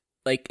have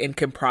like and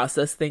can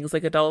process things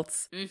like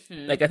adults.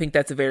 Mm-hmm. Like I think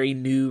that's a very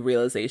new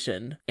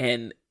realization,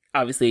 and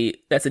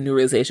obviously that's a new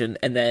realization,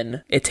 and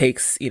then it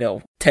takes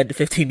 10 to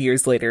 15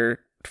 years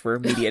later for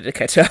media to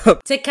catch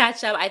up.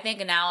 I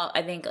think now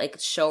like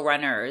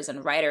showrunners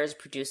and writers,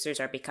 producers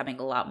are becoming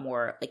a lot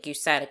more, like you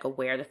said, like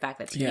aware of the fact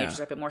that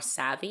teenagers are a bit more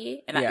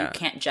savvy and that you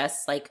can't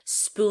just like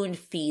spoon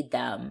feed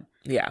them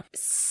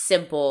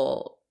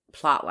simple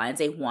plot lines.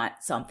 They want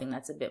something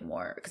that's a bit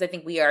more, because I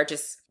think we are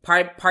just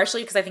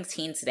partially because I think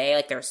teens today,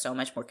 like, they're so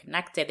much more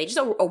connected. They just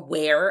are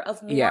aware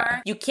of more.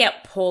 Yeah. You can't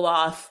pull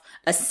off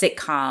a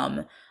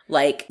sitcom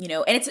like,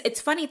 and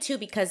it's funny too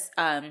because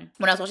when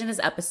I was watching this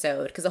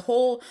episode, because a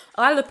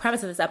lot of the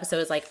premise of this episode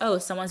is like, oh,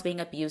 someone's being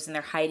abused and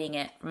they're hiding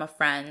it from a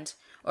friend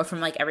or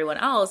from like everyone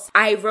else.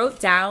 I wrote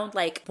down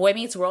like Boy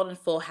Meets World and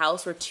Full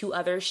House were two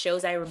other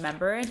shows I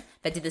remembered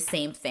that did the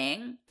same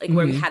thing. Like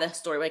where we had a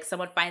story where like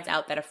someone finds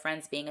out that a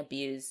friend's being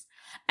abused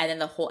and then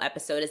the whole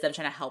episode is them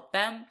trying to help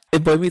them.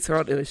 In Boy Meets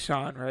World, it was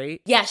Sean,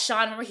 right? Yeah,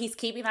 Sean. Remember, he's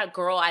keeping that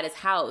girl at his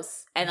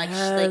house, and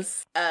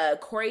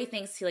like, Corey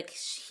thinks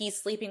he's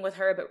sleeping with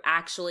her, but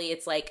actually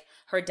it's like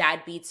her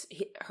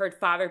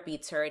father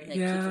beats her, and he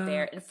like keeps her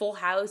there. In Full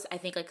House, I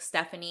think like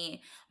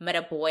Stephanie met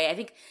a boy. I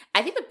think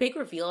the big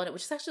reveal in it,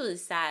 which is actually really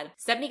sad.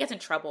 Stephanie gets in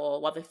trouble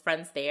while the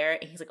friend's there,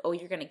 and he's like, "Oh,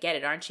 you're gonna get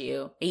it, aren't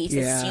you?" And he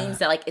assumes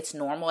that like it's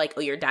normal, like,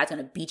 "Oh, your dad's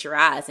gonna beat your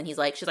ass," and she's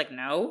like,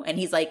 "No," and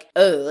he's like,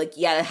 "Oh, like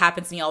yeah, that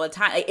happens to me all the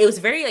time." Like, it was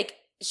very like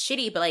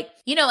shitty, but like,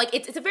 like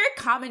it's a very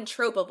common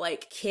trope of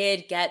like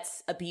kid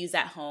gets abused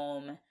at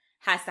home,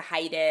 has to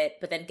hide it,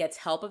 but then gets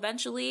help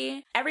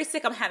eventually. Every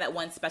sitcom had that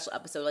one special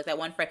episode, like that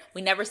one friend.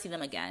 We never see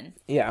them again.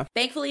 Yeah.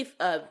 Thankfully,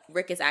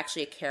 Rick is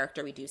actually a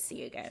character we do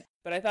see again.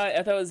 But I thought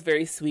it was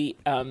very sweet,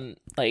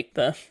 like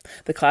the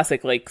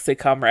classic like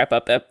sitcom wrap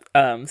up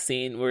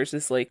scene where it's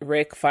just like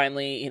Rick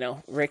finally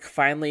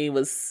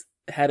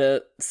had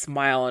a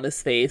smile on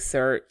his face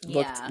or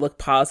looked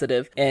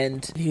positive,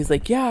 and he's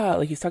like,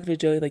 he's talking to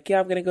Joey like,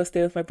 I'm gonna go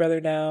stay with my brother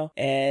now,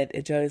 and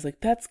Joey's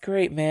like, that's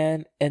great,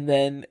 man. And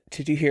then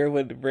did you hear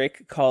when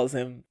Rick calls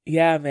him,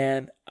 yeah,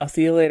 man, I'll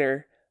see you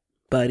later,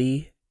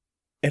 buddy?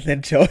 And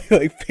then Joey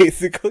like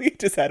basically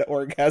just had an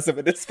orgasm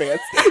in his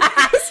pants.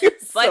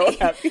 Buddy, so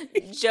happy.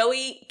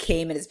 Joey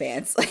came in his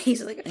pants. Like,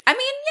 he's like, I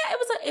mean, yeah,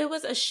 it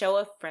was a show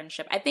of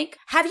friendship. I think.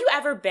 Have you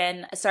ever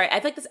been? Sorry, I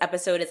feel like this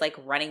episode is like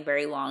running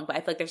very long, but I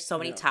feel like there's so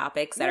many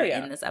topics that are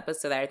in this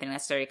episode that I think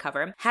necessary to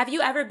cover. Have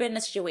you ever been in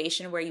a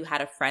situation where you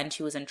had a friend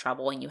who was in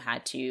trouble and you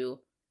had to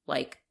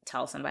like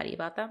tell somebody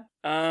about them?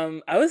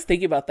 I was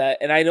thinking about that,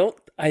 and I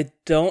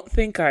don't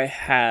think I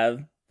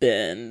have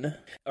been,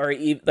 or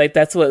even, like,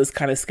 that's what was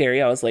kind of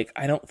scary. I was like,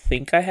 I don't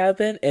think I have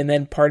been, and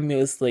then part of me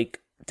was like,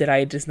 did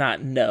I just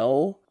not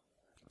know?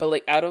 But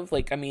like out of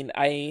like, I mean,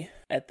 I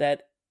at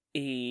that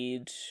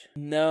age,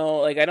 no,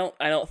 like I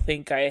don't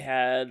think I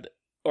had,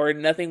 or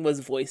nothing was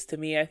voiced to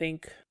me, I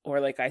think,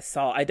 or like I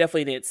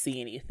definitely didn't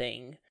see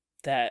anything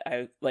that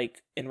I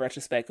like in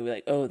retrospect would be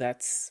like, oh,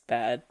 that's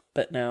bad.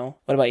 But no.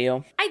 What about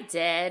you? I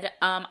did.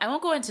 I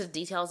won't go into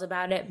details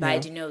about it, but I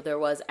do know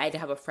I did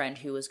have a friend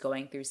who was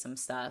going through some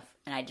stuff.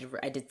 and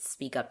I did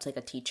speak up to like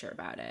a teacher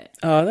about it.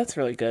 Oh, that's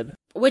really good.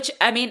 Which,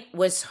 I mean,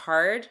 was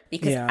hard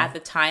because Yeah. at the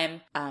time,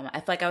 I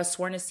felt like I was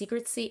sworn to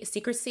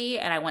secrecy,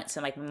 and I went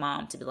to like my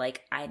mom to be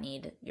like, I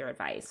need your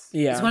advice.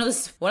 Yeah. It's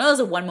one of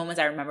those moments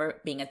I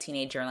remember being a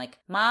teenager and like,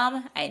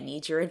 Mom, I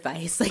need your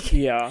advice. Like,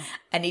 Yeah.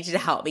 I need you to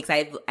help me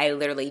because I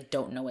literally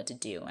don't know what to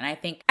do. And I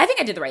think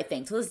I did the right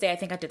thing. To this day, I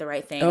think I did the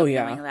right thing. Oh, of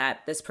yeah. knowing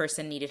that this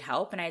person needed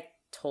help, and I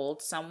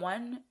told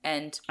someone,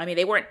 and I mean,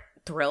 they weren't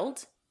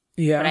thrilled.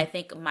 Yeah. But I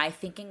think my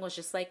thinking was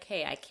just like,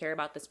 hey, I care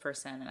about this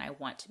person and I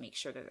want to make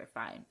sure that they're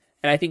fine.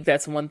 And I think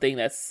that's one thing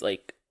that's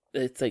like,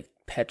 it's like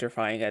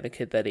petrifying at a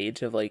kid that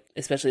age of like,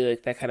 especially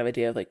like that kind of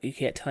idea of like, you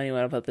can't tell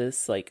anyone about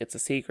this. Like, it's a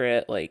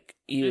secret. Like,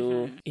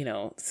 you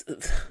know,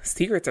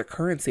 secrets are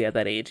currency at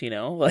that age, you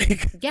know,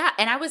 like. Yeah.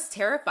 And I was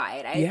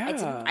terrified.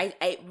 Yeah.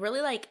 I really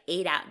like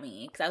ate at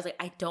me because I was like,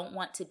 I don't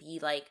want to be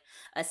like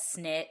a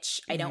snitch.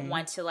 I don't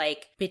want to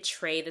like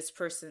betray this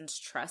person's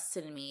trust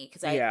in me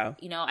because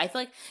you know, I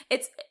feel like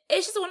it's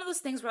just one of those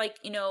things where like,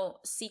 you know,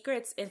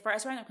 secrets as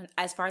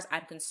far as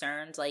I'm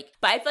concerned, like,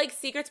 but I feel like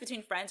secrets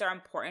between friends are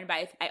important,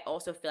 but I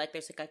also feel like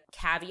there's like a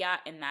caveat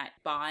in that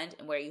bond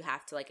and where you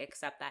have to like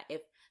accept that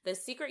if the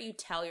secret you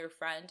tell your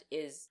friend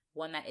is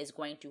one that is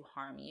going to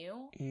harm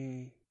you,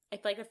 I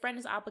feel like the friend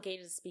is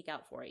obligated to speak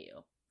out for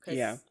you.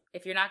 Because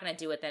if you're not going to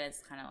do it, then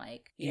it's kind of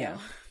like, you know,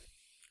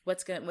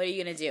 what are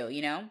you going to do,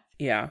 you know?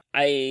 Yeah.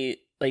 I,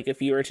 like,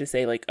 if you were to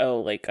say, like,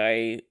 oh, like,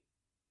 I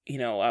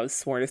was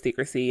sworn to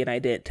secrecy and I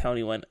didn't tell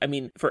anyone. I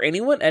mean, for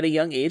anyone at a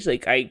young age,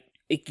 like,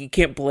 you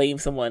can't blame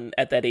someone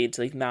at that age,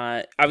 like,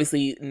 not,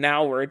 obviously,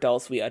 now we're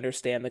adults, we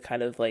understand the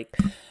kind of, like,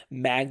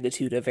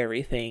 magnitude of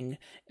everything,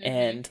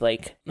 and,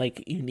 like,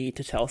 you need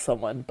to tell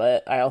someone,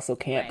 but I also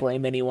can't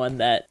blame anyone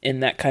that, in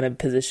that kind of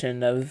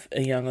position of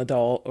a young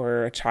adult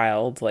or a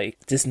child, like,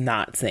 just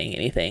not saying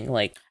anything,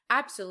 like.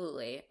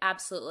 Absolutely.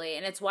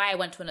 And it's why I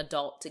went to an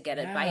adult to get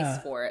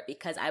advice for it,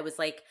 because I was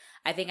like,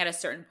 I think at a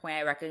certain point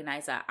I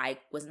recognized that I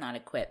was not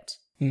equipped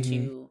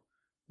to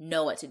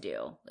know what to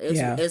do.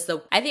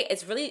 I think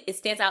it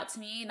stands out to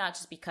me, not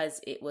just because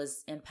it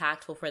was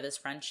impactful for this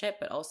friendship,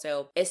 but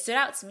also it stood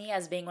out to me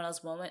as being one of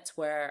those moments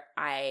where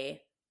I,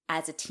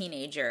 as a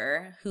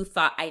teenager who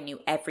thought I knew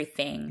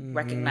everything,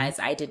 recognized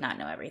I did not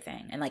know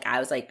everything. And like, I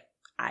was like,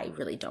 I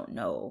really don't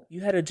know.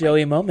 You had a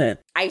Joey moment.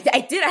 I did.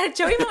 I had a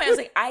Joey moment. I was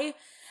like,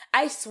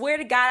 I swear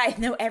to God, I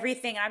know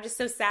everything. And I'm just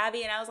so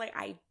savvy. And I was like,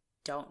 I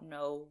don't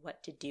know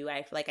what to do.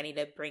 I feel like I need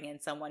to bring in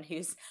someone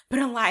who's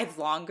been alive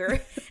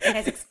longer and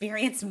has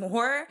experienced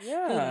more,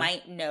 who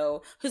might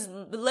know, who's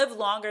lived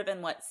longer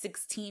than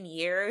 16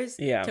 years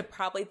to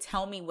probably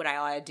tell me what I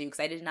ought to do, because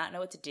I did not know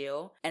what to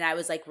do. And I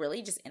was like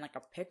really just in like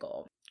a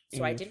pickle.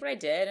 So I did what I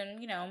did, and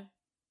you know,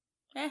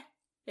 it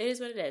is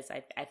what it is.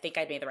 I think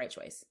I made the right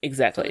choice.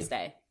 Exactly. To this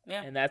day.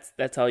 Yeah. And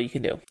that's all you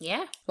can do.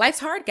 Yeah. Life's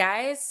hard,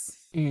 guys.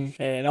 And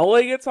it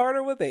only gets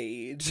harder with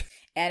age.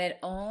 And it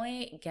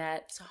only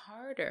gets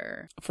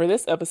harder. For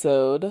this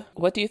episode,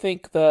 what do you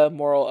think the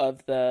moral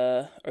of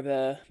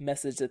the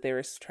message that they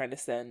were trying to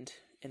send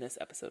in this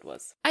episode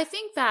was? I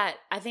think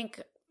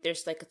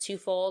there's like a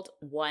twofold.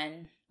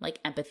 One, like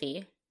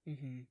empathy.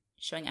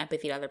 Showing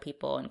empathy to other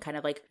people and kind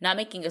of like not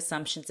making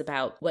assumptions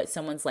about what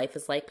someone's life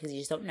is like because you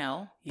just don't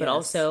know. But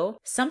also,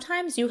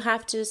 sometimes you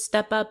have to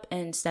step up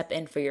and step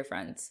in for your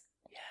friends.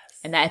 Yes.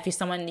 And that if you're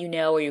someone you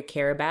know or you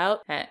care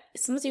about, that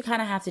sometimes you kind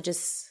of have to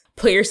just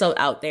put yourself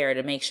out there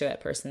to make sure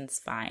that person's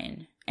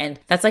fine. And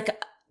that's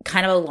like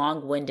kind of a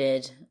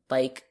long-winded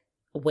like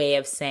way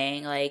of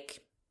saying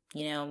like,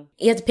 you know,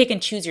 you have to pick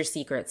and choose your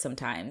secrets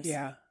sometimes.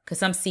 Yeah. Because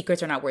some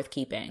secrets are not worth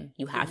keeping.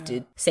 You have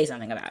to say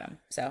something about them.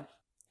 So.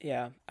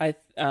 Yeah, I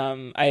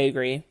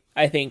agree.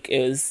 I think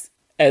as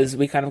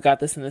we kind of got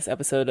this in this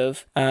episode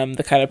of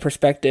the kind of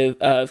perspective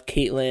of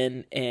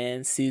Caitlin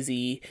and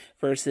Susie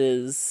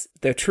versus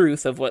the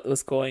truth of what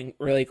was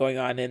really going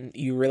on, and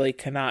you really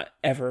cannot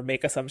ever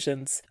make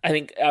assumptions. I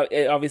think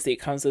obviously it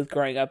comes with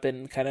growing up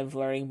and kind of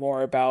learning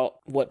more about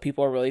what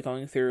people are really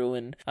going through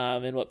and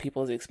what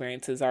people's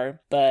experiences are.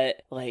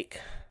 But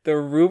like the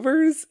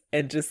rumors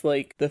and just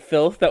like the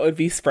filth that would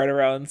be spread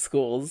around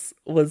schools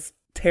was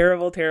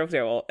terrible.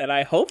 And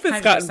I hope it's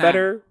 100%. Gotten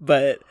better,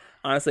 but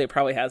honestly, it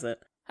probably hasn't.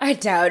 I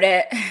doubt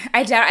it.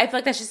 I feel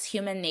like that's just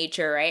human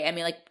nature, right? I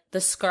mean, like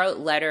the Scarlet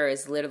Letter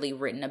is literally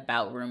written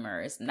about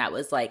rumors, and that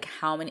was like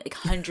how many, like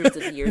hundreds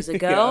of years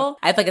ago.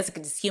 I feel like it's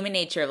just human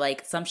nature.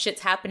 Like some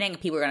shit's happening,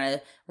 and people are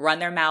gonna run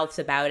their mouths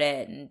about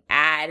it and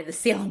add the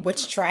Salem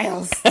witch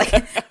trials. Like,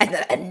 and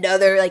then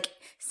another, like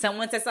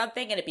someone says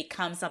something and it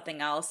becomes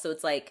something else. So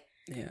it's like,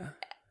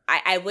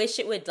 I wish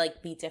it would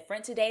like be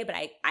different today, but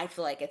I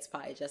feel like it's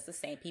probably just the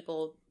same.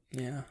 People,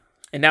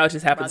 and now it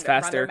just happens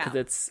faster because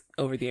it's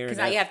over the internet.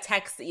 Because now you have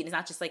text. It's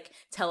not just like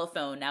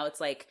telephone. Now it's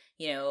like,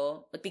 you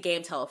know, like the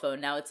game telephone.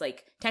 Now it's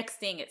like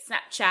texting. It's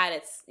Snapchat.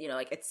 It's, you know,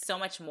 like it's so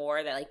much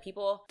more that like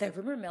people. The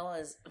rumor mill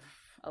is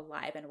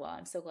alive and well.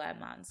 I'm so glad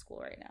I'm not in school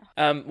right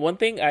now. One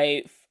thing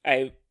I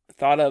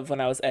thought of when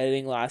I was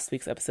editing last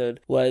week's episode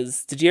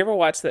was, did you ever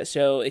watch that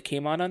show? It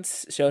came on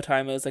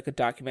Showtime. It was like a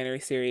documentary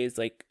series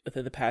like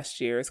within the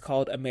past year. It's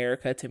called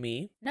America to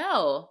Me.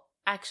 No.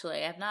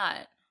 Actually, I have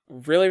not.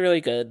 Really,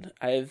 really good.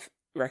 I've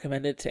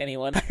recommended it to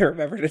anyone I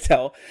remember to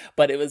tell,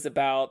 but it was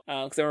about,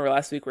 because I remember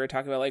last week we were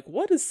talking about like,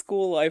 what is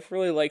school life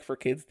really like for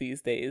kids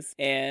these days?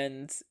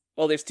 And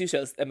well, there's two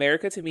shows,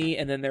 America to Me,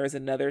 and then there was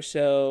another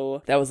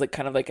show that was like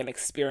kind of like an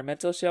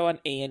experimental show on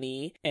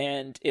A&E,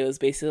 and it was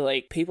basically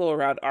like people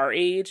around our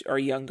age or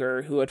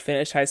younger who had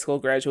finished high school,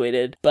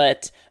 graduated,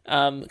 but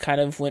kind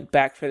of went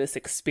back for this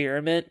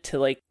experiment to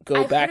like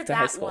go back to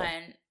high school.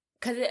 One.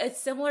 Because it's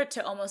similar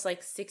to almost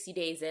like 60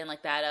 Days In,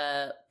 like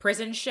that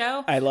prison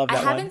show. I love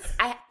that one.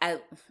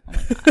 Oh my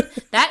God.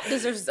 That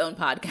deserves its own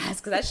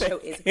podcast because that show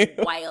is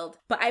wild.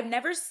 But I've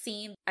never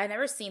seen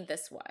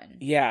this one.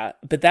 Yeah,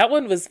 but that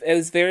one was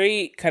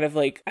very kind of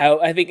like,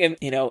 I think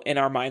in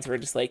our minds we're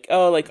just like,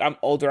 oh, like I'm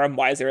older, I'm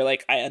wiser,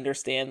 like I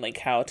understand like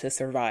how to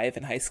survive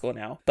in high school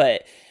now.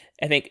 But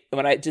I think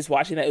when I just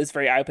watching that, it was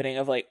very eye-opening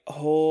of like,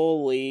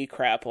 holy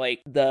crap,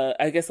 like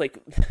I guess like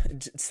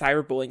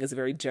cyberbullying is a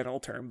very general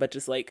term, but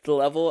just like the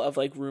level of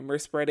like rumor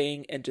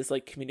spreading and just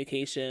like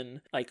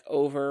communication, like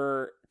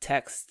over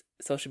text,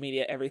 social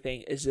media,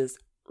 everything is just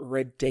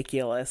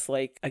ridiculous.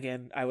 Like,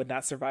 again, I would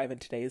not survive in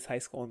today's high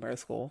school and middle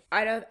school.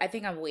 I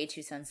think I'm way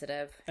too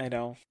sensitive. I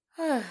know.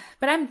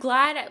 But I'm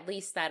glad at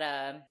least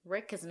that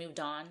Rick has moved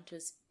on to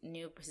his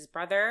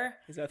brother.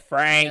 He's with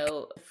Frank.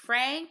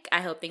 Frank,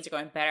 I hope things are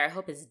going better. I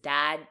hope his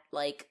dad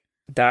like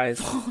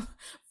dies.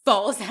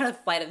 Falls down a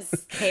flight of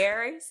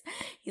stairs.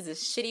 He's a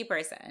shitty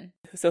person.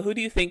 So who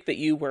do you think that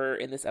you were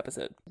in this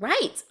episode?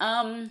 Right.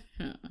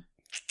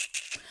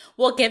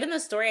 Well, given the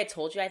story I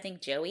told you, I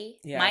think Joey.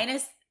 Yeah.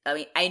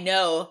 I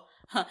know.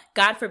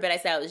 God forbid I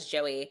said it was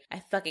Joey.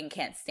 I fucking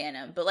can't stand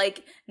him. But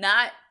like,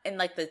 not in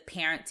like the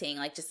parenting,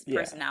 like just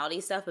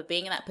personality stuff, but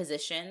being in that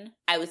position,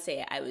 I would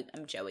say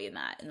I'm Joey in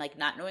that. And like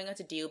not knowing what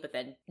to do, but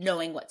then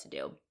knowing what to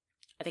do.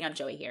 I think I'm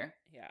Joey here.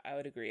 Yeah, I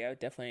would agree.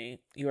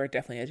 You are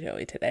definitely a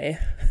Joey today.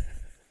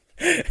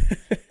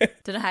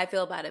 Don't know how I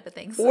feel about it, but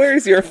thanks.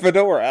 Where's your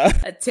fedora?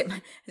 Tip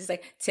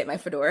my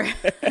fedora.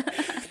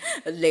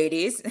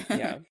 Ladies.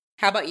 Yeah.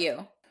 How about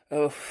you?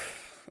 Oh,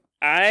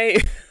 I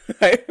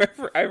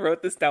remember I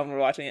wrote this down when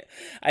watching it.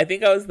 I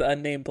think I was the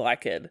unnamed black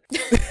kid.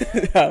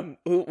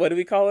 What do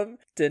we call him?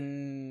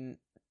 Darian.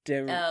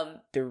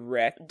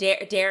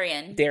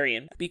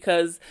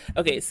 Because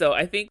okay, so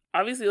I think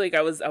obviously like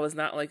I was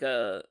not like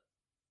a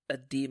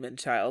demon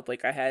child.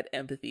 Like I had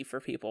empathy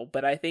for people,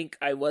 but I think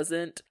I was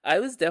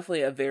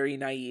definitely a very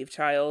naive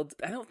child.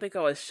 I don't think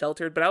I was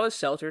sheltered, but I was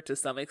sheltered to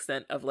some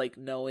extent of like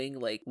knowing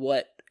like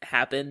what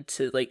happened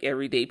to like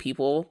everyday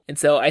people. And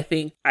so I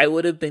think I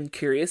would have been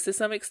curious to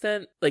some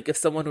extent. Like if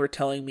someone were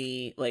telling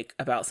me like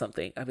about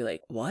something, I'd be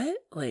like, what?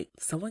 Like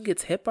someone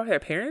gets hit by their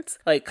parents?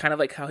 Like kind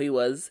of like how he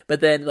was. But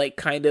then like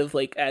kind of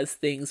like as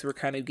things were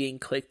kind of getting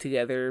clicked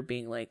together,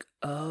 being like,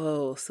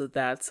 oh, so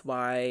that's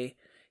why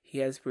he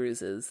has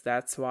bruises.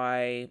 That's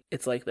why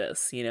it's like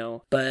this, you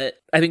know? But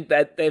I think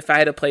that if I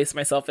had to place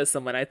myself as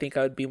someone, I think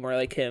I would be more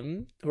like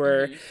him,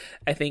 where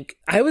I think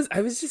I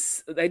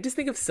just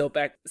think of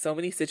so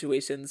many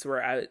situations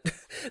where I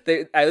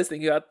was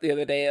thinking about the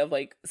other day of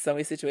like so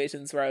many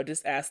situations where I would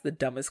just ask the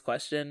dumbest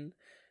question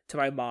to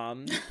my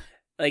mom,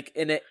 like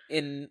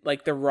in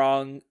like the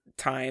wrong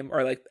time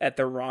or like at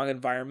the wrong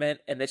environment,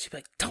 and then she'd be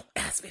like, don't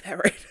ask me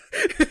that right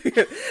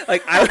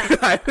like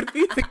I would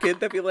be the kid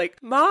that'd be like,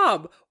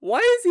 Mom, why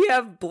does he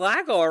have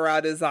black all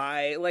around his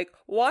eye? Like,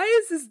 why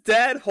is his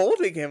dad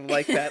holding him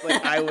like that?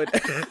 Like I would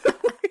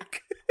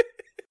like...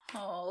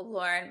 Oh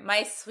Lord,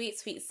 my sweet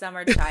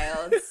summer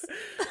child.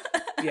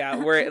 Yeah,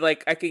 where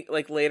like I could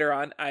like later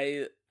on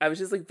I was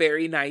just like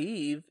very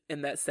naive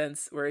in that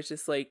sense, where it's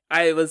just like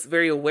I was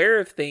very aware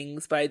of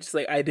things, but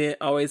I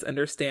didn't always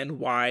understand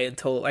why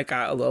until I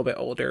got a little bit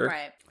older.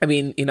 Right. I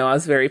mean, you know, I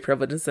was very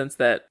privileged in the sense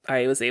that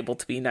I was able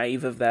to be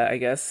naive of that, I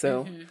guess.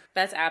 So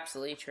That's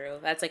absolutely true.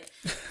 That's like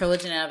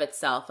privilege in and of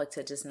itself, like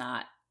to just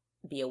not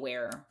be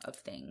aware of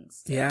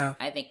things. Yeah.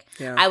 I think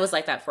I was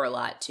like that for a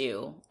lot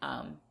too.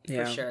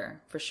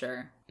 For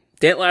sure.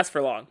 Didn't last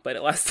for long, but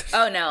it lasted.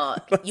 Oh no,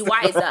 you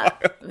wise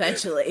up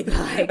eventually. But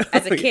like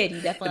as a kid,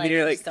 you definitely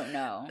just don't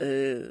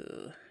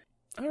know.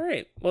 All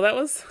right. Well, that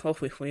was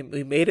hopefully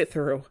we made it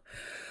through.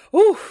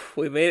 Ooh,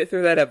 we made it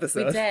through that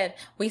episode. We did.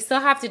 We still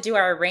have to do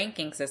our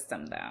ranking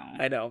system though.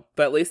 I know,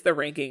 but at least the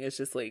ranking is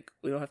just like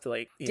we don't have to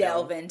like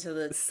delve into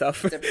the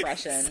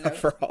depression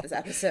of this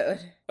episode.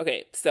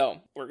 Okay, so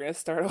we're gonna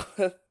start off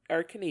with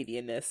our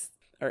Canadianness.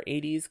 Our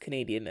 80s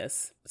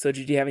Canadianness. So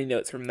did you have any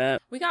notes from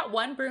that? We got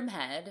one broom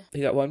head.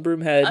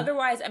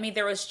 Otherwise, I mean,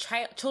 there was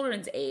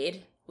Children's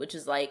Aid, which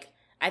is like,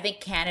 I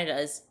think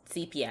Canada's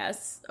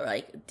CPS or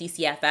like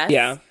DCFS.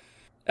 Yeah.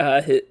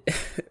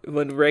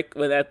 When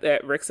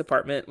at Rick's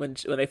apartment, when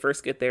they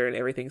first get there and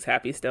everything's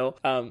happy still,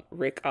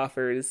 Rick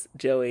offers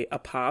Joey a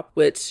pop,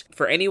 which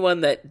for anyone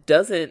that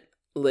doesn't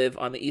live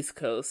on the East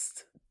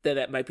Coast, then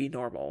that might be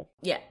normal.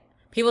 Yeah.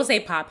 People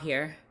say pop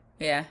here.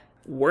 Yeah.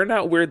 We're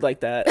not weird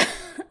like that.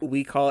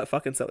 We call it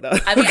fucking soda.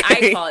 I mean,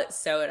 okay. I call it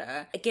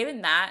soda.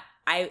 Given that,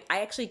 I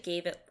actually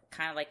gave it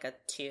kind of like a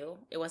 2.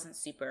 It wasn't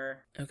super.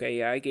 Okay,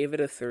 yeah, I gave it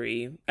a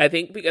 3. I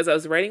think because I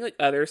was writing like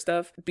other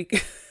stuff.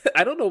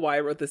 I don't know why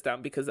I wrote this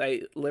down, because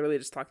I literally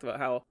just talked about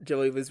how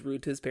Joey was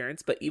rude to his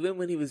parents. But even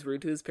when he was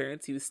rude to his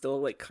parents, he was still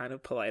like kind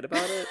of polite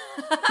about it.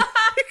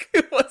 Like,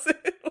 it wasn't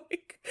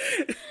like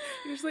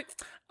he was like,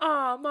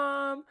 "Aw,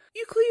 mom,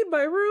 you cleaned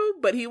my room,"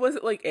 but he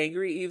wasn't like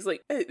angry. He was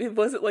like, it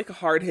wasn't like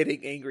hard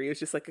hitting angry. It was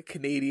just like a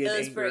Canadian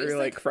anger,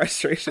 like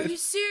frustration. Are you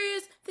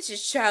serious? This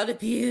is child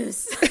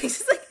abuse.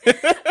 It's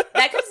like,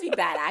 that could just be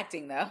bad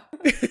acting, though.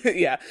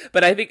 Yeah,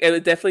 but I think it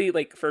would definitely,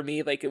 like, for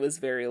me, like, it was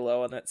very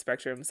low on that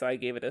spectrum, so I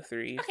gave it a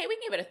 3. Okay, we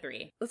can give it a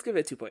 3. Let's give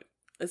it 2.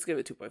 Let's give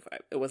it 2.5.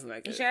 It wasn't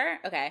that good. You sure?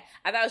 Okay.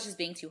 I thought it was just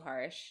being too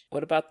harsh.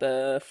 What about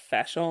the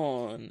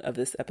fashion of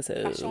this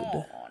episode?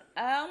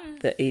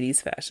 The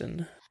 80s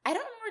fashion. I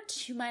don't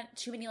remember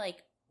too many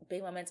like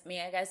big moments. I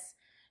mean, I guess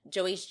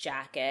Joey's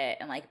jacket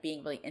and like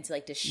being really into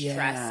like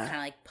distressed kind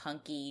of like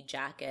punky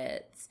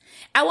jackets.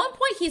 At one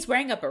point, he's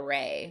wearing a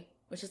beret,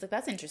 which is like,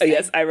 that's interesting. Oh,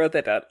 yes, I wrote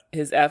that down.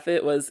 His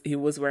outfit was, he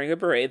was wearing a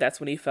beret. That's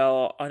when he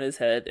fell on his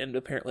head and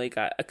apparently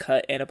got a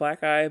cut and a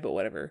black eye, but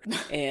whatever.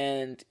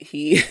 And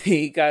he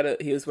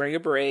was wearing a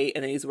beret,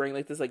 and then he's wearing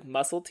like this like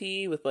muscle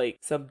tee with like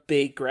some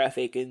big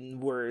graphic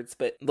and words,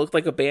 but looked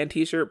like a band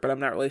t-shirt, but I'm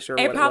not really sure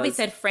what it probably was.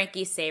 said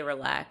Frankie say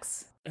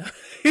relax.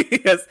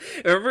 Yes.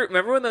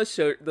 Remember when those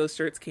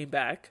shirts came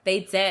back?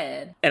 They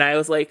did. And I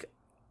was like,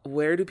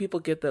 where do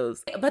people get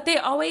those? But they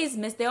always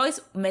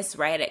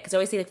miswrite it, because they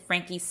always say like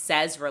Frankie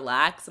says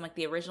relax. I'm like,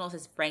 the original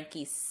says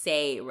Frankie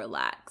say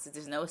relax.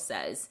 There's no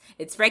says.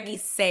 It's Frankie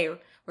say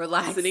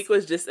relax. Sanique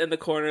was just in the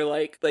corner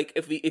like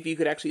if you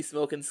could actually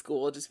smoke in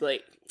school, just be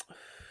like,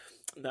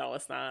 no,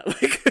 it's not.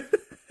 Like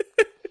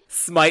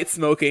smite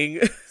smoking.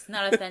 It's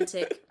not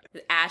authentic.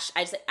 I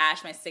just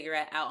ash my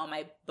cigarette out on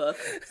my book.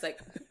 It's like,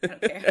 I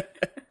don't care.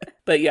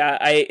 But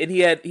yeah, he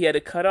had a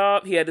cut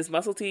off, he had his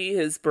muscle tee,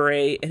 his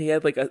beret, and he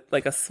had like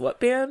a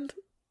sweatband.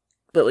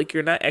 But like,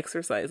 you're not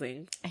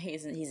exercising.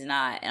 He's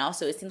not. And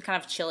also it seems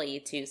kind of chilly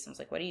too. So I was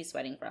like, what are you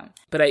sweating from?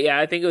 But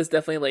I think it was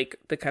definitely like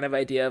the kind of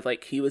idea of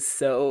like, he was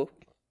so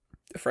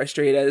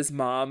frustrated at his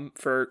mom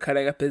for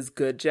cutting up his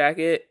good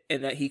jacket,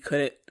 and that he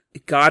couldn't,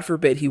 God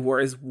forbid, he wore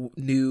his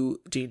new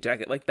jean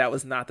jacket. Like, that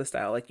was not the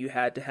style. Like, you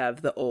had to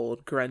have the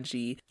old,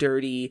 grungy,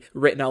 dirty,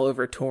 written all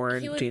over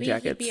torn jean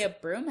jackets. He'd be a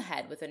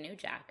broomhead with a new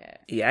jacket.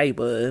 Yeah, he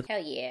would.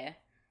 Hell yeah.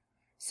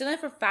 So then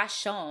for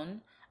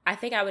fashion, I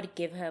think I would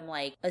give him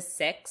like a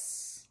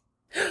 6.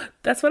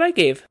 That's what I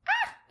gave.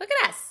 Look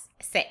at us.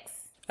 6.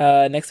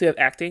 Next we have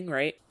acting,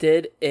 right?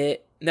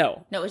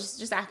 No, it was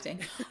just acting.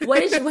 What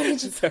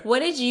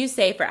did you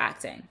say for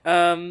acting?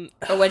 Or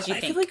what did you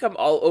think? I feel like I'm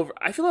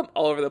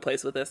all over the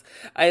place with this.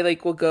 I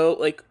like will go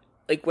like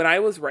when I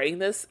was writing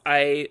this,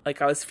 I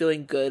was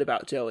feeling good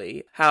about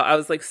Joey. How I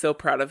was like so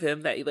proud of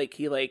him that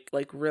he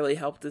really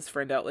helped his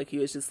friend out. Like, he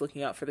was just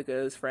looking out for the good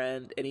of his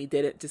friend, and he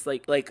didn't just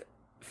like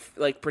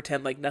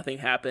pretend like nothing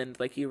happened.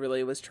 Like, he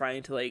really was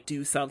trying to like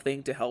do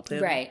something to help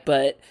him. Right.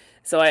 But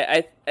so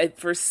I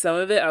for some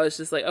of it, I was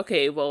just like,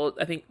 okay, well,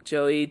 I think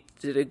Joey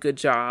did a good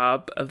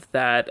job of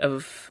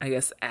I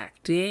guess,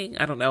 acting.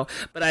 I don't know.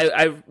 But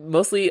I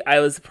mostly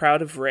was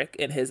proud of Rick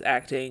and his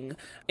acting.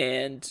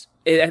 And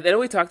then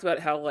we talked about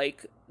how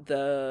like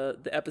the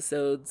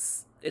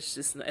episodes,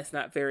 it's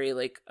not very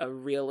like a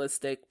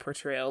realistic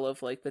portrayal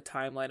of like the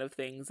timeline of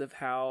things, of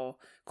how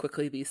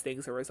quickly these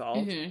things are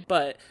resolved. Mm-hmm.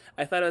 But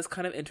I thought it was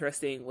kind of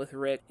interesting with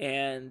Rick,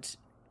 and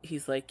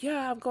he's like,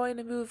 yeah, I'm going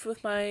to move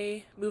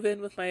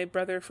in with my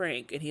brother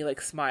Frank, and he like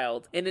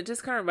smiled, and it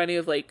just kind of reminded me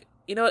of like,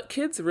 you know what,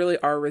 kids really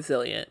are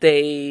resilient.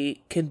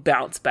 They can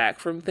bounce back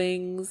from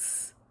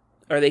things,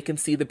 or they can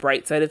see the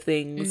bright side of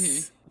things.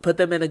 Mm-hmm. Put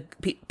them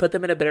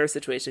in a better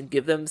situation,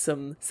 give them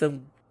some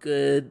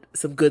good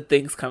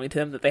things coming to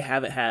them that they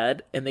haven't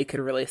had, and they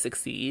could really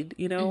succeed,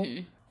 you know?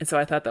 Mm-hmm. And so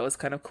I thought that was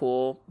kind of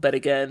cool. But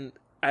again,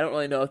 I don't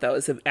really know if that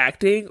was him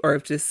acting or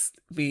if just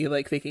me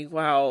like thinking,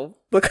 wow,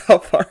 look how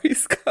far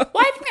he's come.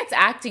 Well, I think that's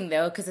acting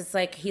though, because it's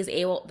like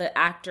the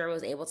actor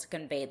was able to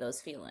convey those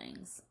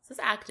feelings. So it's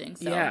acting.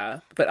 So.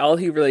 Yeah, but all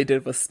he really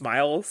did was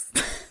smiles.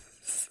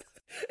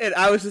 And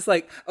I was just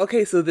like,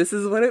 okay, so this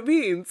is what it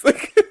means.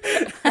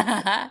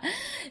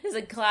 It's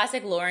like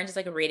classic Lauren just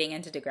like reading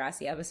into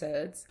Degrassi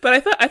episodes. But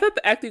I thought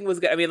the acting was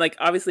good. I mean, like,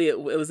 obviously it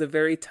was a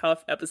very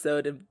tough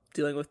episode and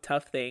dealing with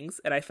tough things.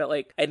 And I felt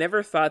like I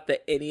never thought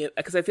that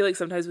because I feel like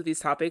sometimes with these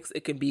topics,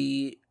 it can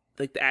be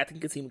like the acting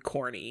can seem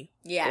corny.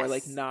 Yes. Or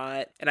like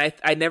not. And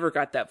I never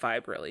got that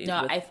vibe really.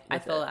 No, I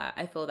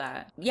feel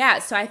that. Yeah.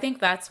 So I think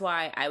that's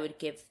why I would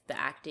give the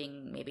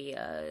acting maybe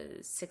a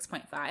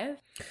 6.5.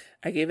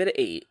 I gave it an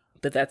 8.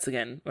 But that's,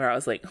 again, where I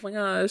was like, oh my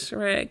gosh,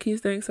 Rick, he's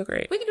doing so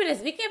great. We can do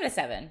this. We can give it a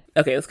 7.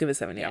 Okay, let's give it a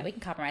 7, yeah. We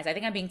can compromise. I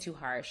think I'm being too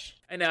harsh.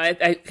 I know.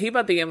 I came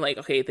out thinking, like,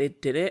 okay, they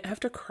didn't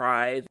have to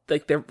cry.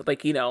 Like, they're,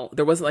 like, you know,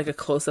 there wasn't, like, a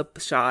close-up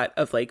shot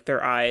of, like,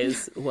 their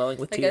eyes welling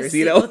with like tears, a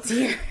you know?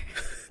 tear.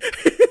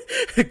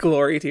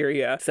 Glory tear,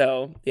 yeah.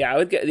 So, yeah, I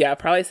would get,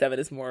 probably 7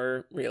 is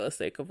more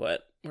realistic of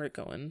what we're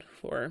going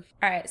for.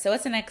 All right, so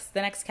what's the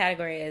next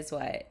category is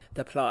what?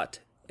 The plot.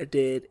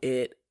 Did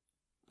it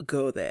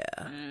go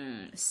there.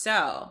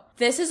 So,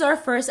 this is our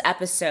first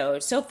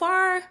episode. So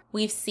far,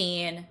 we've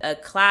seen a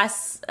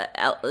class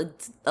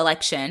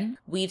election.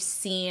 We've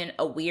seen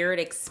a weird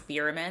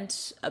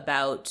experiment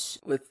about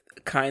With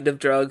kind of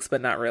drugs,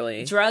 but not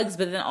really. drugs,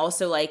 but then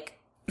also like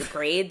the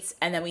grades.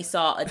 And then we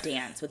saw a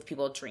dance with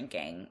people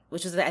drinking,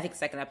 which was, I think, the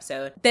second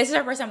episode. This is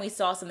our first time we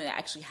saw something that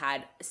actually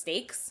had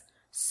stakes.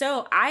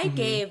 So, I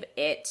gave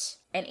it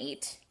an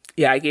 8.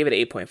 Yeah, I gave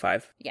it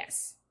 8.5.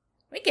 Yes.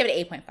 We gave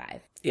it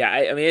 8.5. Yeah,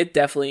 I mean, it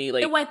definitely,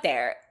 like... It went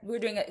there. We were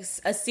doing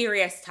a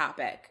serious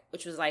topic,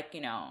 which was like,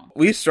 you know...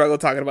 We struggled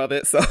talking about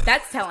it, so...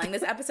 That's telling.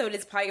 This episode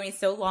is probably going to be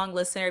so long,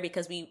 listener,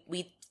 because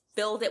we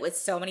filled it with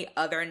so many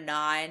other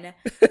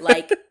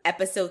like,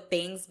 episode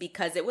things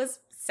because it was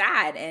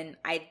sad. And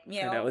I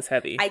know, it was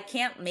heavy. I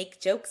can't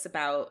make jokes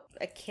about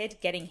a kid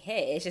getting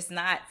hit. It's just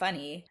not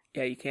funny.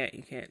 Yeah, you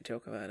can't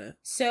joke about it.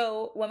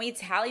 So when we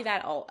tally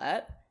that all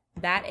up,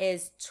 that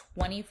is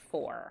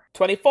 24.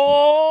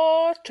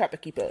 24 Trapper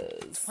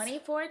Keepers.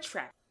 24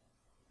 trap.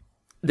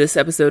 This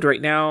episode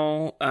right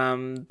now,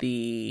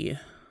 the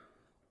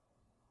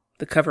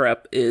cover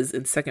up is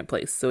in second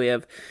place. So we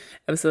have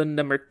episode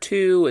number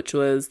 2, which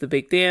was the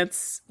big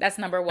dance. That's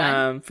number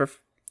 1.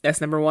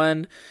 That's number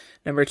 1.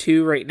 Number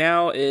 2 right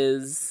now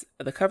is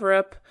the cover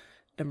up.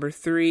 Number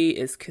 3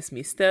 is Kiss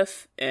Me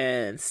Stiff,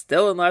 and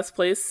still in last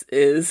place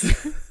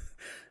is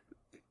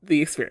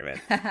the experiment.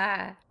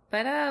 But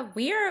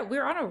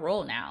we're on a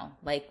roll now.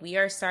 Like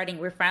we're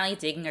finally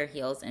digging our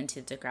heels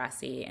into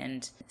Degrassi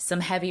and some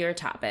heavier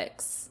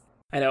topics.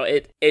 I know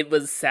it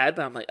was sad,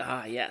 but I'm like,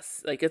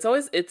 yes. Like it's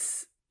always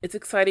it's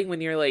exciting when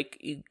you're like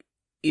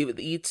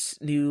each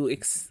new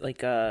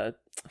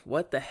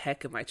what the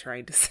heck am I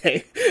trying to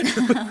say?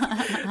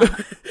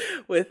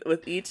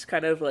 with each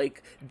kind of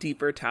like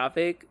deeper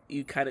topic,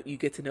 you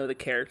get to know the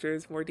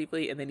characters more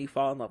deeply, and then you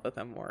fall in love with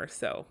them more.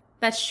 So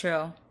that's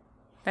true.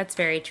 That's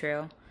very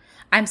true.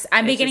 I'm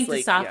beginning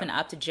to soften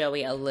up to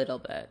Joey a little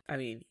bit. I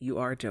mean, you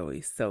are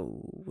Joey,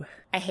 so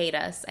I hate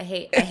us. I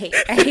hate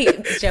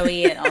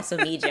Joey and also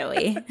me,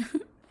 Joey.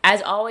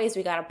 As always,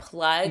 we gotta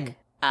plug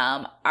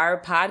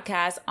our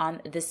podcast on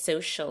the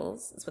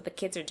socials. That's what the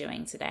kids are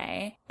doing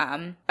today.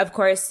 Of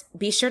course,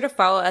 be sure to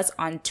follow us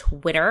on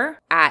Twitter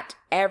at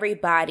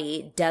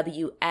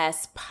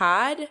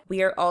EverybodyWSPod.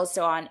 We are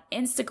also on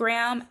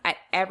Instagram at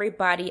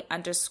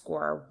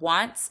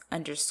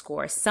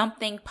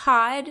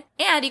everybody_wants_something_pod.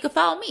 And you can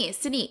follow me,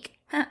 Sanique.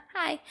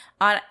 Hi.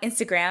 On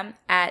Instagram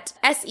at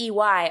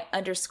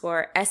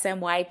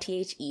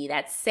SEY_SMYTHE.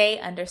 That's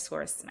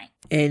say_smite.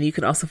 And you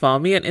can also follow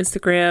me on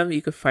Instagram.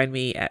 You can find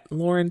me at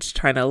Lauren's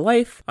China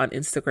Life on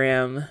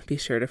Instagram. Be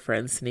sure to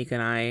friend Sneak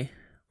and I.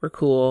 We're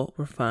cool.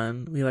 We're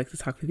fun. We like to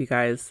talk with you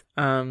guys.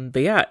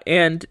 But yeah,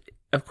 and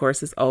of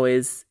course, as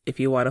always, if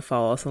you want to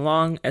follow us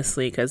along, as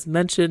Sleek has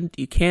mentioned,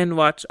 you can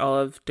watch all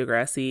of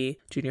Degrassi,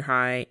 Junior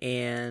High,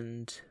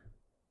 and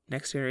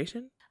Next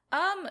Generation.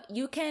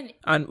 You can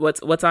on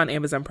what's on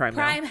Amazon Prime.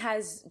 Prime now.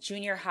 has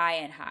Junior High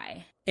and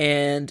High,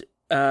 and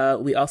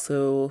we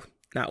also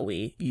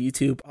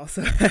YouTube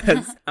also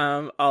has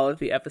all of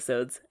the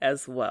episodes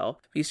as well.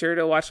 Be sure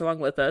to watch along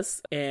with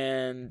us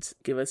and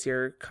give us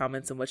your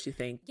comments on what you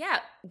think. Yeah,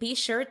 be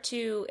sure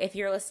to, if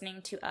you're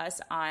listening to us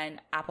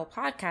on Apple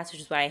Podcasts, which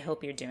is what I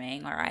hope you're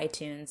doing, or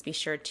iTunes, be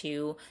sure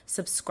to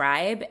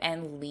subscribe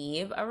and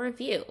leave a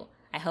review.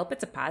 I hope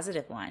it's a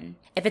positive one.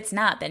 If it's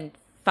not, then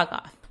fuck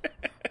off.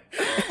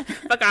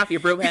 Fuck off, you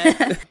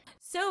broomhead.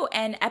 So,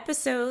 and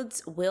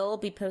episodes will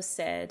be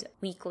posted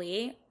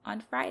weekly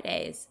on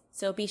Fridays.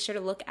 So be sure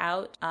to look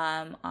out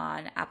on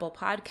Apple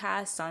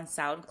Podcasts, on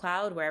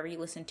SoundCloud, wherever you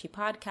listen to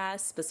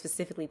podcasts, but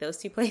specifically those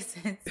two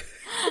places,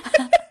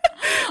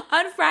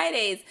 on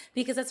Fridays,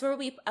 because that's where we'll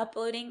be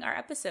uploading our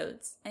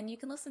episodes. And you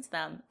can listen to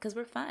them because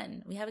we're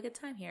fun. We have a good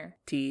time here.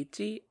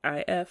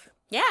 TGIF.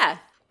 Yeah,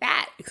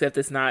 that. Except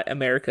it's not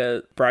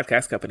America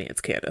Broadcast Company,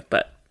 it's Canada,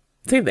 but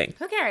same thing.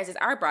 Who cares? It's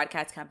our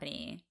broadcast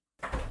company.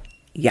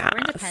 Yeah. We're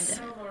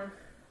independent.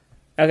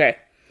 Okay.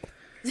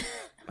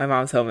 My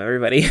mom's home,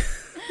 everybody.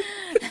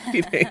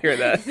 You didn't hear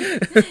that.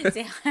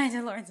 Say hi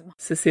to Lauren's mom.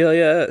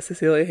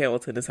 Cecilia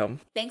Hamilton is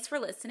home. Thanks for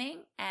listening,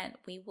 and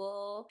we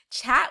will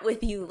chat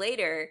with you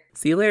later.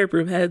 See you later,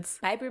 broomheads.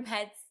 Bye,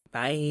 broomheads.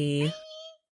 Bye. Bye.